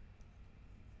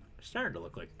 Starting to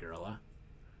look like a gorilla,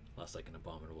 less like an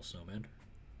abominable snowman.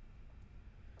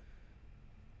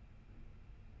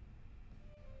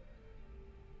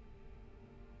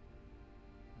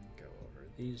 Go over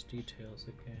these details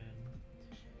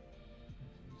again.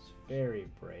 It's very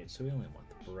bright, so we only want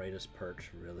the brightest part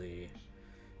to really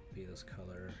be this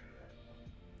color.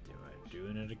 Am I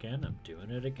doing it again? I'm doing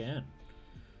it again.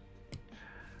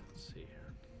 Let's see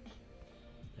here.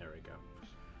 There we go.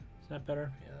 Is that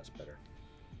better? Yeah, that's better.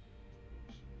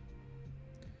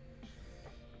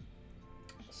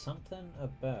 Something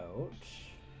about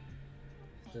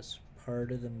this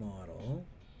part of the model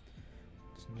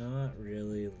is not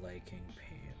really liking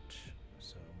paint.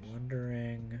 So I'm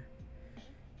wondering.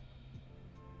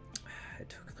 I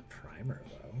took the primer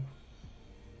though.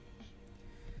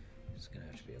 Just gonna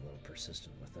have to be a little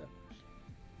persistent with it.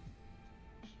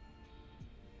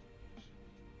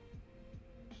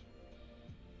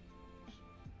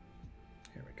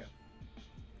 Here we go.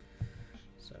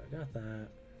 So I got that.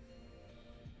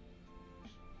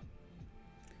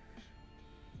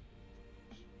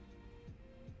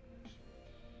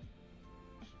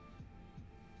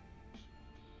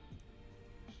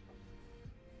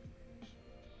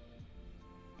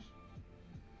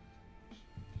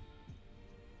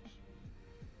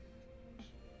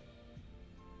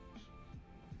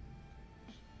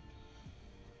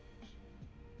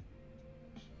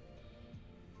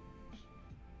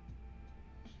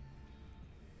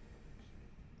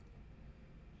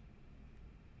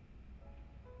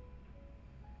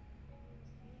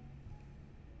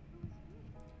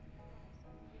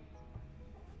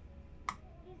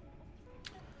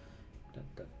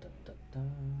 Da, da, da, da.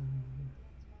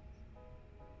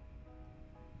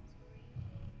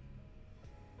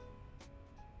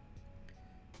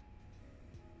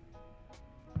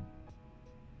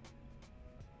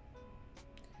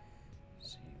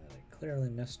 See that I clearly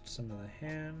missed some of the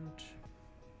hand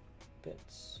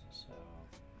bits, so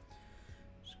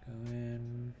just go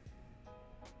in,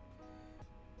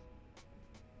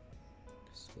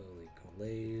 slowly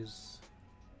glaze.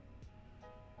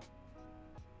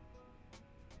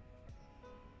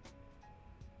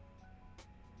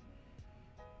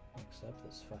 Mix up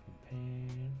this fucking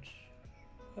paint.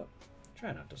 Oh,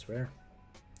 try not to swear.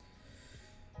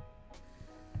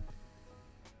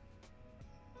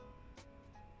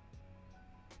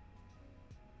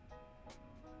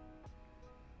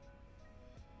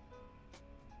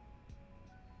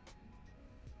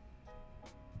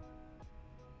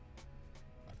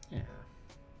 Yeah.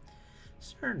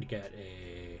 Starting to get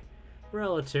a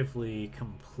relatively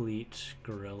complete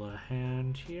gorilla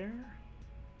hand here.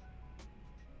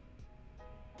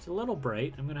 It's a little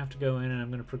bright. I'm gonna have to go in and I'm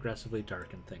gonna progressively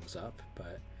darken things up,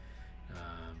 but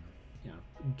you know,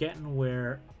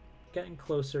 getting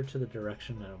closer to the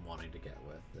direction that I'm wanting to get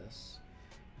with this.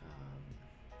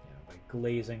 You know, by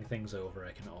glazing things over,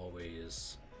 I can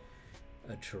always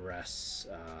address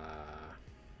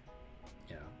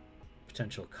you know,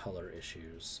 potential color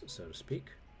issues, so to speak.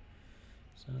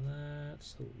 So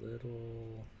that's a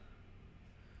little.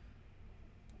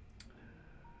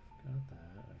 I've got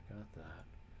that. I've got that.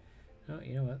 Oh,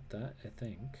 you know what? That, I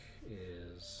think,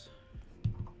 is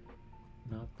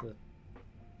not the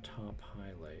top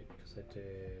highlight, because I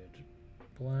did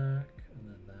black, and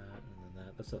then that, and then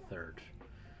that. That's the third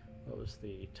What was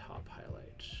the top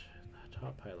highlight? The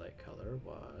top highlight color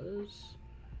was,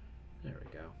 there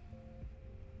we go.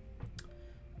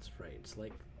 That's right, it's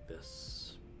like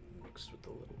this mixed with a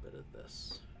little bit of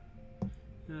this.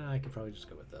 I could probably just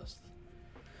go with this.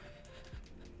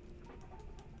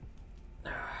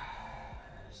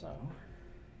 So,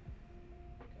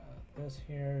 got this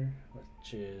here,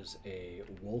 which is a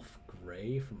wolf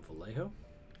gray from Vallejo.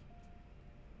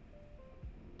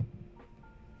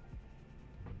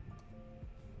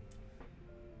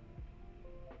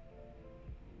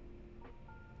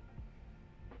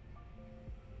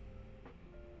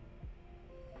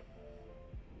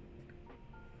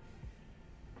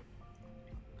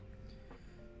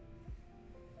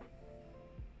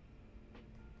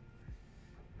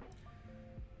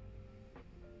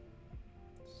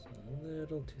 A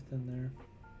little too thin there.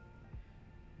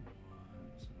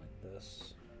 Something like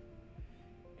this.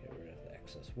 Get rid of the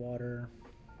excess water.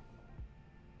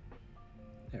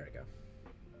 There we go.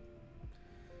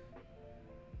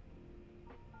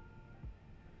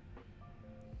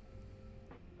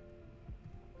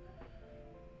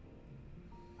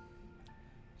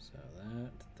 So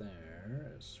that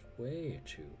there is way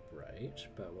too bright,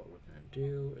 but what we're going to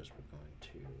do is we're going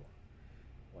to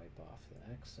wipe off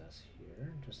the excess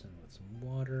here, just in with some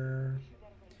water,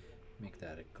 make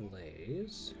that a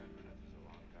glaze.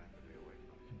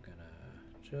 I'm gonna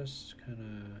just kind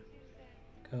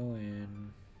of go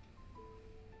in,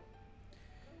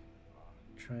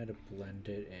 try to blend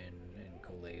it in and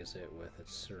glaze it with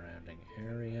its surrounding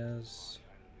areas.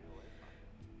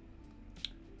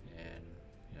 And,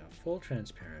 you know, full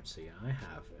transparency, I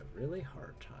have a really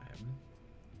hard time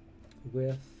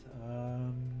with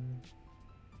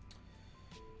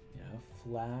you know,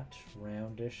 flat,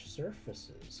 roundish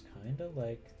surfaces, kind of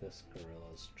like this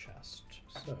gorilla's chest.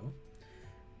 So,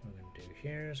 what I'm going to do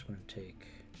here is we're going to take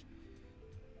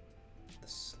the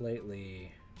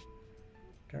slightly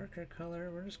darker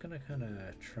color. We're just going to kind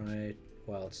of try,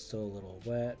 while it's still a little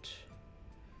wet,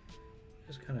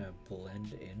 just kind of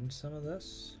blend in some of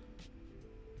this.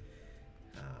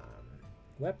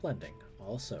 Wet blending,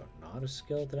 also not a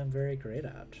skill that I'm very great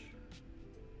at.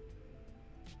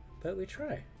 But we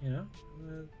try, you know.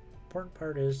 The important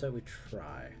part is that we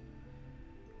try.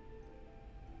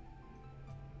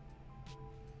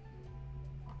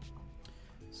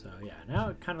 So yeah, now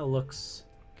it kind of looks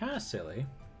kind of silly.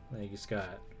 Like he's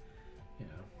got, you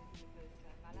know.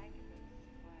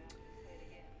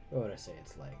 What would I say?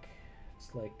 It's like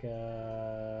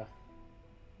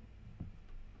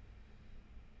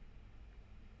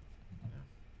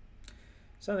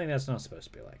something that's not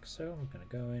supposed to be like. So I'm gonna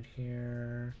go in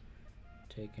here.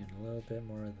 Take in a little bit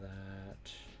more of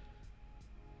that.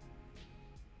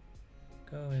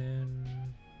 Go in.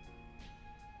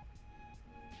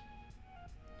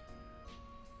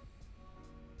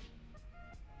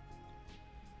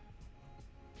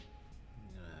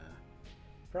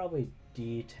 Probably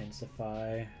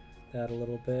de-tensify that a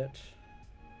little bit.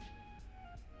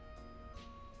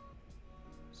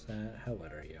 Is that, how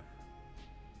wet are you?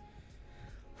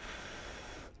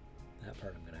 That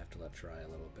part I'm gonna have to let dry a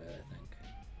little bit, I think.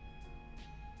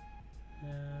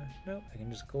 Nope, I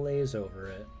can just glaze over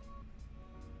it.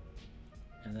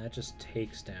 And that just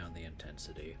takes down the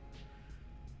intensity.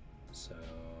 So,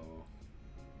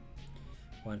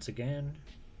 once again,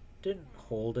 didn't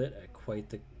hold it at quite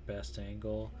the best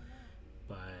angle,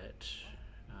 but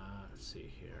let's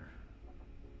see here.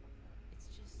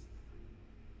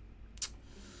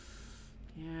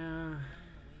 Yeah,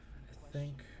 I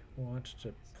think I want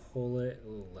to pull it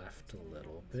left a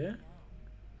little bit.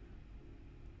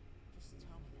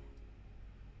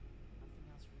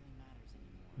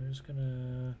 We're just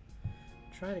gonna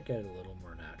try to get it a little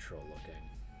more natural looking.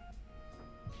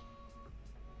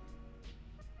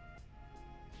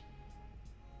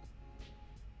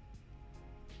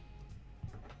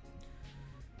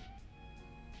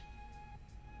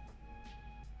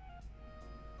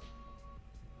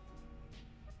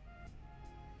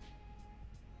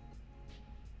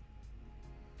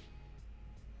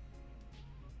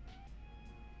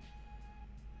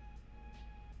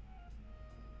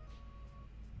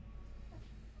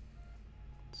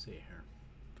 See here.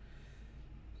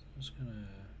 So I'm just gonna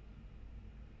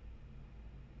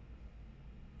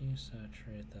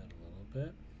desaturate that a little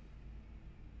bit.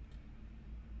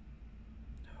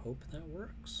 Hope that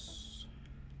works.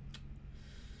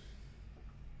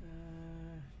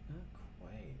 Not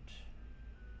quite.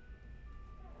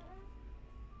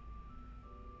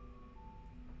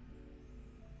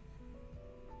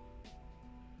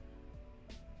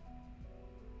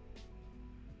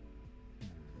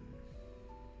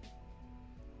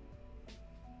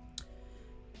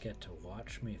 get to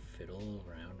watch me fiddle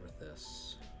around with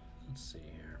this. Let's see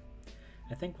here.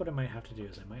 I think what I might have to do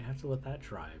is I might have to let that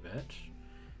dry a bit.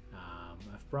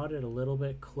 I've brought it a little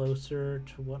bit closer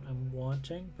to what I'm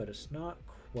wanting, but it's not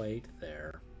quite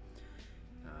there.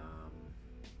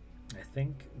 I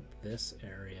think this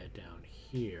area down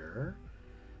here,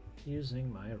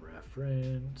 using my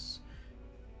reference,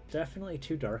 definitely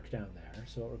too dark down there.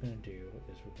 So what we're going to do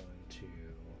is we're going to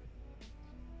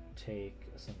take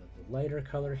some of the lighter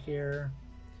color here,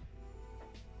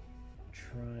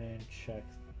 try and check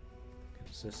the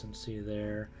consistency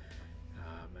there.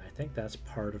 I think that's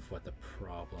part of what the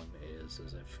problem is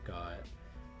I've got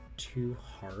too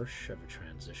harsh of a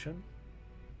transition,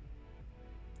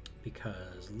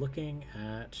 because looking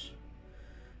at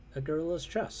a gorilla's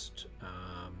chest,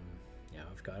 yeah,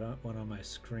 I've got one on my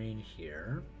screen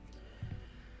here.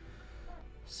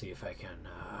 See if I can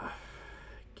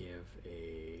give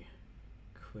a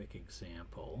quick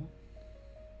example.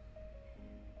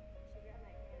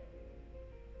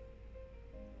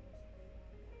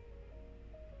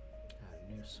 Add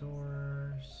new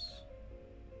source.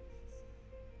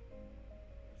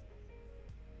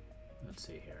 Let's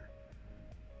see here.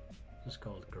 This is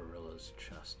called Gorilla's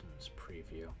Chest in its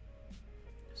preview.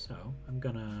 So I'm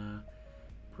gonna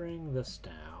bring this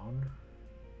down.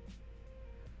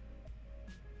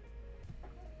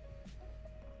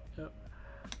 Oh.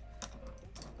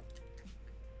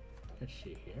 Let's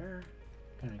see here.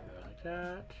 Gonna go like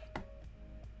that.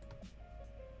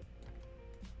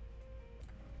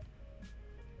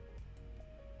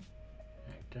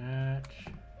 Like that.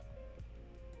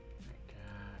 Like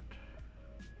that.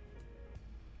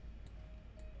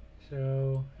 So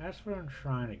that's what I'm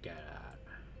trying to get at.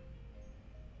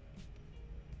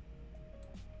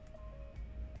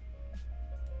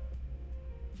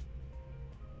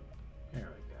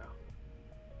 There we go.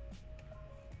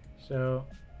 So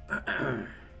now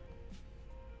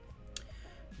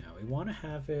we want to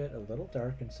have it a little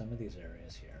dark in some of these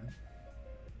areas here.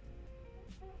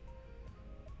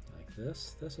 Like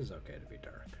this. This is okay to be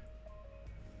dark.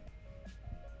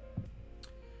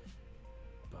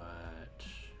 But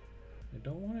I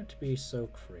don't want it to be so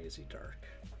crazy dark.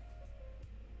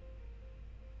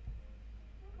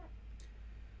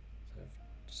 So I've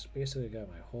just basically got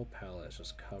my whole palette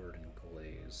just covered in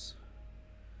glaze,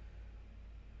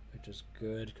 which is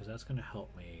good because that's going to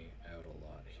help me out a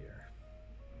lot here.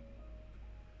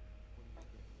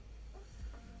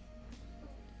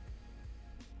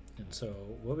 And so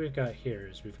what we've got here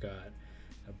is we've got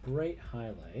a bright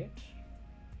highlight.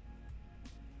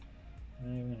 I'm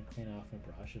not even going to clean off my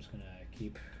brush, just going to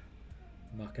keep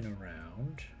mucking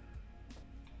around.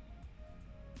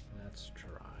 That's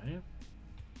dry.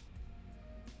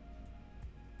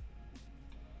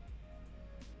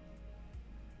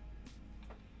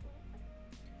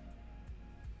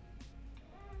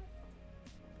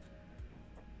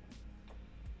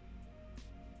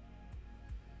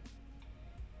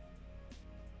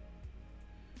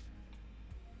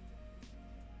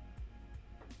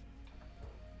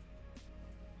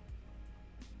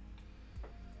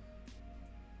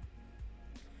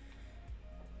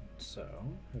 So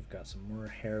we've got some more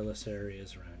hairless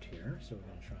areas around here, so we're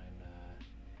going to try and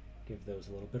give those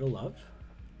a little bit of love.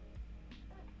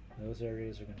 Those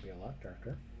areas are going to be a lot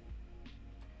darker.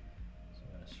 So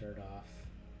I'm going to start off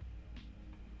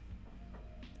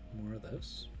more of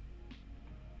those.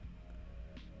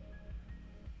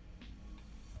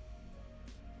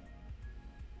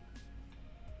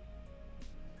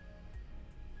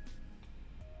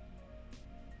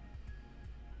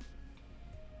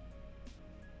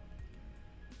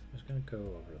 Going to go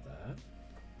over that.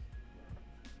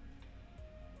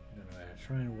 I'm going to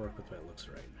try and work with what looks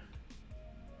right.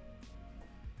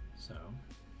 So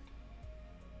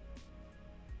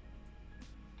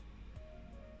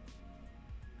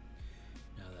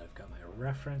now that I've got my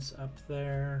reference up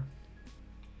there,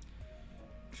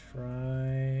 try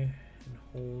and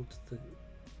hold the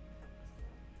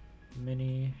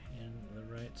mini in the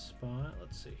right spot.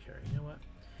 Let's see here. You know what?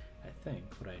 I think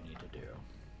what I need to do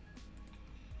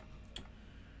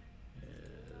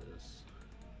is,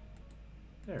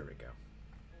 there we go.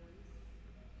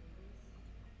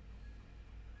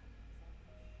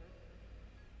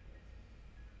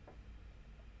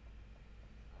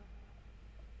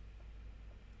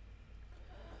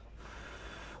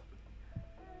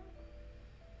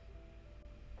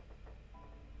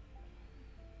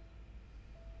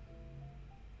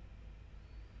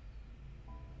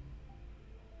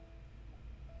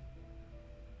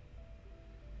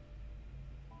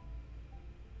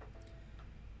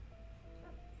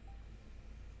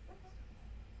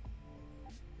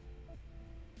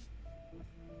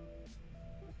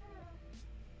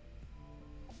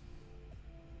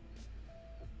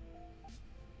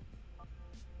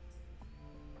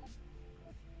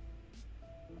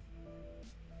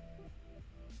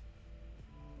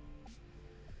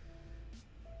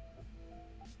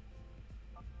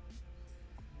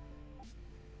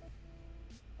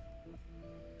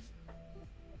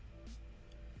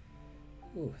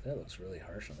 Ooh, that looks really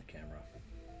harsh on the camera.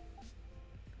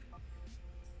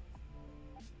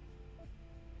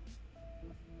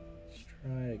 Let's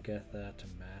try to get that to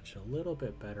match a little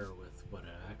bit better with what it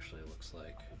actually looks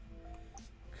like.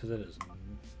 Because it is,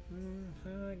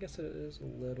 I guess it is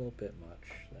a little bit much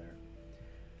there.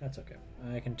 That's okay.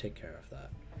 I can take care of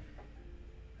that.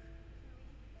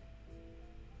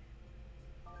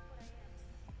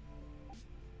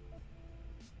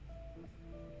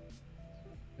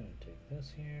 I'm gonna take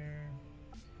this here.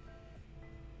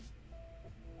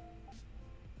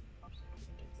 So we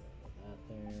can take a little bit of that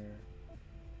there.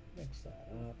 Mix that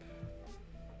up.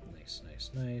 Nice,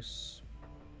 nice, nice.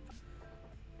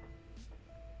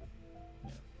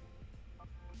 Yeah.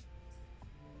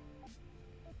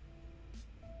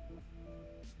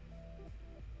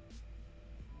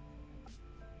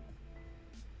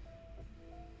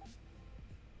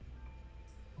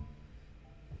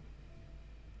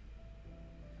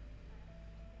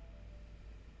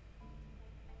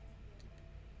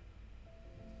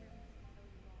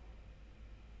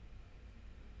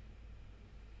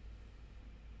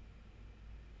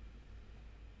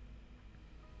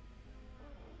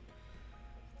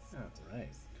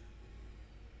 Alright.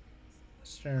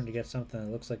 Starting to get something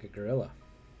that looks like a gorilla.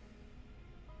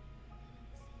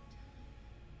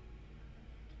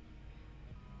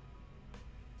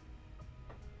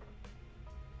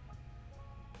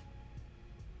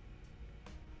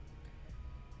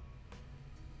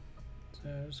 So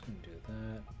I'm just going to do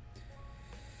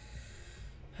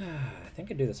that. I think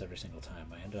I do this every single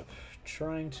time. I end up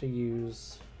trying to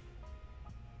use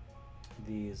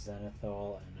the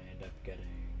zenithal and I end up getting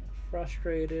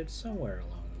frustrated somewhere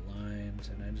along the lines,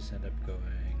 and I just end up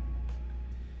going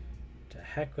to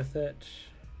heck with it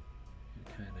and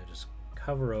kind of just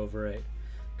cover over it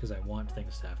because I want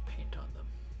things to have paint on them.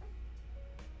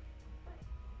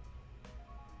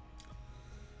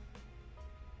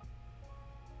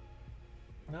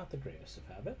 Not the greatest of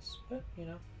habits, but you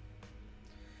know,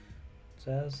 it's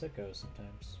as it goes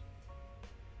sometimes.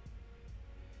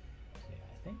 So yeah,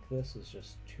 I think this is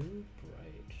just too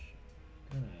bright.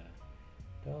 I'm gonna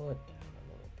dull it down a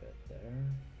little bit there.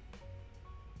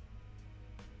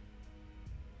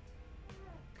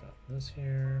 Got this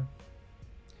here.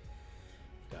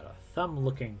 Got a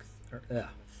thumb-looking, I've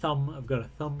got a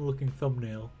thumb-looking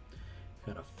thumbnail.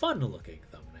 Got a fun-looking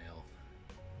thumbnail.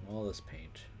 And all this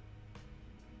paint.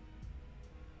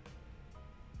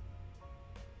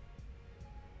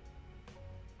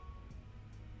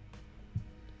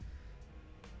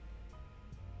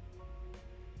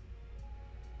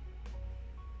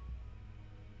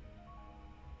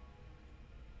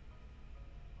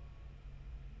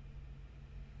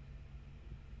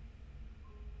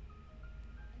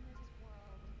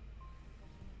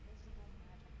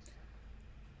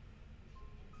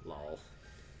 Lol.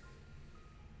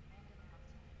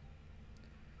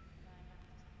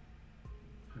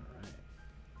 Alright.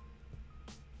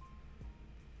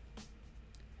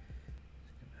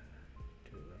 Just gonna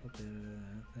do a little bit of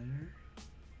that there.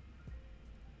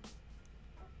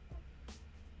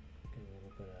 Get a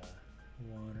little bit of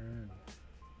water and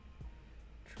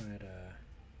try to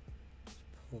just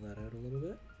pull that out a little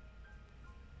bit.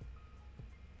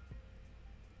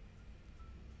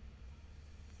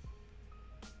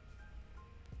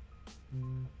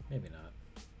 Maybe not.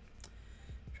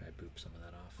 Try to boop some of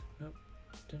that off. Nope,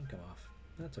 didn't come off.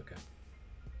 That's okay.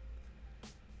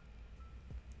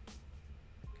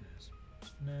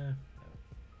 Nah, no.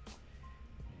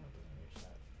 Yeah, it doesn't reach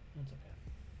that. That's okay.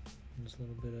 Just a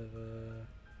little bit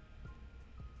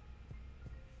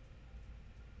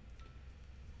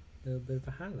of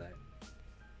a highlight.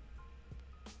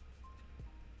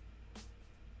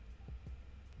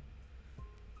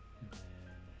 And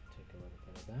then take a little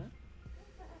bit of that.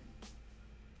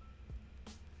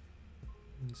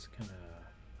 Just kind of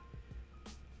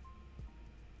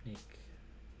make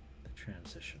the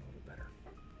transition a little better.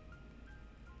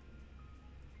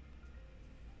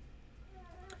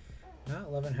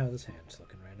 Not loving how this hand's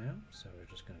looking right now, so we're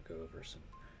just going to go over some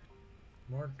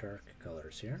more dark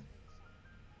colors here.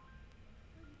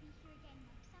 Will you be here again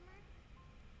next summer?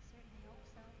 Certainly hope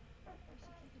so. We should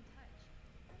keep in touch.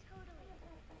 Totally.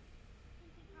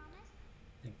 Pinky promise?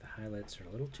 I think the highlights are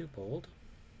a little too bold.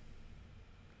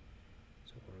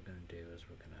 So what we're going to do is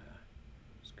we're going to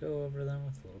just go over them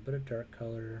with a little bit of dark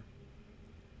color,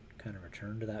 kind of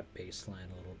return to that baseline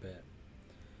a little bit.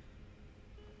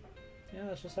 Yeah,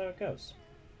 that's just how it goes.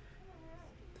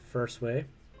 The first way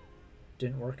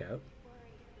didn't work out.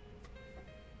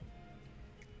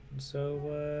 And so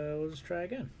we'll just try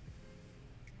again.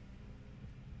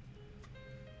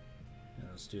 And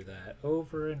let's do that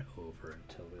over and over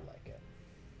until we like it.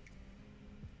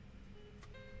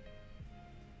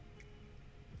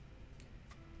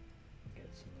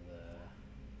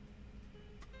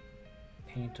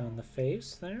 paint on the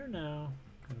face there. Now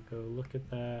I'm gonna go look at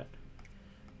that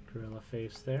gorilla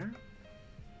face there.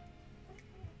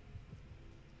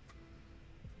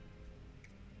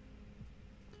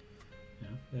 Yeah,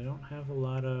 they don't have a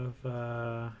lot of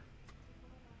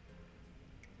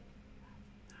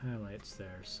highlights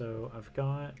there. So I've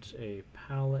got a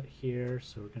palette here,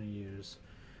 so we're going to use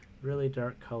really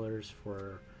dark colors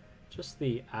for just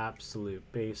the absolute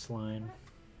baseline.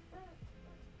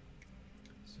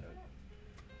 So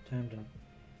time to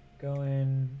go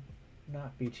in,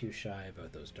 not be too shy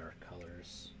about those dark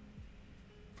colors.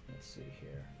 Let's see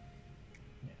here.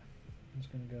 Yeah, I'm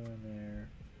just going to go in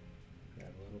there, grab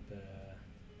a little bit of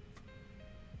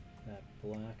that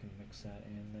black and mix that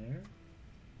in there.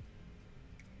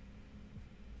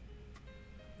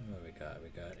 What do we got? We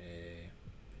got a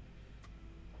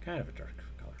kind of a dark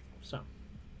color. So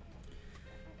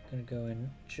gonna go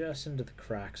in just into the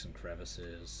cracks and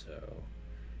crevices. So,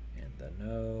 and the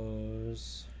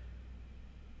nose,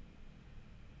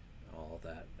 all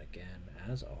that again,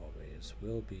 as always,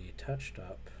 will be touched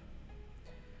up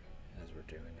as we're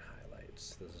doing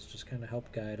highlights. This is just kind of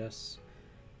help guide us.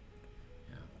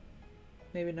 Yeah.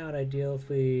 Maybe not ideal if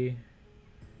we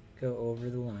go over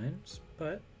the lines,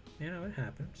 but you know, it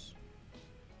happens.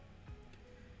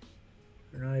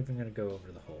 We're not even going to go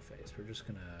over the whole face. We're just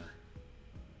going to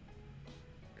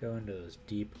go into those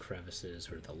deep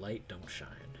crevices where the light don't shine.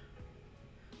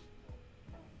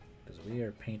 Because we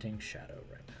are painting shadow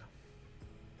right now.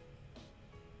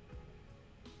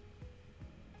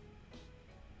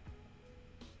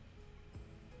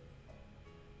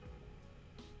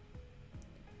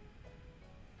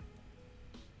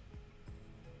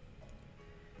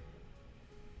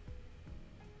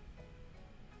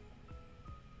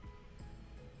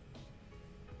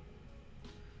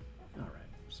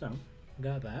 So,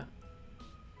 got that.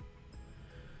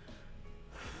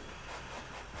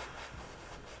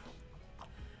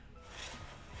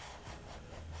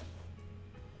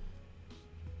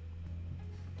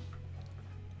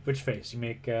 Which face? You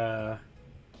make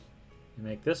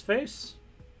this face?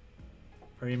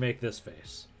 Or you make this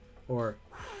face? Or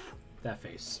that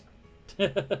face?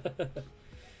 Alright,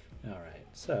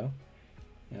 so,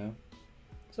 you know,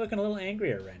 it's looking a little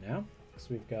angrier right now. So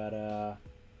we've got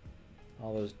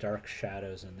all those dark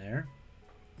shadows in there.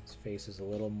 His face is a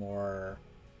little more,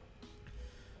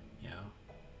 you know,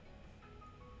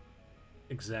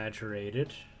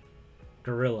 exaggerated.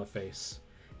 Gorilla face.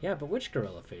 Yeah, but which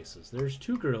gorilla faces? There's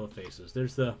two gorilla faces.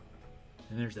 There's the,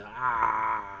 and there's the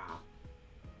ah.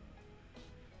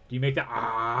 Do you make the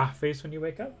ah face when you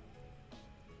wake up?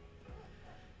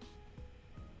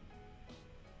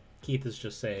 Keith is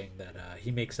just saying that he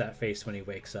makes that face when he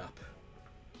wakes up.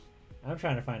 I'm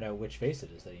trying to find out which face it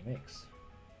is that he makes.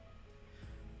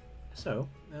 So,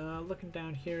 looking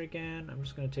down here again, I'm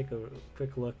just going to take a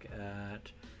quick look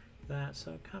at that.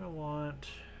 So I kind of want...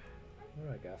 What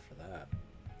do I got for that?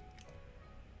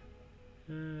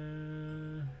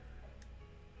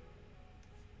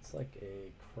 It's like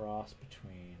a cross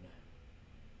between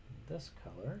this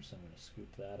color, so I'm going to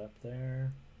scoop that up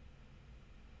there.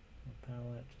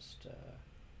 Palette, just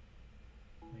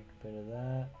make a bit of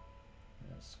that.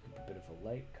 Scoop a bit of a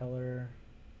light color.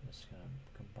 Just kind of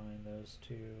combine those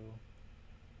two.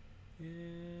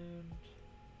 And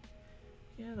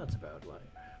yeah, that's about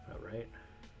right.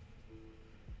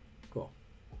 Cool.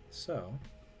 So,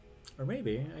 or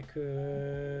maybe I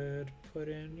could put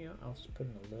in, you know, I'll just put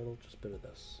in a little, just a bit of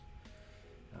this.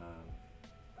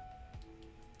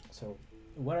 So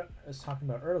what I was talking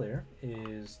about earlier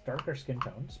is darker skin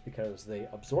tones because they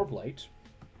absorb light.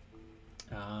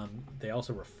 They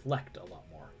also reflect a lot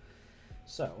more.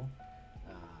 So,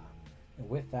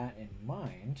 with that in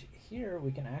mind, here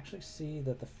we can actually see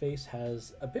that the face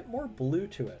has a bit more blue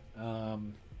to it.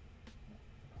 And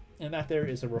that there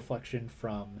is a reflection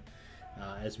from,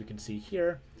 as we can see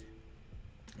here,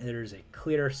 there's a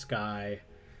clear sky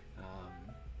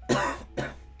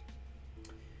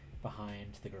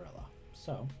behind the gorilla.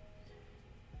 So,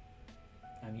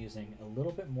 I'm using a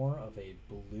little bit more of a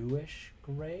bluish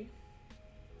gray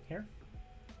here.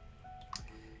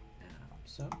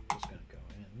 So I'm just going to go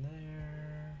in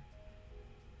there.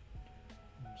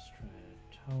 I'm just trying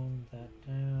to tone that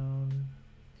down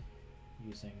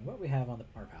using what we have on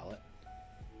our palette.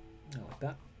 I like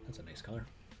that. That's a nice color.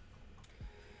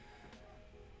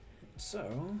 So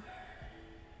now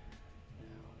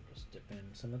I'll just dip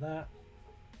in some of that.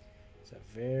 It's a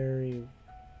very,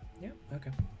 yeah,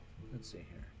 okay. Let's see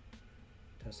here.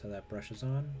 Test how that brushes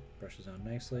on. Brushes on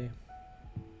nicely.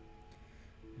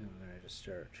 And we're going to just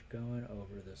start going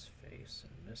over this face.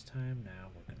 And this time now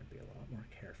we're going to be a lot more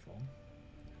careful.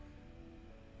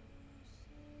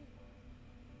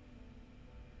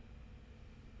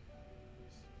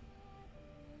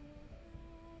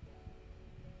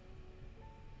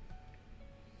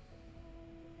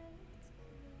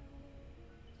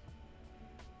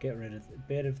 get rid of a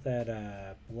bit of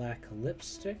that black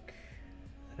lipstick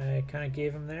that I kind of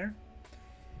gave him there.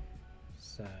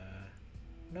 It's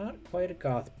not quite a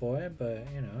goth boy, but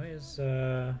you know, he's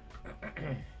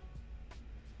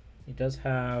he does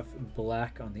have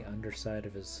black on the underside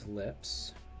of his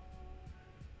lips.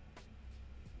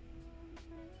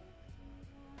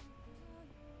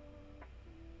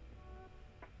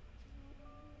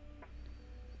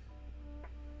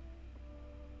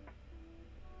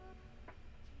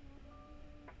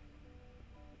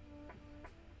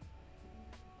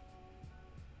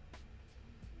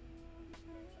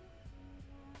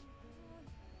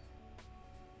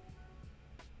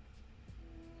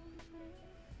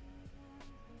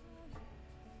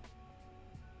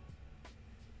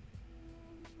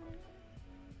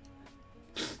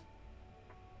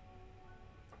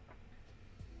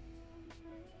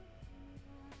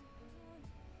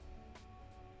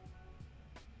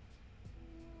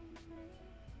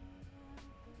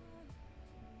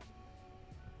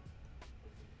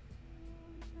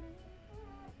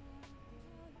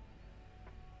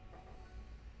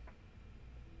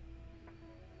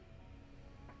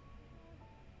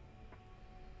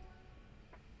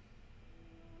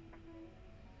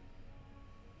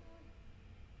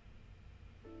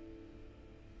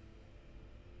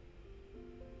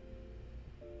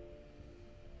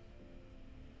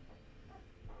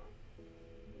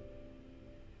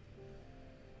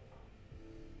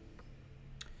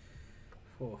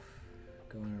 Oh,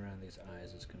 going around these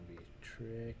eyes is going to be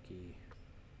tricky.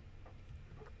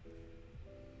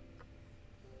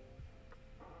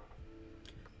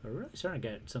 We're really starting to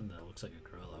get something that looks like a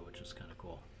gorilla, which is kind of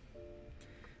cool.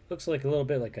 Looks like a little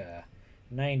bit like a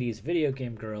 90s video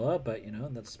game gorilla, but you know,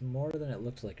 that's more than it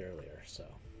looked like earlier, so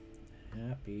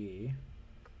happy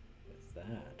with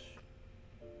that.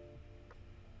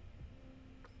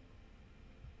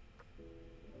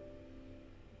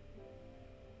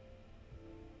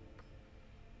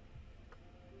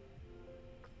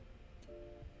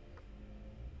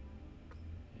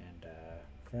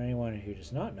 For anyone who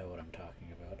does not know what I'm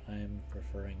talking about, I'm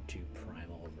referring to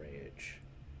Primal Rage.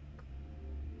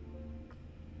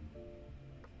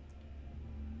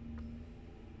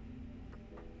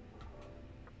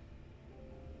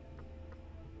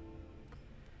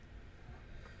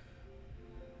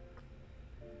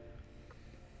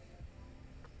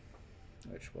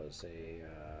 Which was a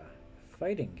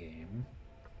fighting game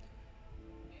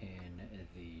in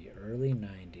the early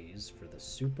 90s for the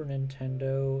Super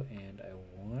Nintendo, and I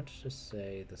want to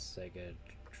say the Sega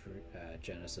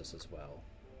Genesis as well.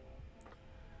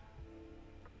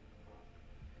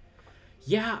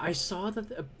 Yeah, I saw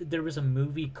that there was a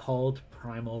movie called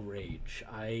Primal Rage.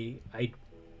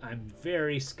 I'm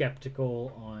very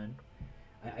skeptical on...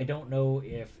 I don't know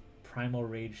if Primal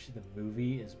Rage the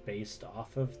movie is based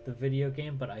off of the video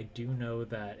game, but I do know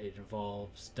that it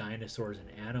involves dinosaurs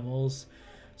and animals.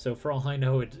 So for all I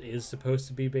know, it is supposed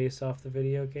to be based off the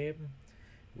video game,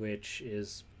 which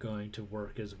is going to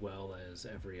work as well as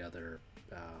every other,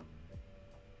 you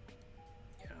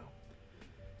know,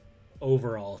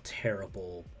 overall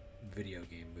terrible video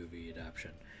game movie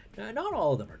adaptation. Now, not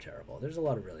all of them are terrible. There's a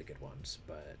lot of really good ones,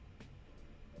 but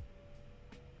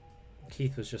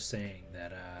Keith was just saying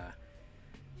that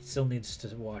he still needs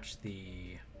to watch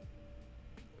the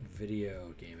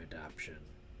video game adaptation.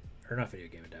 Or not video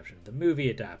game adaptation, the movie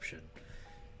adaptation,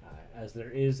 as there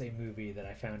is a movie that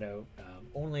I found out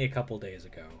only a couple days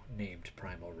ago named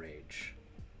Primal Rage.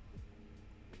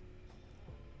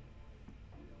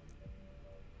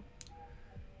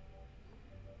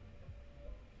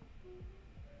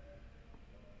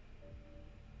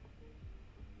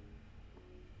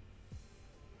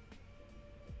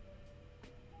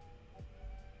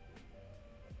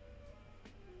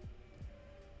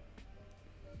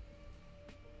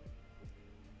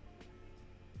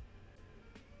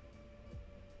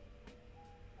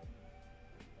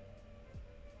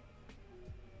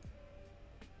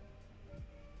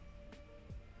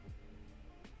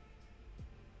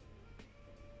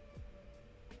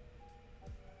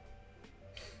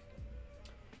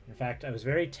 In fact, I was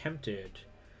very tempted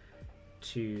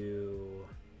to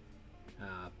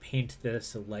paint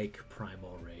this like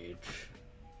Primal Rage.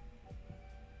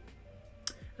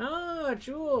 Ah,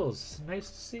 Jules!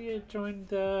 Nice to see you join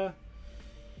the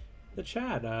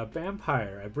chat.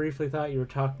 Vampire, I briefly thought you were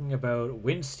talking about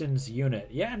Winston's unit.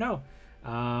 Yeah, no.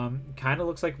 Kind of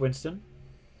looks like Winston.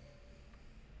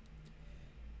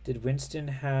 Did Winston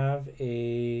have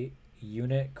a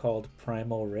unit called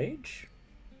Primal Rage?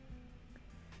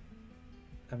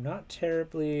 I'm not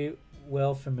terribly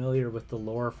well familiar with the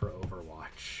lore for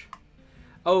Overwatch.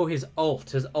 Oh, his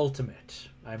ult, his ultimate.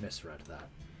 I misread that.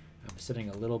 I'm sitting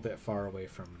a little bit far away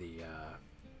from the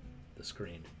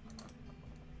screen.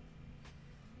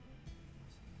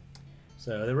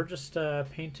 So they were just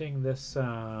painting this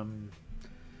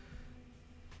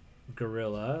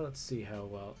gorilla. Let's see how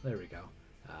well. There we go.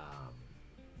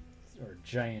 Or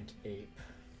giant ape.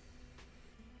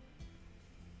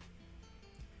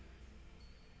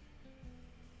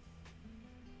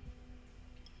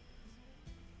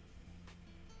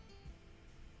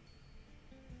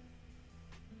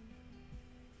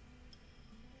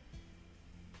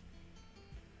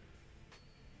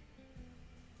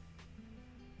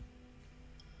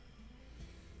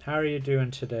 How are you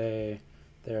doing today,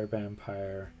 there,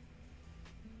 vampire?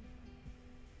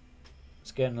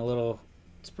 It's getting a little...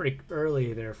 It's pretty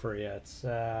early there for you. It's,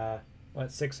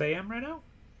 what, 6 a.m. right now?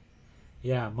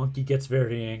 Yeah, Monkey gets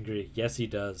very angry. Yes, he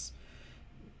does.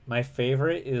 My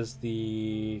favorite is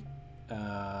the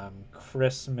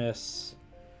Christmas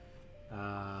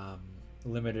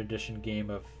limited edition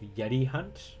game of Yeti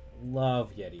Hunt.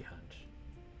 Love Yeti Hunt.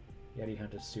 Yeti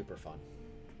Hunt is super fun.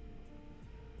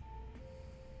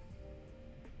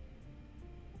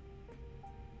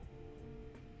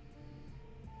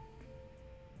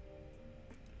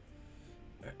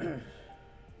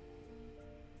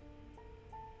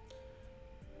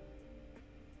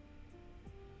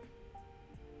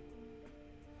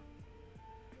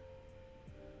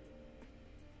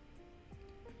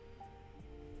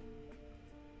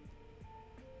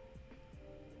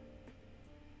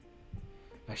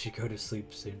 I should go to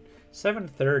sleep soon.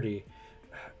 7:30.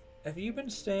 Have you been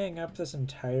staying up this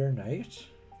entire night?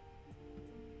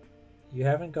 You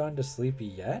haven't gone to sleep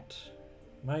yet?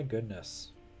 My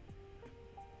goodness.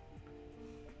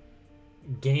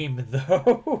 Game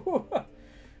though.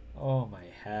 Oh my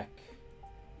heck.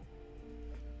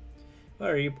 Well,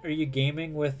 are you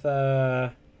gaming with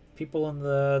people in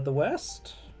the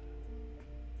West?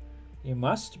 You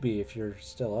must be if you're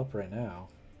still up right now.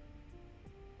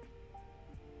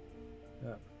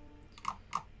 Oh.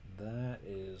 That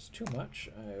is too much.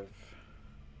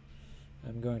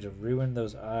 I'm going to ruin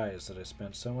those eyes that I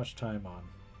spent so much time on.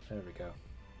 There we go.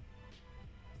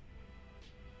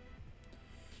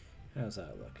 How's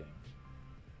that looking?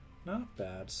 Not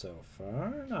bad so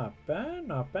far. Not bad,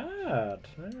 not bad.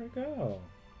 There we go.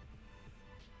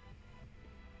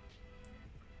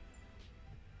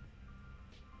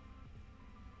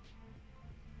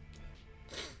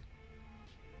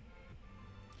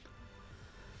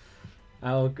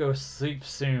 I'll go sleep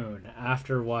soon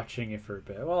after watching it for a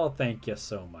bit. Well, thank you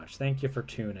so much. Thank you for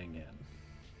tuning in.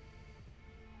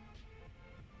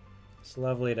 It's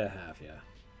lovely to have you.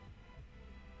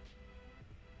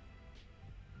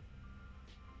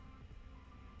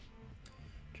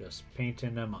 Just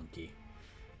painting a monkey.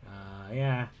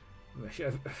 Yeah,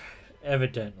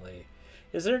 evidently.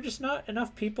 Is there just not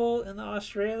enough people in the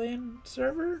Australian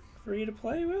server for you to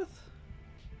play with?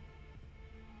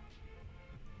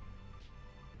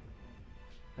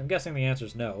 I'm guessing the answer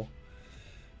is no.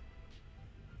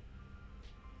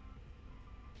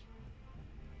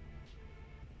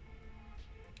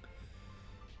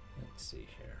 Let's see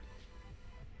here.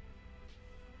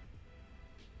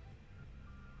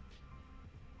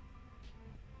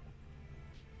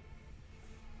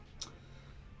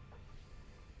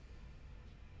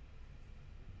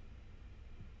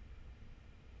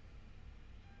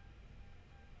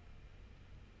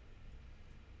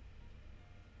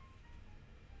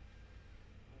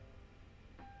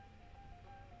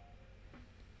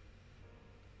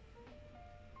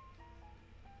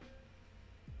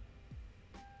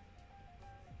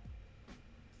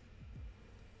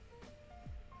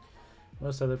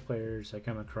 Most other players I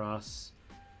come across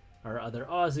are other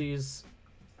Aussies,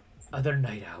 other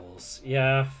night owls.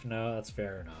 Yeah, no, that's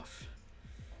fair enough.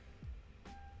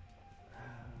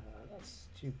 That's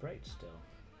too bright still.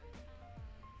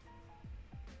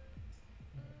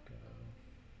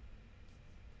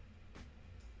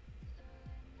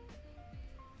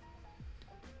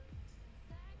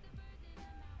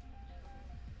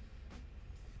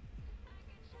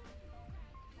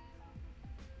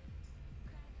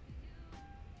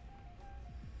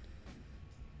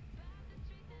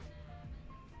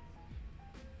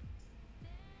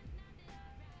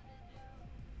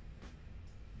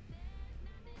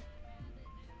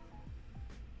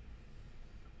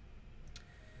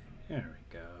 There we go. There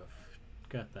we go.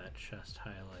 Got that chest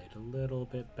highlight a little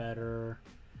bit better.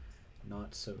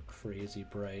 Not so crazy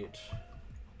bright.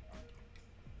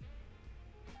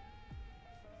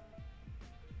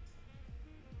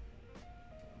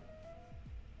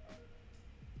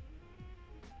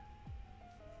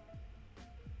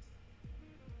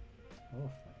 Oh,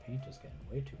 my paint is getting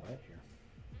way too wet here.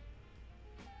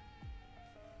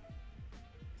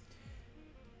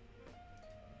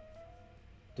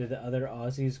 Do the other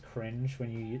Aussies cringe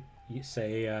when you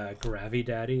say Gravy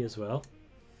Daddy as well?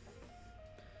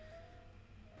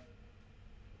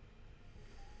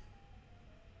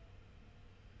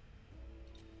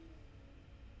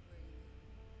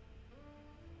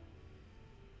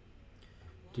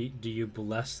 Do you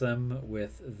bless them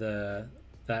with that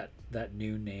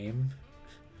new name?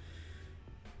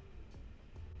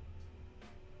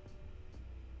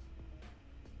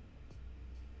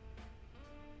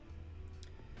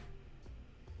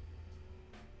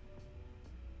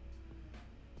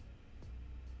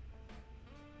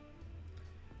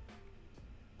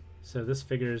 So this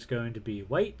figure is going to be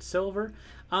white, silver.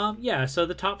 Yeah, so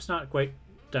the top's not quite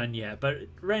done yet, but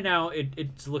right now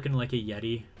it's looking like a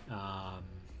Yeti.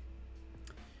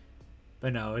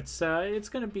 But no, it's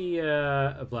gonna be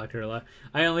a black gorilla.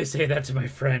 I only say that to my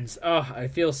friends. Oh, I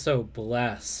feel so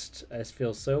blessed. I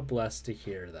feel so blessed to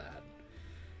hear that.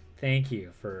 Thank you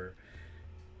for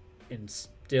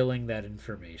instilling that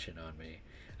information on me.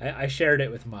 I shared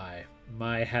it with Mai.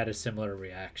 Mai had a similar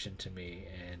reaction to me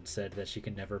and said that she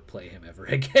can never play him ever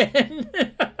again.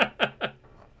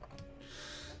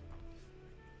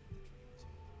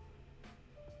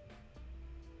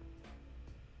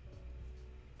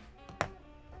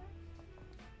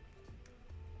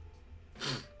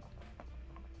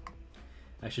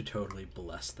 I should totally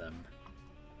bless them.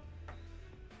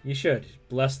 You should.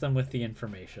 Bless them with the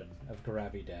information of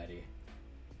Gravy Daddy.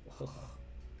 Ugh,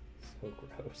 so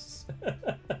gross.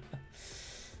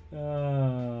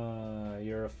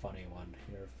 You're a funny one.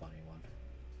 You're a funny one.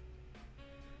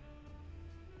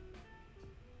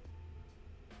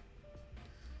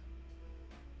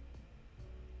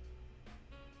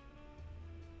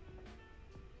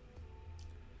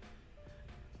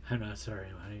 I'm not sorry,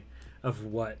 honey. Of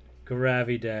what?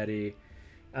 Gravy Daddy.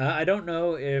 I don't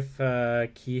know if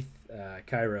Keith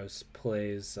Kairos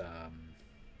plays.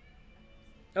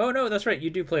 Oh no, that's right. You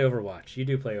do play Overwatch. You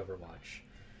do play Overwatch.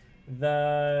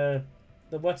 The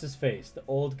what's his face? The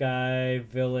old guy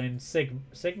villain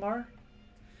Sigmar.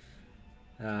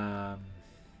 And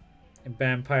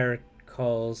Vampire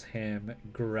calls him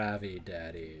Gravy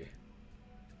Daddy.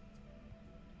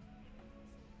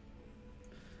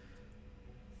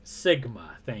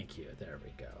 Sigma. Thank you. There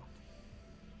we go.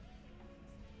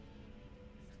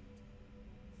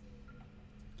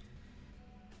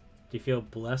 Do you feel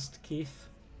blessed, Keith?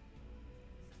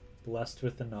 Blessed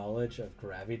with the knowledge of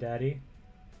Gravy Daddy?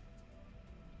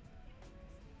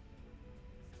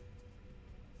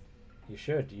 You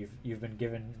should. You've been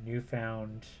given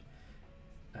newfound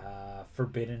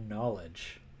forbidden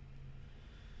knowledge.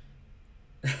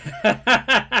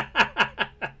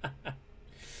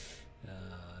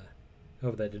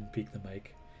 Hope that didn't peak the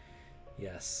mic.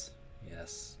 Yes,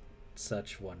 yes.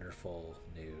 Such wonderful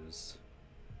news.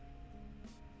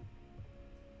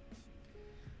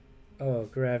 Oh,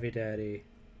 Gravy Daddy.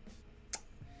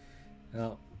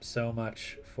 Well, so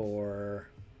much for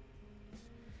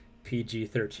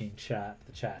PG-13 chat.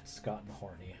 The chat's gotten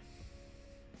horny.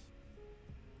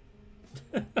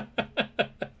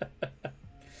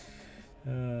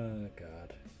 Oh,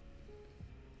 God.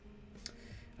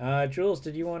 Jules,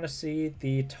 did you want to see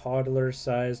the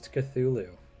toddler-sized Cthulhu?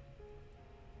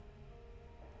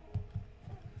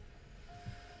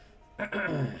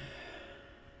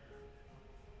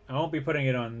 I won't be putting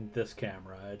it on this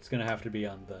camera. It's going to have to be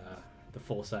on the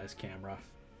full-size camera.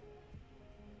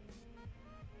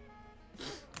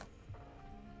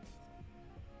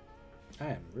 I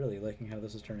am really liking how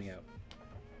this is turning out.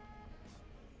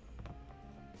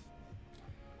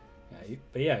 Yeah,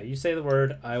 but yeah, you say the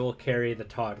word, I will carry the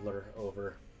toddler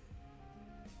over.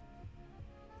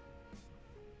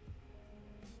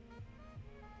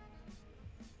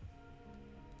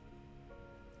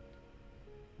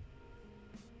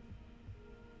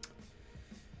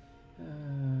 Yeah,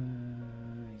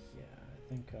 I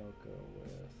think I'll go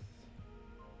with...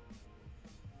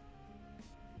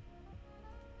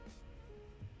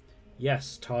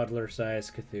 Yes,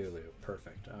 toddler-sized Cthulhu.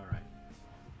 Perfect. All right.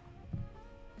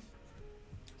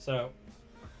 So,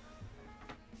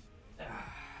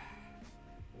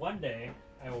 one day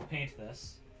I will paint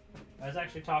this. I was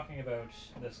actually talking about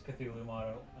this Cthulhu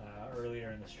model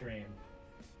earlier in the stream,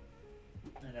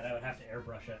 and that I would have to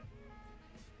airbrush it.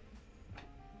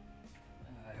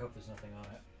 I hope there's nothing on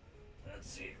it. Let's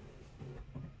see.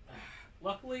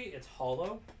 Luckily, it's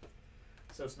hollow,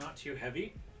 so it's not too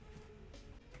heavy.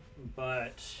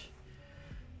 But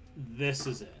this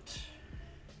is it.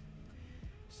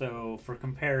 So for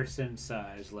comparison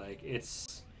size, like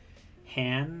its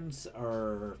hands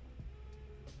are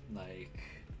like,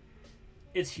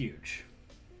 it's huge.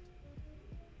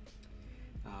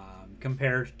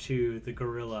 compared to the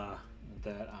gorilla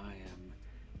that I am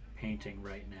painting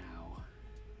right now.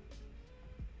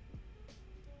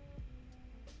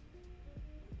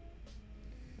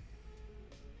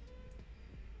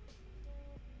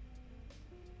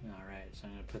 Alright, so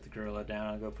I'm going to put the gorilla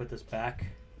down. I'll go put this back.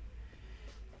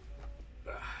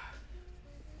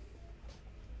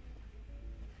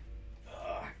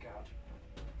 Oh, God.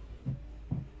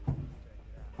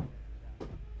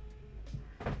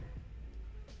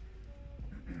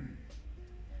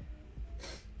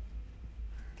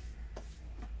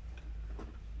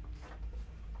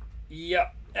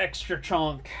 Yep, extra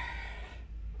chunk.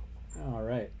 All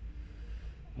right.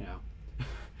 You know,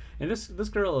 and this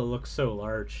gorilla looks so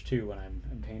large too when I'm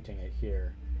painting it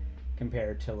here,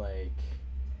 compared to like,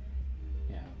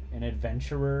 you know, an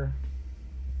adventurer.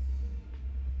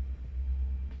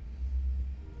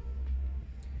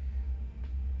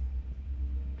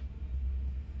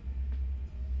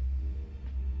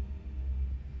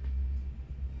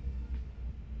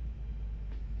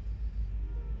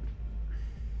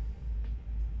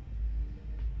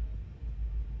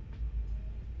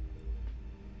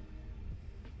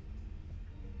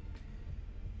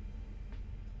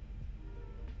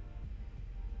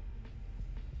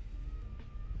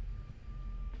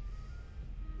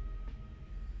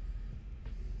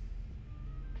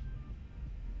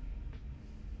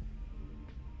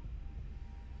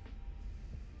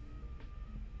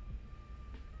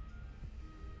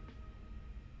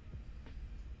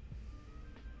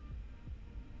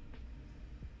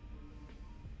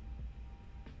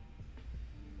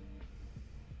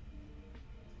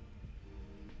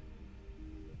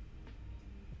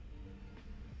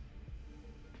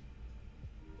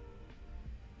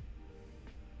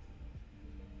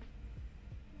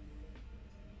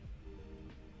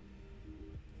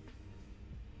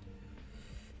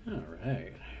 All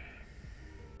right.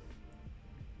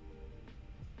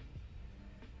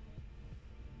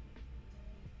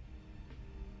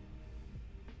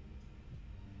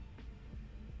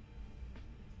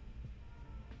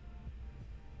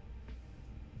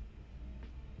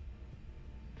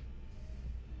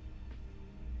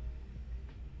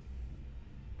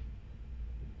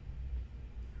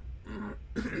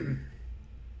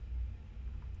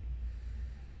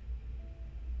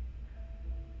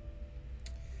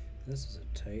 This is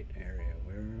a tight area.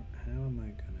 How am I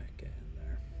gonna get in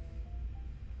there?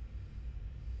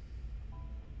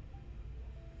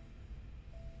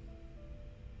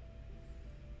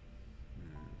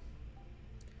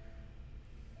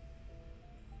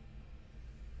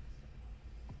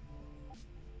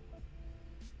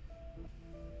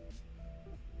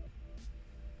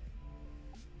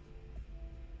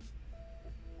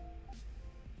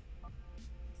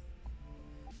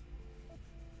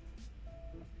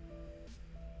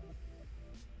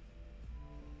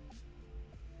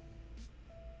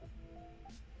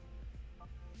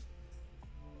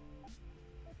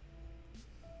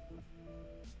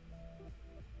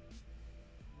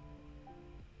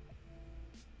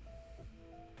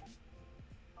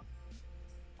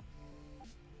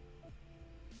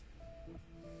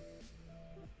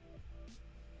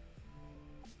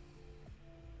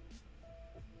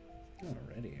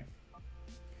 Alrighty.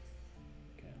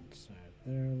 Get inside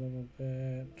there a little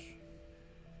bit.